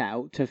a net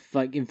out of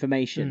like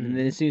information, and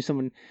then as soon as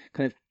someone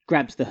kind of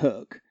grabs the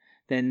hook,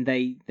 then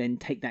they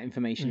take that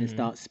information and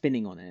start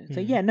spinning on it.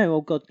 So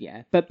oh god,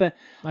 yeah. But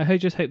I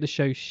just hope the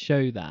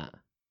show that,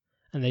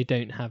 and they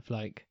don't have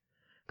like,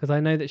 because I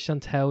know that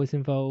Chantel is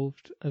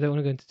involved. I don't want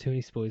to go into too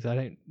many spoilers. I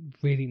don't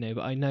really know,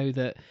 but I know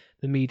that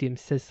the medium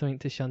says something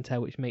to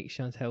Chantel which makes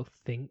Chantel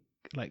think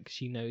like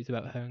she knows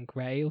about her and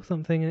Gray or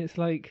something, and it's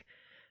like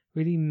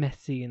really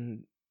messy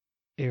and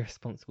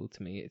irresponsible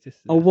to me. It's just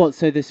what?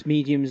 So this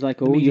medium's like,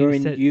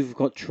 you've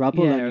got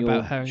trouble on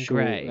about her and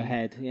Gray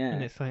ahead,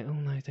 and it's like, oh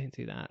no, don't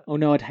do that. Oh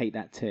no, I'd hate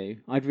that too.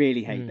 I'd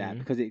really hate that,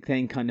 because it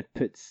then kind of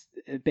puts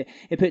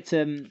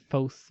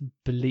false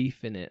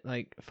belief in it,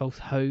 like false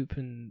hope,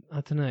 and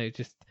I don't know,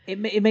 just it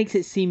makes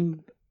it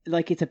seem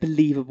like it's a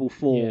believable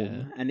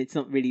form, and it's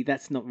not really.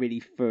 That's not really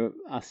for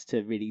us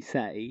to really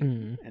say,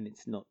 and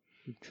it's not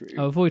true.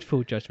 I'll avoid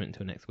full judgment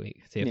until next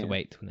week. So you have to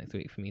wait till next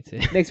week for me to.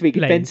 Next week,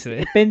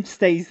 if Ben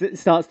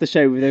starts the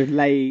show with a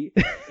lay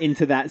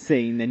into that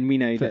scene, then we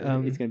know that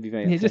it's going to be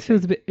very. It just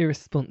feels a bit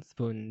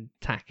irresponsible and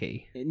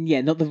tacky. Yeah,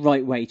 not the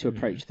right way to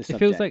approach the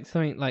subject. It feels like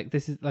something like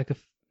this is like a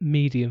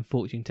medium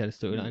fortune teller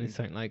storyline. It's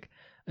something like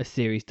a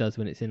series does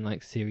when it's in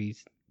like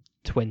series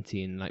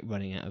 20 and like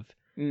running out of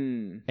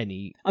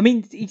any. I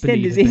mean,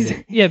 EastEnders is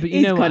but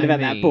you know kind of at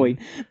that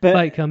point. But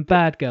like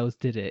Bad Girls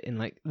did it in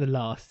like the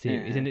last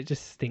series, and it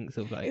just stinks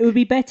of like. It would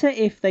be better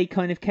if they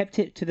kind of kept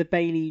it to the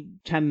Bailey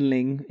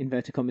channeling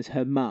inverted commas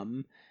her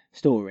mum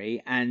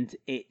story, and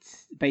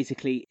it's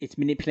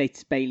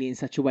manipulates Bailey in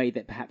such a way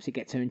that perhaps it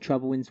gets her in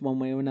trouble in one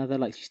way or another.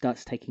 Like she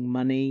starts taking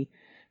money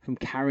from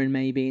Karen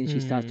maybe, and she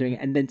starts doing it,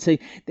 and then so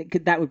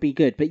that would be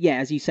good. But yeah,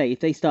 as you say, if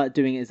they start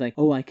doing it as like,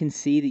 oh, I can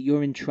see that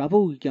you're in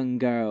trouble, young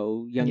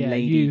girl, young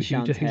lady, you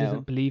Chantel. who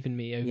doesn't believe in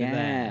me over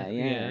there.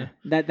 Yeah.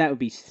 That would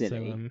be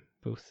silly. So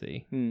we'll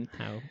see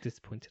how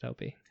disappointed I'll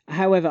be.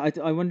 However,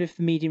 I wonder if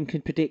the medium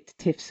could predict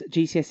Tiff's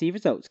GCSE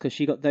results, because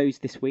she got those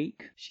this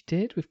week. She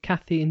did, with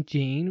Kathy and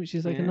Jean, which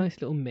is like a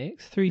nice little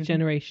mix. 3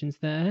 generations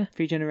there.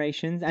 3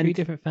 generations. 3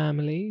 different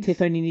families.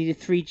 Tiff only needed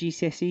 3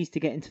 GCSEs to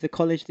get into the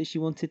college that she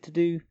wanted to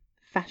do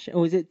fashion.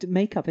 Or is it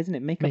makeup, isn't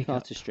it? Makeup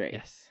artistry.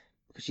 Yes.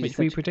 Which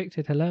we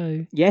predicted,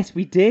 hello. Yes,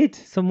 we did.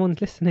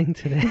 Someone's listening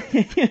to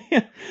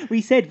this.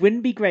 We said, wouldn't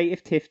it be great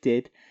if Tiff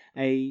did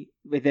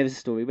there was a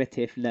story where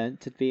Tiff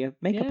learnt to be a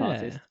makeup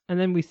artist. And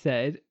then we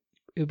said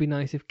it would be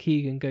nice if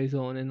Keegan goes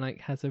on and like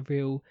has a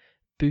real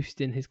boost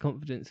in his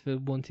confidence for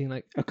wanting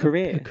like a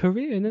career. A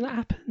career, and then that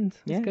happened.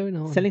 What's going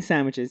on? Selling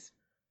sandwiches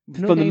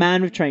from the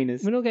man with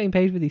trainers. We're not getting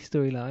paid for these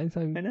storylines.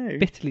 I know.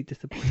 Bitterly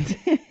disappointed.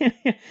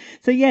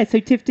 So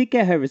Tiff did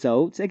get her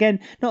results. Again,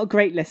 not a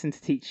great lesson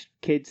to teach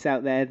kids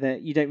out there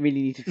that you don't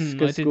really need to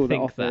go to school that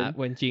often. I did think that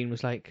when Jean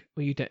was like,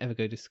 well, you don't ever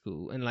go to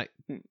school, and like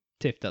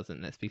Tiff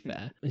doesn't, let's be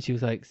fair. And she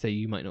was like, so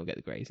you might not get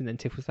the grades. And then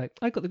Tiff was like,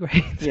 I got the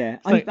grades. Yeah,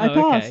 I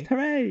passed. Okay.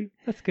 Hooray.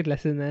 That's a good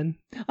lesson then.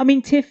 I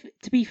mean, Tiff,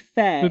 to be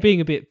fair... We're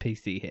being a bit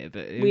PC here,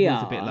 but it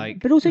was a bit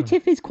like... But also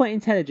Tiff is quite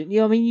intelligent.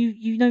 I mean,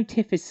 you know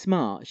Tiff is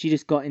smart. She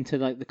just got into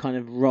like the kind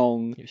of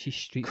wrong she's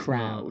street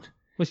crowd. Smart.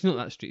 Well, she's not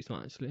that street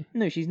smart, actually.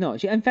 No, she's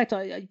not. In fact,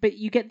 but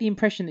you get the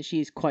impression that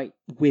she is quite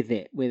with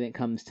it when it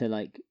comes to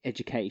like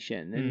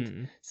education.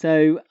 And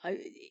so...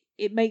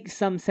 it makes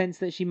some sense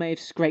that she may have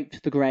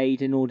scraped the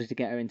grade in order to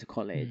get her into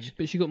college.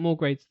 But she got more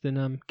grades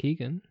than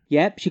Keegan.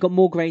 Yep, she got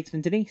more grades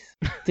than Denise.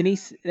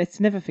 Denise, let's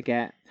never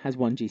forget, has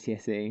 1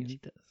 GCSE. She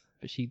does,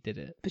 but she did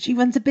it. But she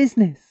runs a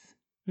business.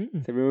 So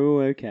we're all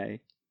okay.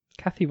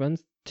 Kathy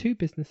runs 2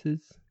 businesses.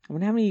 I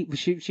wonder how many...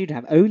 She'd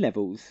have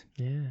O-levels.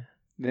 Yeah.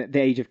 The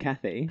age of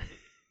Kathy.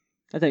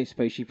 I don't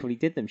suppose she probably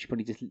did them. She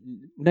probably just...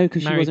 No,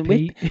 because she wasn't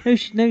Pete.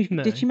 with... No.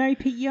 Did she marry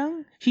Pete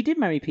Young? She did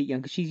marry Pete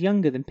Young because she's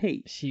younger than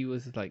Pete. She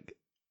was like...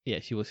 Yeah,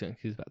 she was young.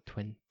 She was about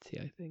 20,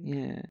 I think.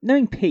 Yeah.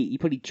 Knowing Pete, he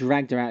probably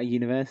dragged her out of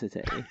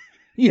university.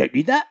 You don't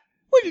need that.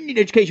 What do you need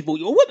education for?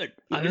 You're a woman.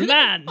 I'm a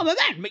man.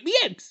 Make me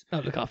eggs.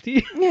 I'll look after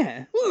you.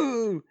 Yeah.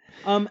 Woo.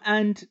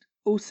 And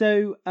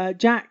also,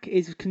 Jack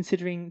is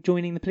considering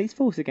joining the police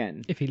force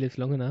again. If he lives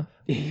long enough.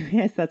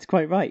 Yes, that's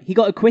quite right. He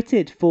got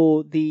acquitted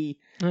for the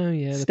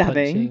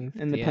stabbing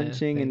and the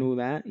punching thing. And all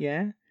that.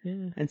 Yeah.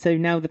 And so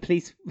now the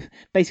police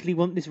basically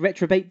want this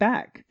reprobate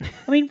back.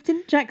 I mean,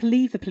 didn't Jack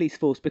leave the police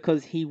force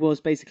because he was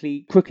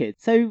basically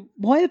crooked? So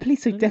why are the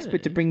police so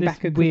desperate to bring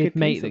back a weird crooked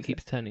mate that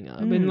keeps turning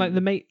up? I mean, like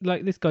the mate,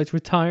 like this guy's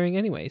retiring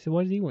anyway. So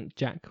why does he want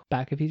Jack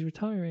back if he's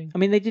retiring? I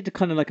mean, they did a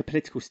kind of like a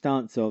political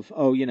stance of,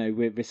 oh, you know,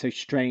 we're so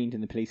strained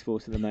in the police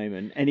force at the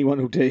moment. Anyone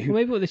will do. Well,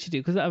 maybe what they should do,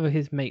 because that other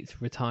his mate's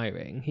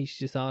retiring, he should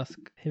just ask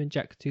him and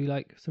Jack to do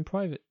like some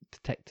private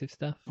detective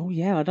stuff. Oh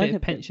yeah, I'd like a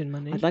pension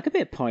money. I'd like a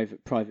bit of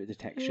private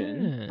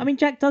detection. Yeah. I mean,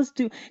 Jack does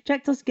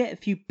get a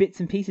few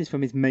bits and pieces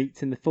from his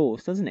mates in the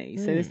force, doesn't he?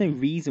 So there's no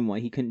reason why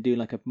he couldn't do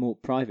like a more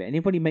private.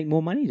 Anybody make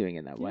more money doing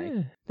it that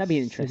way? That'd be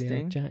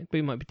interesting. Jack, but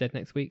he might be dead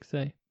next week,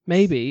 so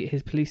maybe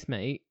his police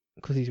mate,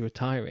 because he's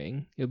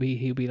retiring, he'll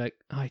be like,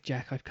 "Hi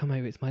Jack, I've come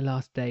over. It's my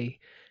last day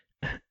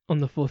on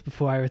the force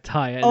before I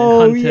retire."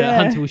 And then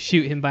Hunter will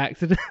shoot him by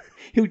accident.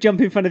 He'll jump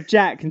in front of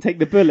Jack and take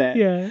the bullet.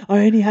 Yeah.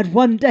 I only had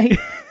 1 day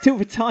till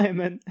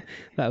retirement.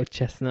 That was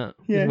Chestnut.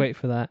 Yeah. Just wait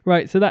for that.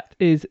 Right, so that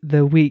is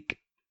the week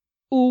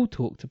all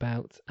talked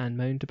about and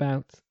moaned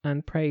about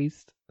and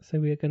praised. So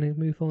we are going to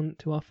move on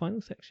to our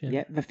final section.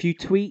 Yeah, a few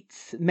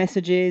tweets,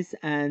 messages,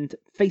 and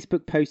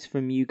Facebook posts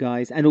from you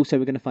guys. And also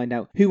we're going to find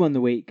out who won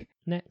the week.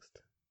 Next.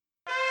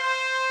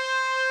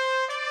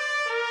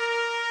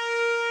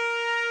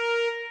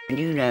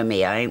 You know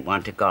me, I ain't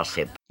one to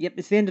gossip. Yep,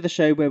 it's the end of the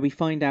show where we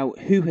find out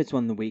who has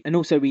won the week. And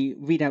also we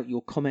read out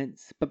your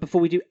comments. But before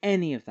we do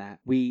any of that,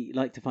 we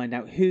like to find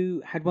out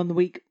who had won the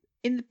week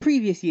in the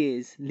previous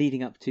years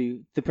leading up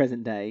to the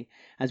present day,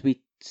 as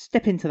we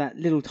step into that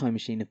little time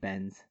machine of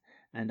Ben's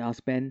and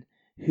ask Ben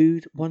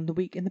who'd won the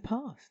week in the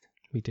past.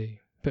 We do.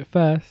 But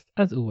first,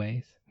 as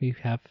always, we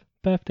have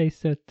birthdays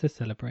to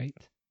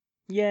celebrate.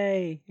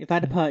 Yay! If I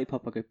had a party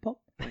pop, I'd go pop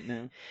right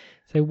now.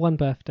 So 1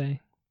 birthday.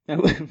 Oh,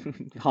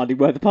 hardly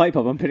worth the party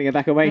pop. I'm putting it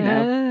back away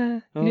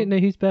now. You didn't know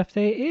whose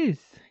birthday it is.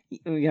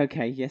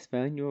 Okay, yes,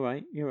 Ben, you're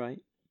right.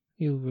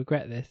 You'll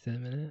regret this in a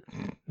minute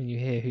when you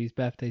hear whose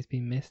birthday's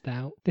been missed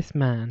out. This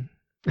man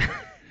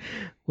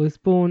was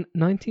born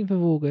 19th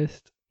of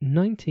August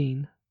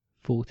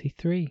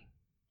 1943.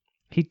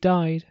 He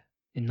died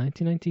in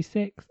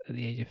 1996 at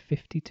the age of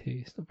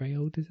 52. It's not very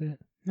old, is it?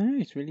 No,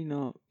 it's really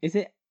not. Is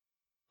it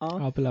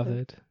Arthur? Our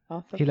beloved.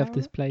 Arthur he Fowler? Loved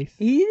this place.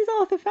 He is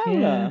Arthur Fowler.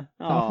 Yeah, it's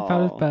Arthur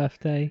Fowler's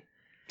birthday.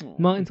 Aww.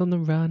 Martin's on the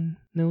run.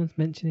 No one's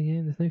mentioning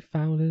him. There's no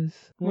Fowlers.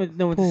 Well,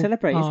 no one to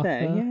celebrate, Arthur. Is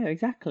there? Yeah,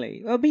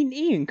 exactly. Well, I mean,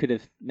 Ian could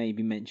have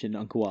maybe mentioned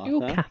Uncle Arthur.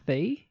 You're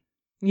Kathy.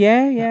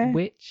 Yeah. That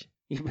witch.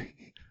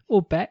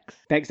 Or Bex.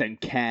 Bex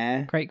don't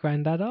care. Great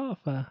granddad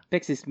Arthur.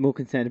 Bex is more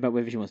concerned about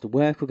whether she wants to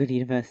work or go to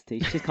university.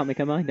 She just can't make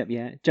her mind up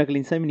yet.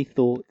 Juggling so many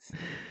thoughts.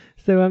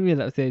 So yeah,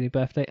 that was the only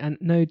birthday, and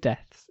no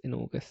deaths in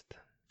August.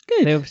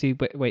 Good. They obviously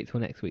wait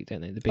till next week,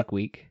 don't they? The big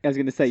week. I was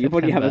going to say, you'll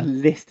probably have a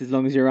September. list as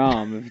long as your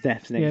arm of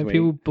deaths next week.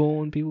 People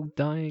born, people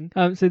dying.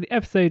 So the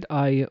episode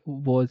I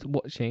was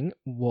watching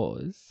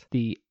was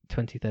the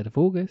 23rd of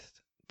August,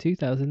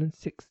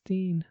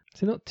 2016.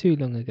 So not too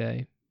long ago.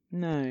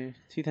 No,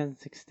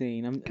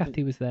 2016.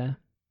 Kathy was there.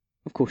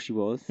 Of course she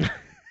was.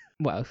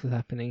 What else was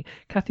happening?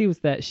 Kathy was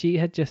there. She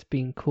had just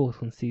been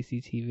caught on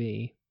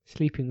CCTV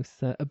sleeping with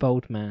a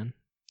bald man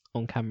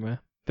on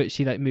camera, but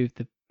she moved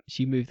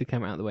the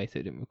camera out of the way so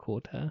it didn't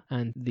record her.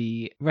 And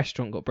the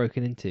restaurant got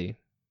broken into,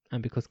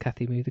 and because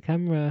Kathy moved the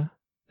camera,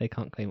 they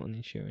can't claim it on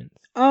insurance.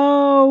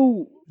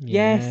 Oh,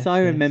 yes,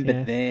 I remember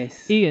yes.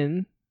 this.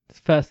 Ian's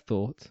first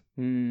thought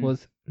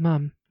was,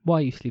 "Mum, why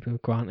are you sleeping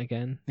with Grant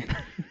again?"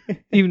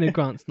 Even though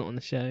Grant's not on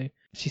the show.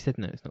 She said,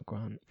 "No, it's not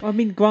Grant." I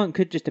mean, Grant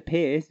could just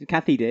appear.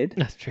 Kathy did.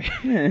 That's true.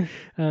 Yeah.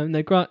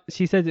 No, Grant.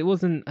 She said it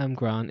wasn't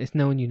Grant. It's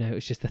no one you know.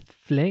 It's just a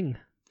fling.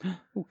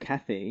 Oh,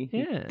 Kathy.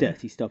 Yeah.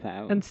 Dirty stop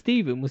out. And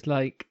Stephen was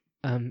like,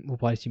 well,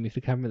 why did you move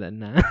the camera then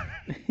now?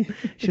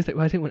 She was like,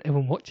 well, I didn't want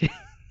everyone watching.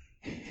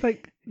 It's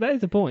like, that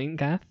is a point,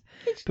 Kath.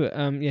 But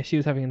yeah, she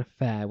was having an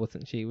affair,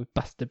 wasn't she, with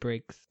Buster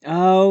Briggs?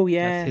 Oh,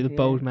 yeah. That's who the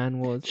bold man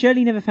was.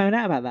 Shirley never found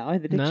out about that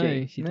either, did she?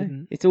 No, she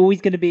didn't. It's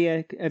always going to be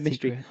a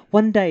mystery. Secret.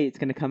 One day it's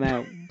going to come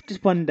out.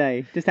 Just one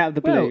day. Just out of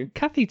the Well, blue.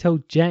 Kathy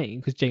told Jane,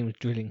 because Jane was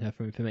drilling her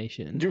for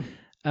information.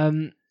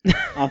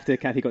 After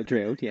Kathy got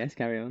drilled. Yes,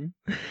 carry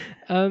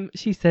on.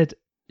 She said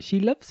she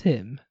loves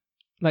him.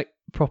 Like,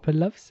 proper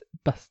loves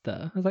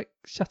Buster. I was like,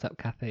 shut up,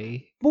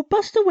 Kathy. Well,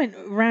 Buster went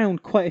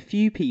around quite a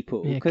few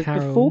people. Yeah, Because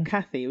Carol. before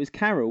Kathy, it was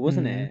Carol,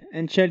 wasn't it?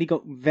 And Shirley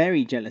got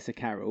very jealous of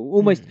Carol.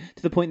 Almost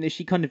to the point that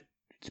she kind of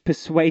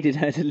persuaded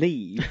her to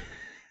leave.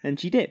 And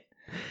she did.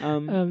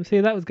 So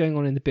yeah, that was going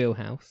on in the Bill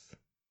house.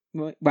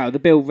 Wow, the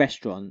Bill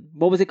restaurant.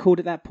 What was it called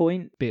at that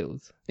point?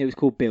 Bill's. It was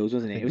called Bill's,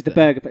 wasn't it? think It was the so.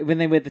 burger when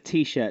they wear the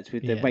t-shirts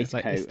with the Yeah,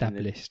 waistcoat. like and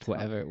established,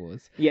 whatever it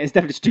was. Yeah,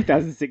 established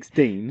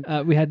 2016.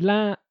 We had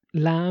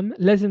Lamb,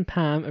 Les and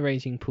Pam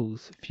arranging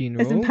Paul's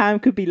funeral. Isn't Pam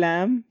could be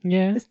Lamb?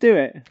 Yeah. Let's do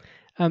it.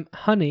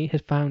 Honey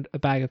had found a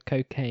bag of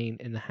cocaine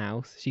in the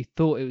house. She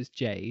thought it was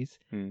Jay's,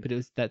 but it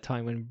was that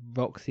time when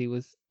Roxy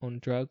was on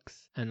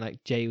drugs, and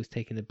like Jay was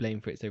taking the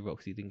blame for it, so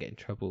Roxy didn't get in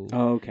trouble.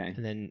 Oh, okay.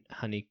 And then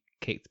Honey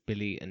kicked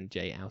Billy and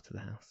Jay out of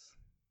the house.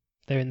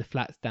 They're in the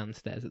flats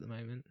downstairs at the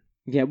moment.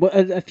 Yeah, well,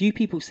 a few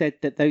people said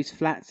that those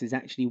flats is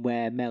actually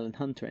where Mel and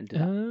Hunter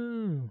ended up.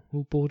 Oh,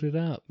 all boarded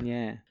up.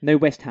 Yeah. No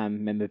West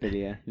Ham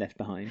memorabilia left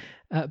behind.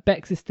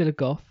 Bex is still a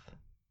goth.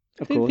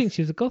 Of I didn't course. think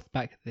she was a goth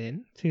back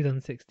then,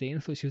 2016. I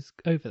thought she was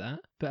over that.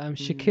 But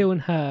Shaquille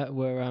and her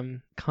were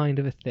kind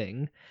of a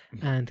thing.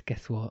 And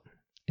guess what?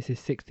 It's his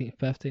 16th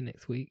birthday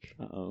next week.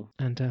 Uh-oh.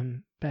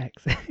 And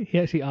Bex, he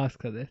actually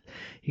asked her this.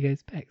 He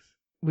goes, Bex,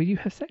 will you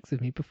have sex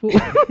with me before?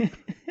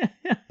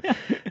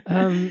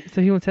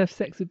 So he wants to have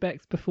sex with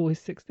Bex before his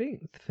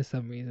 16th for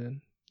some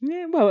reason.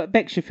 Yeah, well,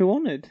 Bex should feel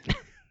honoured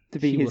to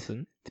be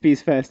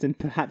his first and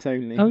perhaps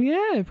only. Oh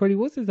yeah, it probably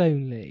was his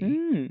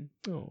only.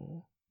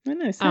 Oh. I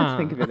know, sad to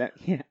think of it. That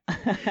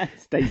yeah,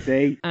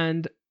 Stacey.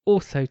 And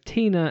also,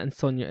 Tina and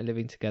Sonia are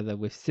living together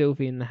with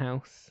Sylvie in the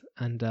house.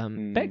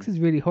 And Bex is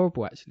really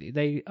horrible, actually.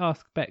 They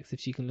ask Bex if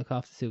she can look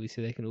after Sylvie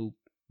so they can all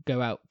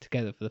go out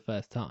together for the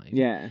first time.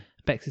 Yeah.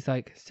 Bex is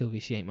like, Sylvie,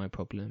 she ain't my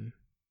problem.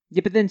 Yeah,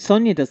 but then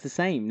Sonia does the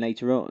same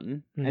later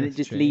on, and it That's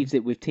just true. leaves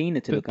it with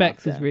Tina to But look Bex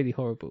after. was really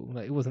horrible.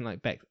 Like, it wasn't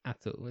like Bex at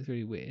all. It was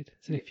really weird.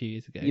 It's only a few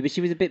years ago. Yeah, but she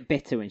was a bit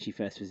bitter when she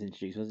first was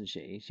introduced, wasn't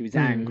she? She was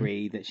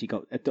angry that she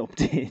got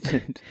adopted.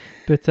 And...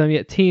 But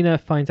yeah, Tina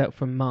finds out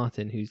from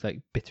Martin, who's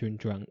like bitter and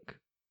drunk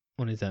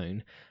on his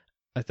own.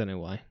 I don't know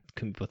why.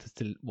 Couldn't be bothered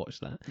to watch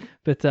that.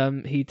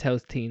 But he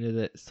tells Tina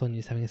that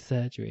Sonia's having a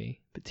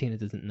surgery, but Tina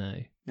doesn't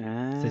know.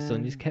 So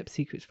Sonia's kept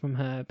secrets from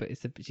her, but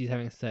she's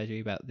having a surgery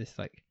about this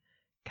like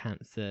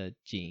cancer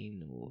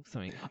gene or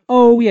something.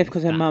 Oh yeah,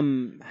 because her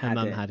mum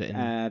had it.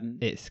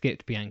 And it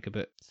skipped Bianca,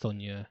 but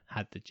Sonia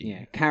had the gene.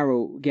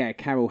 Yeah,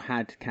 Carol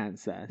had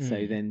cancer,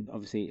 so then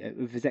obviously a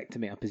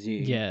vasectomy, I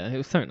presume. Yeah, it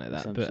was something like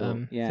that. But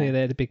so they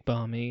had a big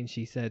barmy, and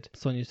she said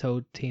Sonia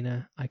told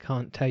Tina, "I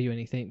can't tell you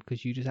anything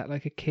because you just act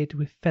like a kid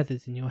with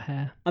feathers in your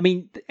hair." I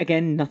mean,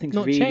 again, nothing's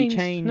Not really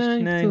changed.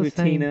 No, with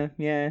Tina.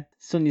 Yeah,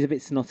 Sonia's a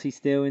bit snotty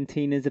still, and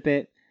Tina's a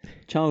bit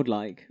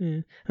childlike. Yeah.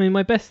 I mean,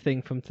 my best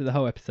thing from the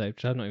whole episode,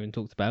 which I've not even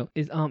talked about,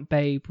 is Aunt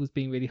Babe was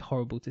being really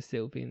horrible to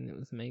Sylvie, and it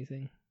was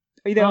amazing.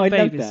 You know, Aunt I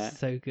Babe love that. is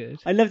so good.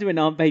 I loved it when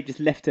Aunt Babe just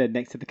left her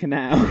next to the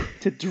canal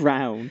to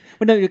drown.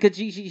 Well, no, because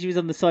she was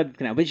on the side of the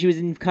canal, but she was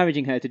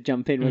encouraging her to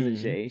jump in, wasn't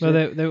she? Well,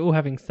 they were all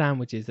having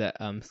sandwiches at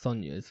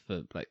Sonia's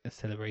for like a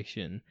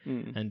celebration,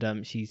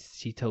 and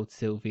she told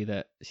Sylvie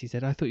that she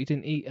said, "I thought you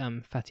didn't eat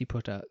fatty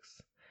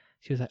products."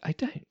 She was like, "I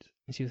don't.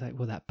 And she was like,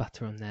 well, that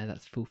butter on there,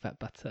 that's full fat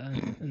butter.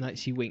 And like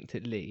she winked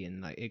at Lee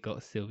and like it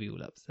got Sylvie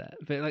all upset.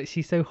 But like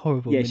she's so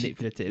horrible and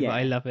manipulative. But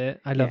I love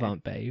it. I love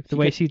Aunt Babe. The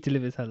way she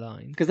delivers her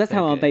lines. Because that's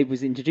how Aunt Babe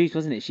was introduced,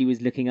 wasn't it? She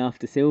was looking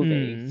after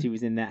Sylvie. She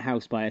was in that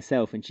house by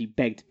herself and she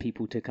begged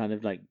people to kind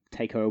of like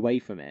take her away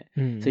from it.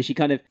 So she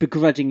kind of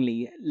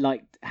begrudgingly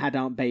had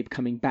Aunt Babe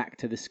coming back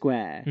to the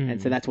square.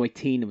 And so that's why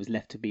Tina was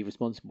left to be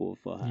responsible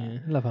for her. Yeah,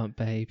 I love Aunt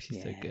Babe.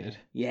 She's so good.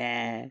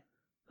 Yeah.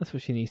 That's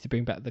what she needs to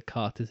bring back the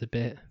Carters a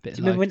bit. Do you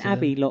remember when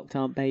Abby locked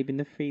Aunt Babe in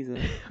the freezer?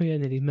 Oh yeah,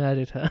 nearly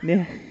murdered her.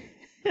 Yeah.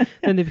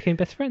 Then they became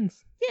best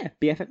friends. Yeah,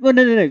 BFF. Well,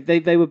 no.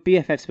 They were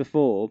BFFs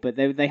before, but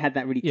they had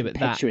that really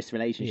tempestuous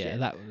relationship. Yeah,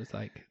 that was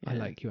like, I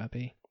like you,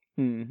 Abby.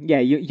 Yeah,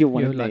 you're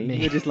one of like me.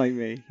 You're just like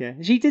me. Yeah,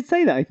 she did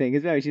say that, I think,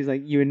 as well. She was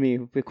like, you and me,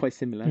 we're quite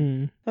similar.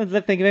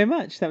 Thank you very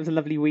much. That was a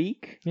lovely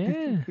week.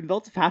 Yeah.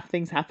 Lots of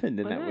things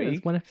happened in that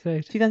week. One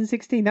episode.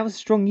 2016, that was a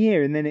strong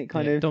year, and then it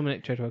kind of...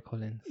 Dominic Treadwell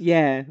Collins.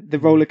 Yeah, the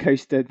roller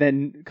coaster,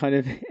 then kind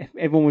of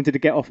everyone wanted to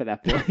get off at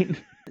that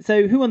point.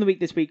 So, who won the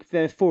week this week?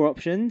 There are 4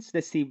 options.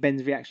 Let's see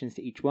Ben's reactions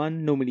to each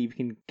one. Normally, we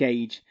can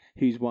gauge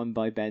who's won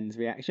by Ben's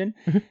reaction.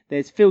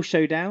 There's Phil's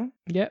Showdown.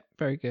 Yep,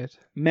 very good.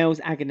 Mel's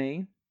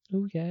Agony.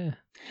 Oh, yeah.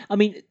 I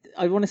mean,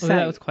 I want to say...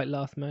 that was quite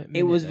last minute.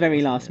 It was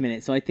very last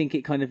minute, so I think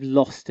it kind of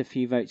lost a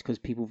few votes because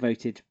people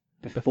voted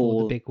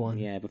before the big one.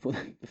 Yeah,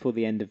 before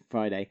the end of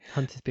Friday.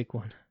 Hunter's big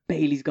one.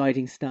 Bailey's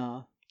Guiding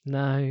Star.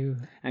 No.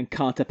 And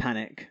Carter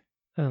Panic.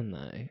 Oh,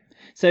 no.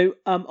 So,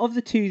 of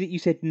the 2 that you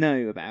said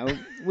no about,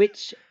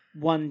 which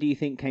one do you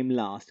think came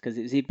last? Because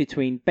it was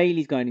between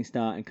Bailey's Guiding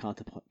Star and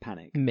Carter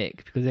Panic.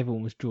 Mick, because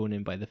everyone was drawn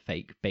in by the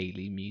fake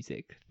Bailey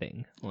music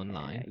thing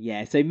online.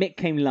 Yeah, so Mick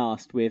came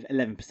last with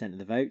 11% of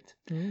the vote.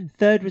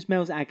 Third was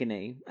Mel's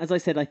Agony. As I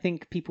said, I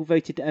think people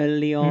voted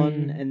early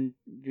on and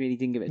really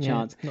didn't give it a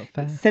chance. Not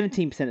fair.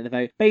 17% of the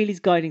vote. Bailey's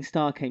Guiding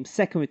Star came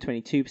second with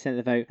 22% of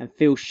the vote, and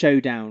Phil's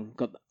Showdown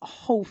got a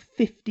whole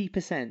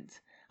 50%.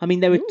 I mean,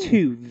 there were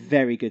 2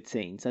 very good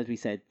scenes. As we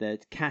said, the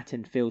Kat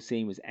and Phil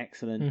scene was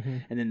excellent,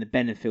 and then the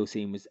Ben and Phil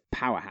scene was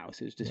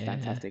powerhouse. It was just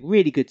fantastic.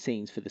 Really good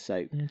scenes for the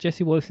soap. Yeah,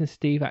 Jesse Wallace and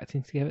Steve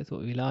acting together is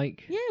what we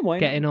like. Yeah, why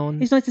Getting not?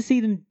 on. It's nice to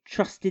see them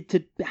trusted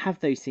to have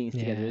those scenes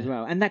together as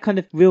well. And that kind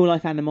of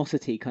real-life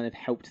animosity kind of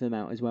helped them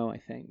out as well, I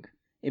think.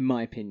 In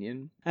my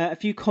opinion. A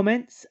few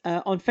comments.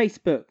 On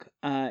Facebook,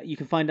 you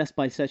can find us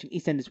by searching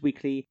EastEnders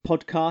Weekly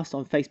Podcast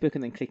on Facebook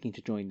and then clicking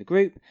to join the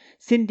group.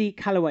 Cindy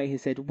Calloway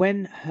has said,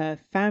 when her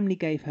family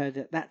gave her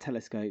that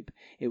telescope,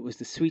 it was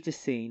the sweetest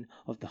scene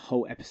of the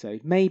whole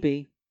episode.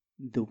 Maybe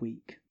the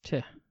week.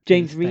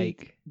 James Reed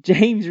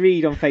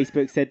on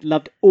Facebook said,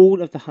 loved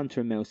all of the Hunter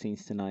and Mel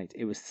scenes tonight.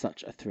 It was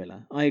such a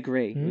thriller. I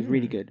agree. It was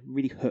really good.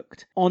 Really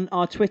hooked. On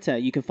our Twitter,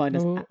 you can find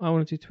us... I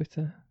want to do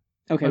Twitter.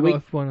 Okay, I've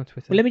got one on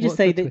Twitter. Well, let me just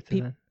say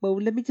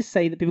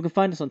that people can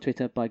find us on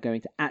Twitter by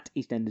going to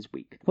 @EastEnders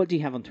Week. What do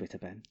you have on Twitter,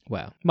 Ben?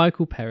 Well,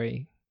 Michael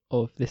Perry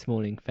of This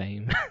Morning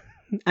fame.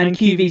 and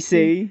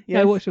QVC. Yes.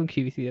 Yeah, I watched it on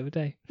QVC the other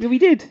day. Yeah, we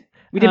did.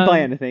 We didn't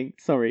buy anything.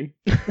 Sorry.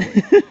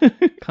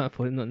 Can't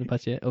afford it, not in the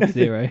budget of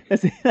zero.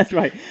 That's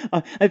right.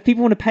 If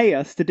people want to pay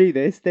us to do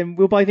this, then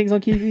we'll buy things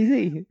on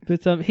QVC.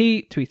 But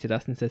he tweeted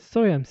us and says,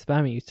 sorry I'm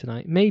spamming you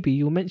tonight. Maybe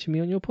you'll mention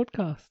me on your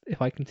podcast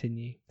if I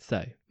continue.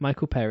 So,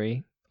 Michael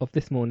Perry of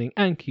This Morning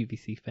and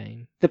QVC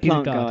fame. The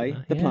plant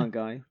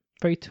guy.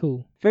 Very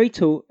tall. Very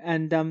tall,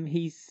 and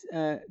he's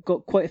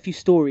got quite a few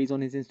stories on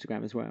his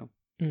Instagram as well.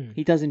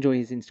 He does enjoy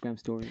his Instagram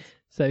stories.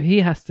 So he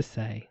has to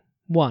say,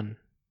 1,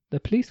 the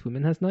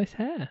policewoman has nice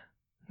hair,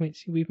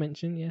 which we've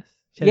mentioned, yes.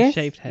 She has a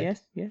shaved head.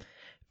 Yes.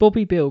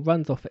 Bobby Bill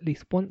runs off at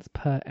least once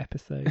per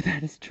episode.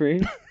 That is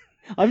true.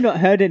 I've not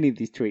heard any of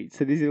these tweets,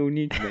 so this is all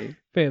new to me.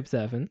 Very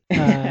observant.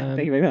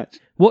 Thank you very much.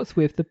 What's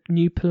with the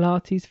new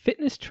Pilates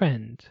fitness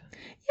trend?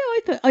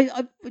 Yeah,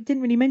 I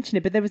didn't really mention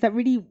it, but there was that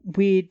really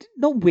weird,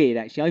 not weird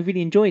actually, I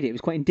really enjoyed it. It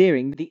was quite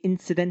endearing. The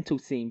incidental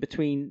scene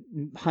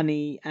between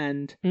Honey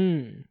and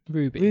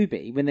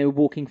Ruby when they were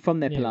walking from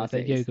their Pilates.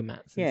 With their yoga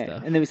mats and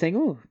stuff. And they were saying,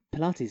 oh,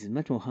 Pilates is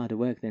much more harder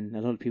work than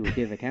a lot of people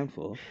give account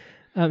for.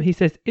 He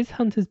says, is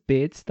Hunter's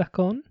beard stuck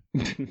on?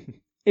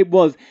 It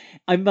was.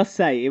 I must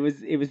say, it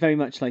was very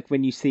much like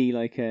when you see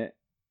like a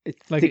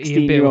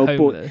 16-year-old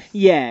boy.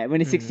 Yeah,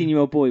 when a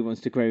 16-year-old boy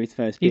wants to grow his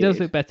first beard. He does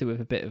look better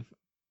with a bit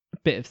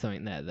of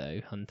something there,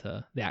 though.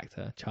 Hunter, the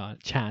actor,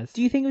 Chaz.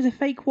 Do you think it was a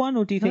fake one,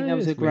 or do you think that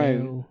was a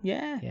grown? Real.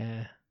 Yeah.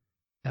 Yeah.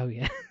 Oh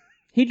yeah.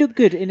 He looked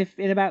good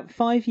in about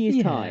 5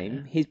 years'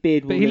 time. His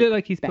beard will But he looked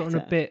like he's better. put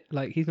on a bit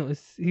like he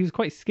was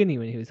quite skinny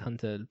when he was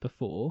Hunter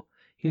before.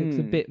 He looks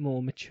a bit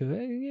more mature.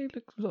 He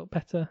looks a lot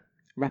better.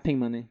 Rapping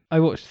money. I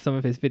watched some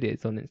of his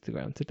videos on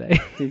Instagram today.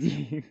 Did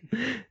you?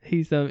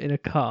 He's in a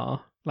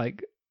car,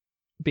 like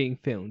being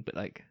filmed, but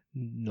like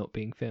not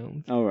being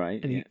filmed. Oh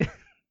right. And,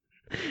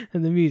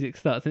 and the music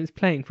starts, and it's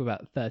playing for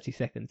about 30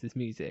 seconds. This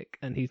music,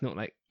 and he's not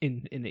like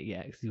in it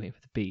yet because he's waiting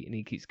for the beat, and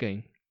he keeps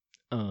going,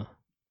 It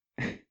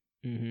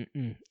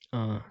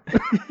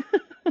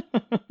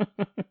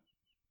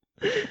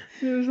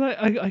was like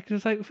I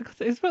was like,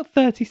 it's about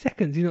 30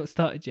 seconds. He's not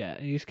started yet,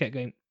 and he just kept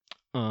going,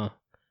 and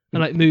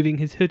like moving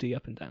his hoodie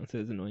up and down, so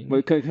it was annoying.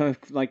 Well, kind of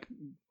like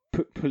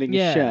pulling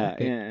his shirt.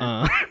 Okay.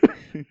 Yeah.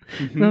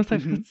 And I was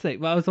like, for God's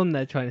sake. Well, I was on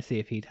there trying to see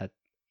if he'd had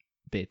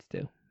beard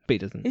still, but he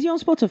doesn't. Is he on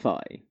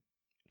Spotify?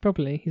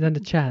 Probably. He's under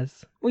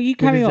Chaz. Well, you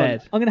carry on.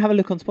 Z. I'm going to have a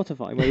look on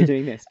Spotify while you're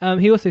doing this.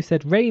 He also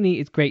said Rainy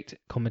is great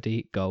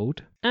comedy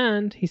gold,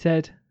 and he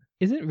said,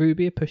 "Isn't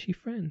Ruby a pushy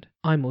friend?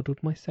 I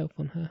modelled myself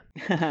on her."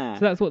 So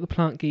that's what the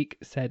Plant Geek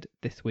said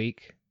this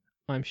week.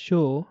 I'm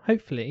sure,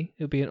 hopefully,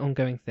 it'll be an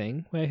ongoing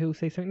thing where he'll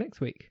say something next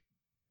week.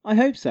 I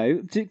hope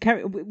so.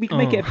 We can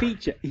make it a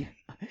feature.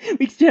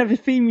 We can have a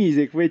theme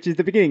music, which is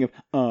the beginning of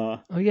Oh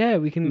yeah,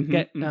 we can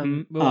get.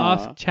 We'll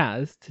ask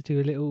Chaz to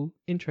do a little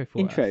intro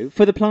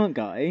for the Plant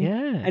Guy.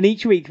 Yeah. And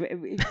each week,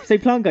 so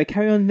Plant Guy,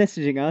 carry on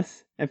messaging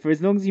us, and for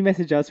as long as you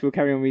message us, we'll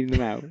carry on reading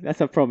them out.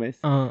 That's our promise.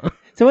 So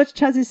what's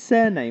Chaz's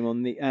surname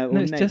on the? No,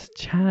 it's just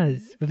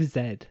Chaz with a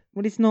Z.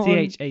 Well, it's not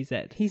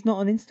CHAZ. He's not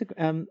on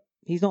Instagram.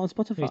 He's not on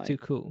Spotify. He's too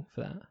cool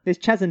for that. There's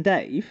Chaz and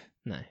Dave.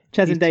 No,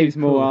 Chaz and Dave's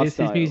more cool. our His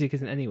style. music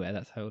isn't anywhere.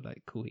 That's how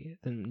cool he is.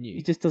 And new.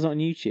 He just does it on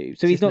YouTube.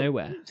 So It's he's not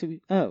nowhere. So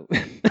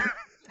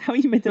how are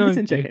you meant to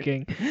listen to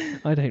joking.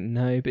 him? I don't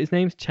know, but his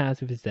name's Chaz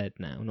with a Z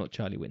now, not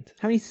Charlie Winters.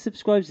 How many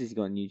subscribers has he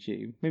got on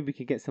YouTube? Maybe we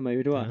could get some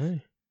over to us. No,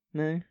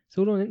 No. it's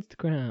all on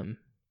Instagram.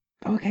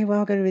 Okay, well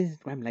I'll go to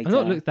Instagram later. I've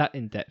not looked that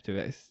in depth to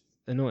it. It's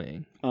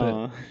annoying.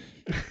 But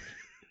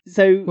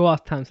So we'll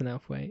ask Tamsin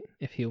Elfway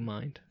if he'll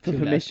mind. For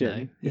She'll let us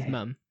permission. know. His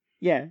mum,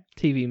 yeah,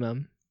 TV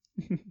mum.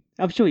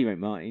 I'm sure you won't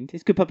mind.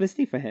 It's good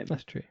publicity for him.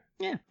 That's true.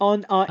 Yeah.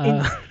 On our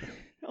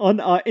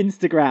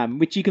Instagram,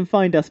 which you can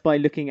find us by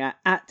looking at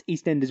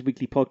EastEnders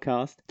Weekly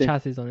Podcast.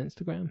 Chaz is on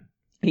Instagram.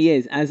 He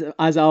is,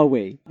 as are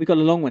we. We've got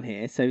a long one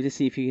here, so just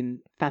see if you can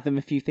fathom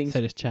a few things.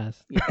 So does Chaz.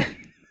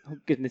 Oh,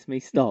 goodness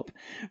me, stop.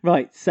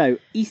 Right, so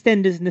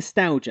EastEnders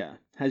Nostalgia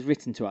has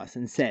written to us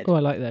and said... Oh, I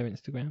like their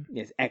Instagram.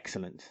 Yes,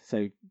 excellent.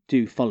 So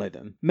do follow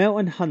them.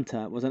 Melton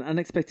Hunter was an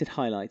unexpected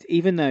highlight,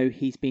 even though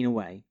he's been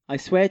away. I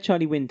swear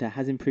Charlie Winter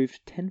has improved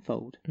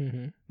tenfold.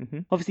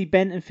 Obviously,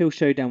 Ben and Phil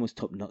Showdown was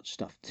top-notch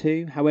stuff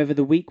too. However,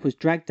 the week was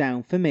dragged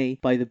down for me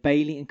by the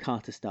Bailey and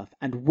Carter stuff.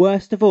 And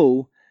worst of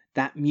all,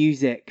 that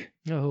music.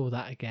 Oh,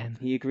 that again.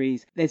 He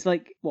agrees. There's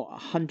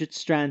 100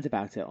 strands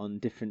about it on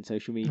different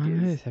social medias. I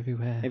know, it's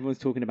everywhere. Everyone's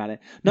talking about it.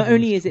 Not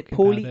only is it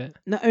poorly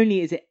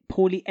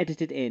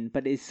edited in,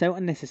 but it is so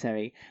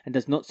unnecessary and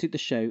does not suit the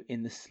show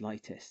in the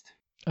slightest.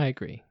 I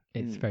agree.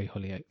 It's very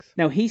Hollyoaks.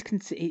 Now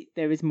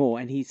there is more,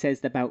 and he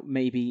says about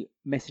maybe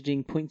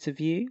messaging points of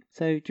view.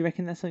 So do you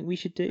reckon that's something we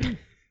should do?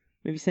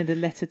 Maybe send a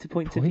letter to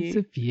points of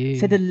view.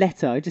 Send a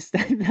letter.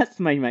 That's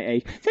my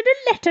age. Send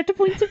a letter to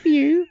points of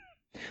view.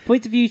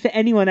 Points of view for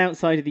anyone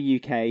outside of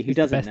the UK who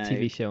doesn't know. It's the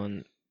best TV show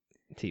on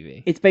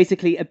TV. It's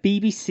basically a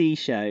BBC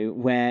show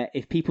where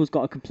if people's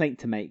got a complaint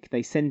to make,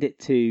 they send it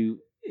to...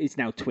 It's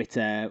now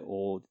Twitter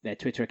or their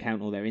Twitter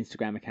account or their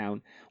Instagram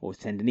account, or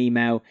send an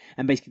email,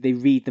 and basically they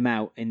read them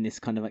out in this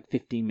kind of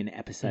 15-minute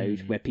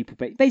episode where people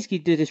basically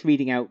do this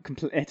reading out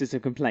letters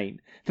of complaint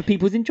for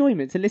people's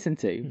enjoyment to listen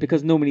to,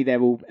 because normally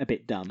they're all a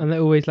bit dumb. And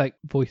they're always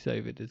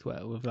voice-overed as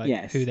well, with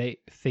Yes. who they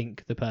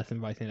think the person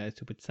writing the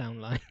letter would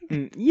sound like.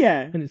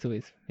 Yeah. And it's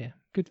always,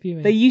 good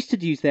viewing. They used to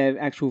use their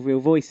actual real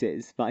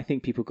voices, but I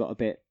think people got a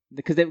bit...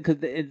 Because at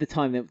the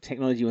time, the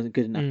technology wasn't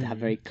good enough to have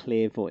very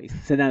clear voice.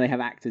 So now they have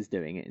actors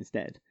doing it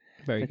instead.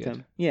 Very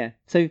good.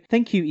 So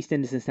thank you,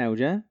 EastEnders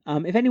Nostalgia.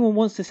 If anyone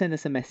wants to send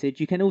us a message,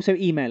 you can also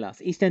email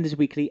us,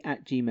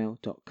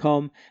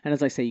 eastendersweekly@gmail.com. And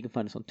as I say, you can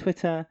find us on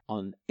Twitter,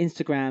 on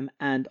Instagram,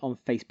 and on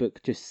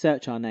Facebook. Just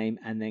search our name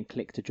and then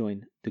click to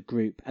join the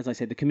group. As I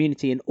said, the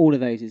community in all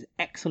of those is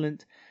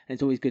excellent. And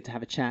it's always good to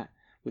have a chat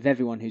with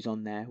everyone who's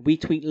on there. We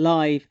tweet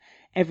live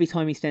every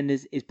time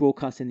EastEnders is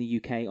broadcast in the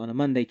UK on a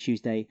Monday,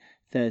 Tuesday,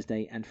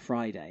 Thursday, and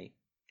Friday.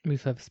 We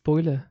also have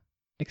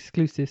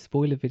exclusive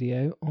spoiler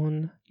video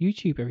on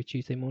YouTube every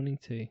Tuesday morning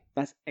too.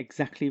 That's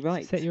exactly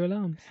right. Set your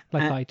alarms,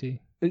 I do.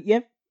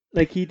 Yep,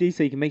 like you do,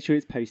 so you can make sure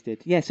it's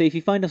posted. Yeah, so if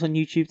you find us on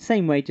YouTube,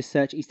 same way, just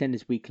search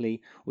EastEnders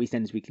Weekly or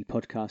EastEnders Weekly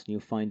Podcast and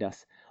you'll find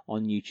us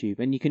on YouTube.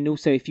 And you can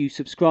also, if you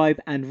subscribe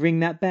and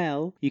ring that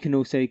bell, you can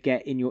also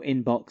get in your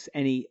inbox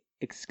any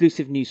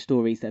exclusive news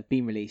stories that have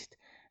been released,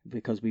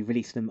 because we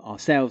release them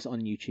ourselves on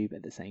YouTube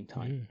at the same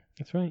time.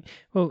 That's right.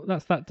 Well,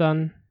 that's that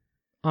done.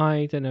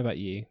 I don't know about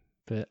you,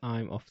 but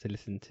I'm off to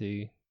listen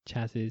to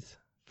Chaz's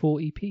 4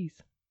 EPs.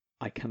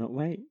 I cannot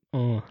wait.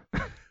 Oh.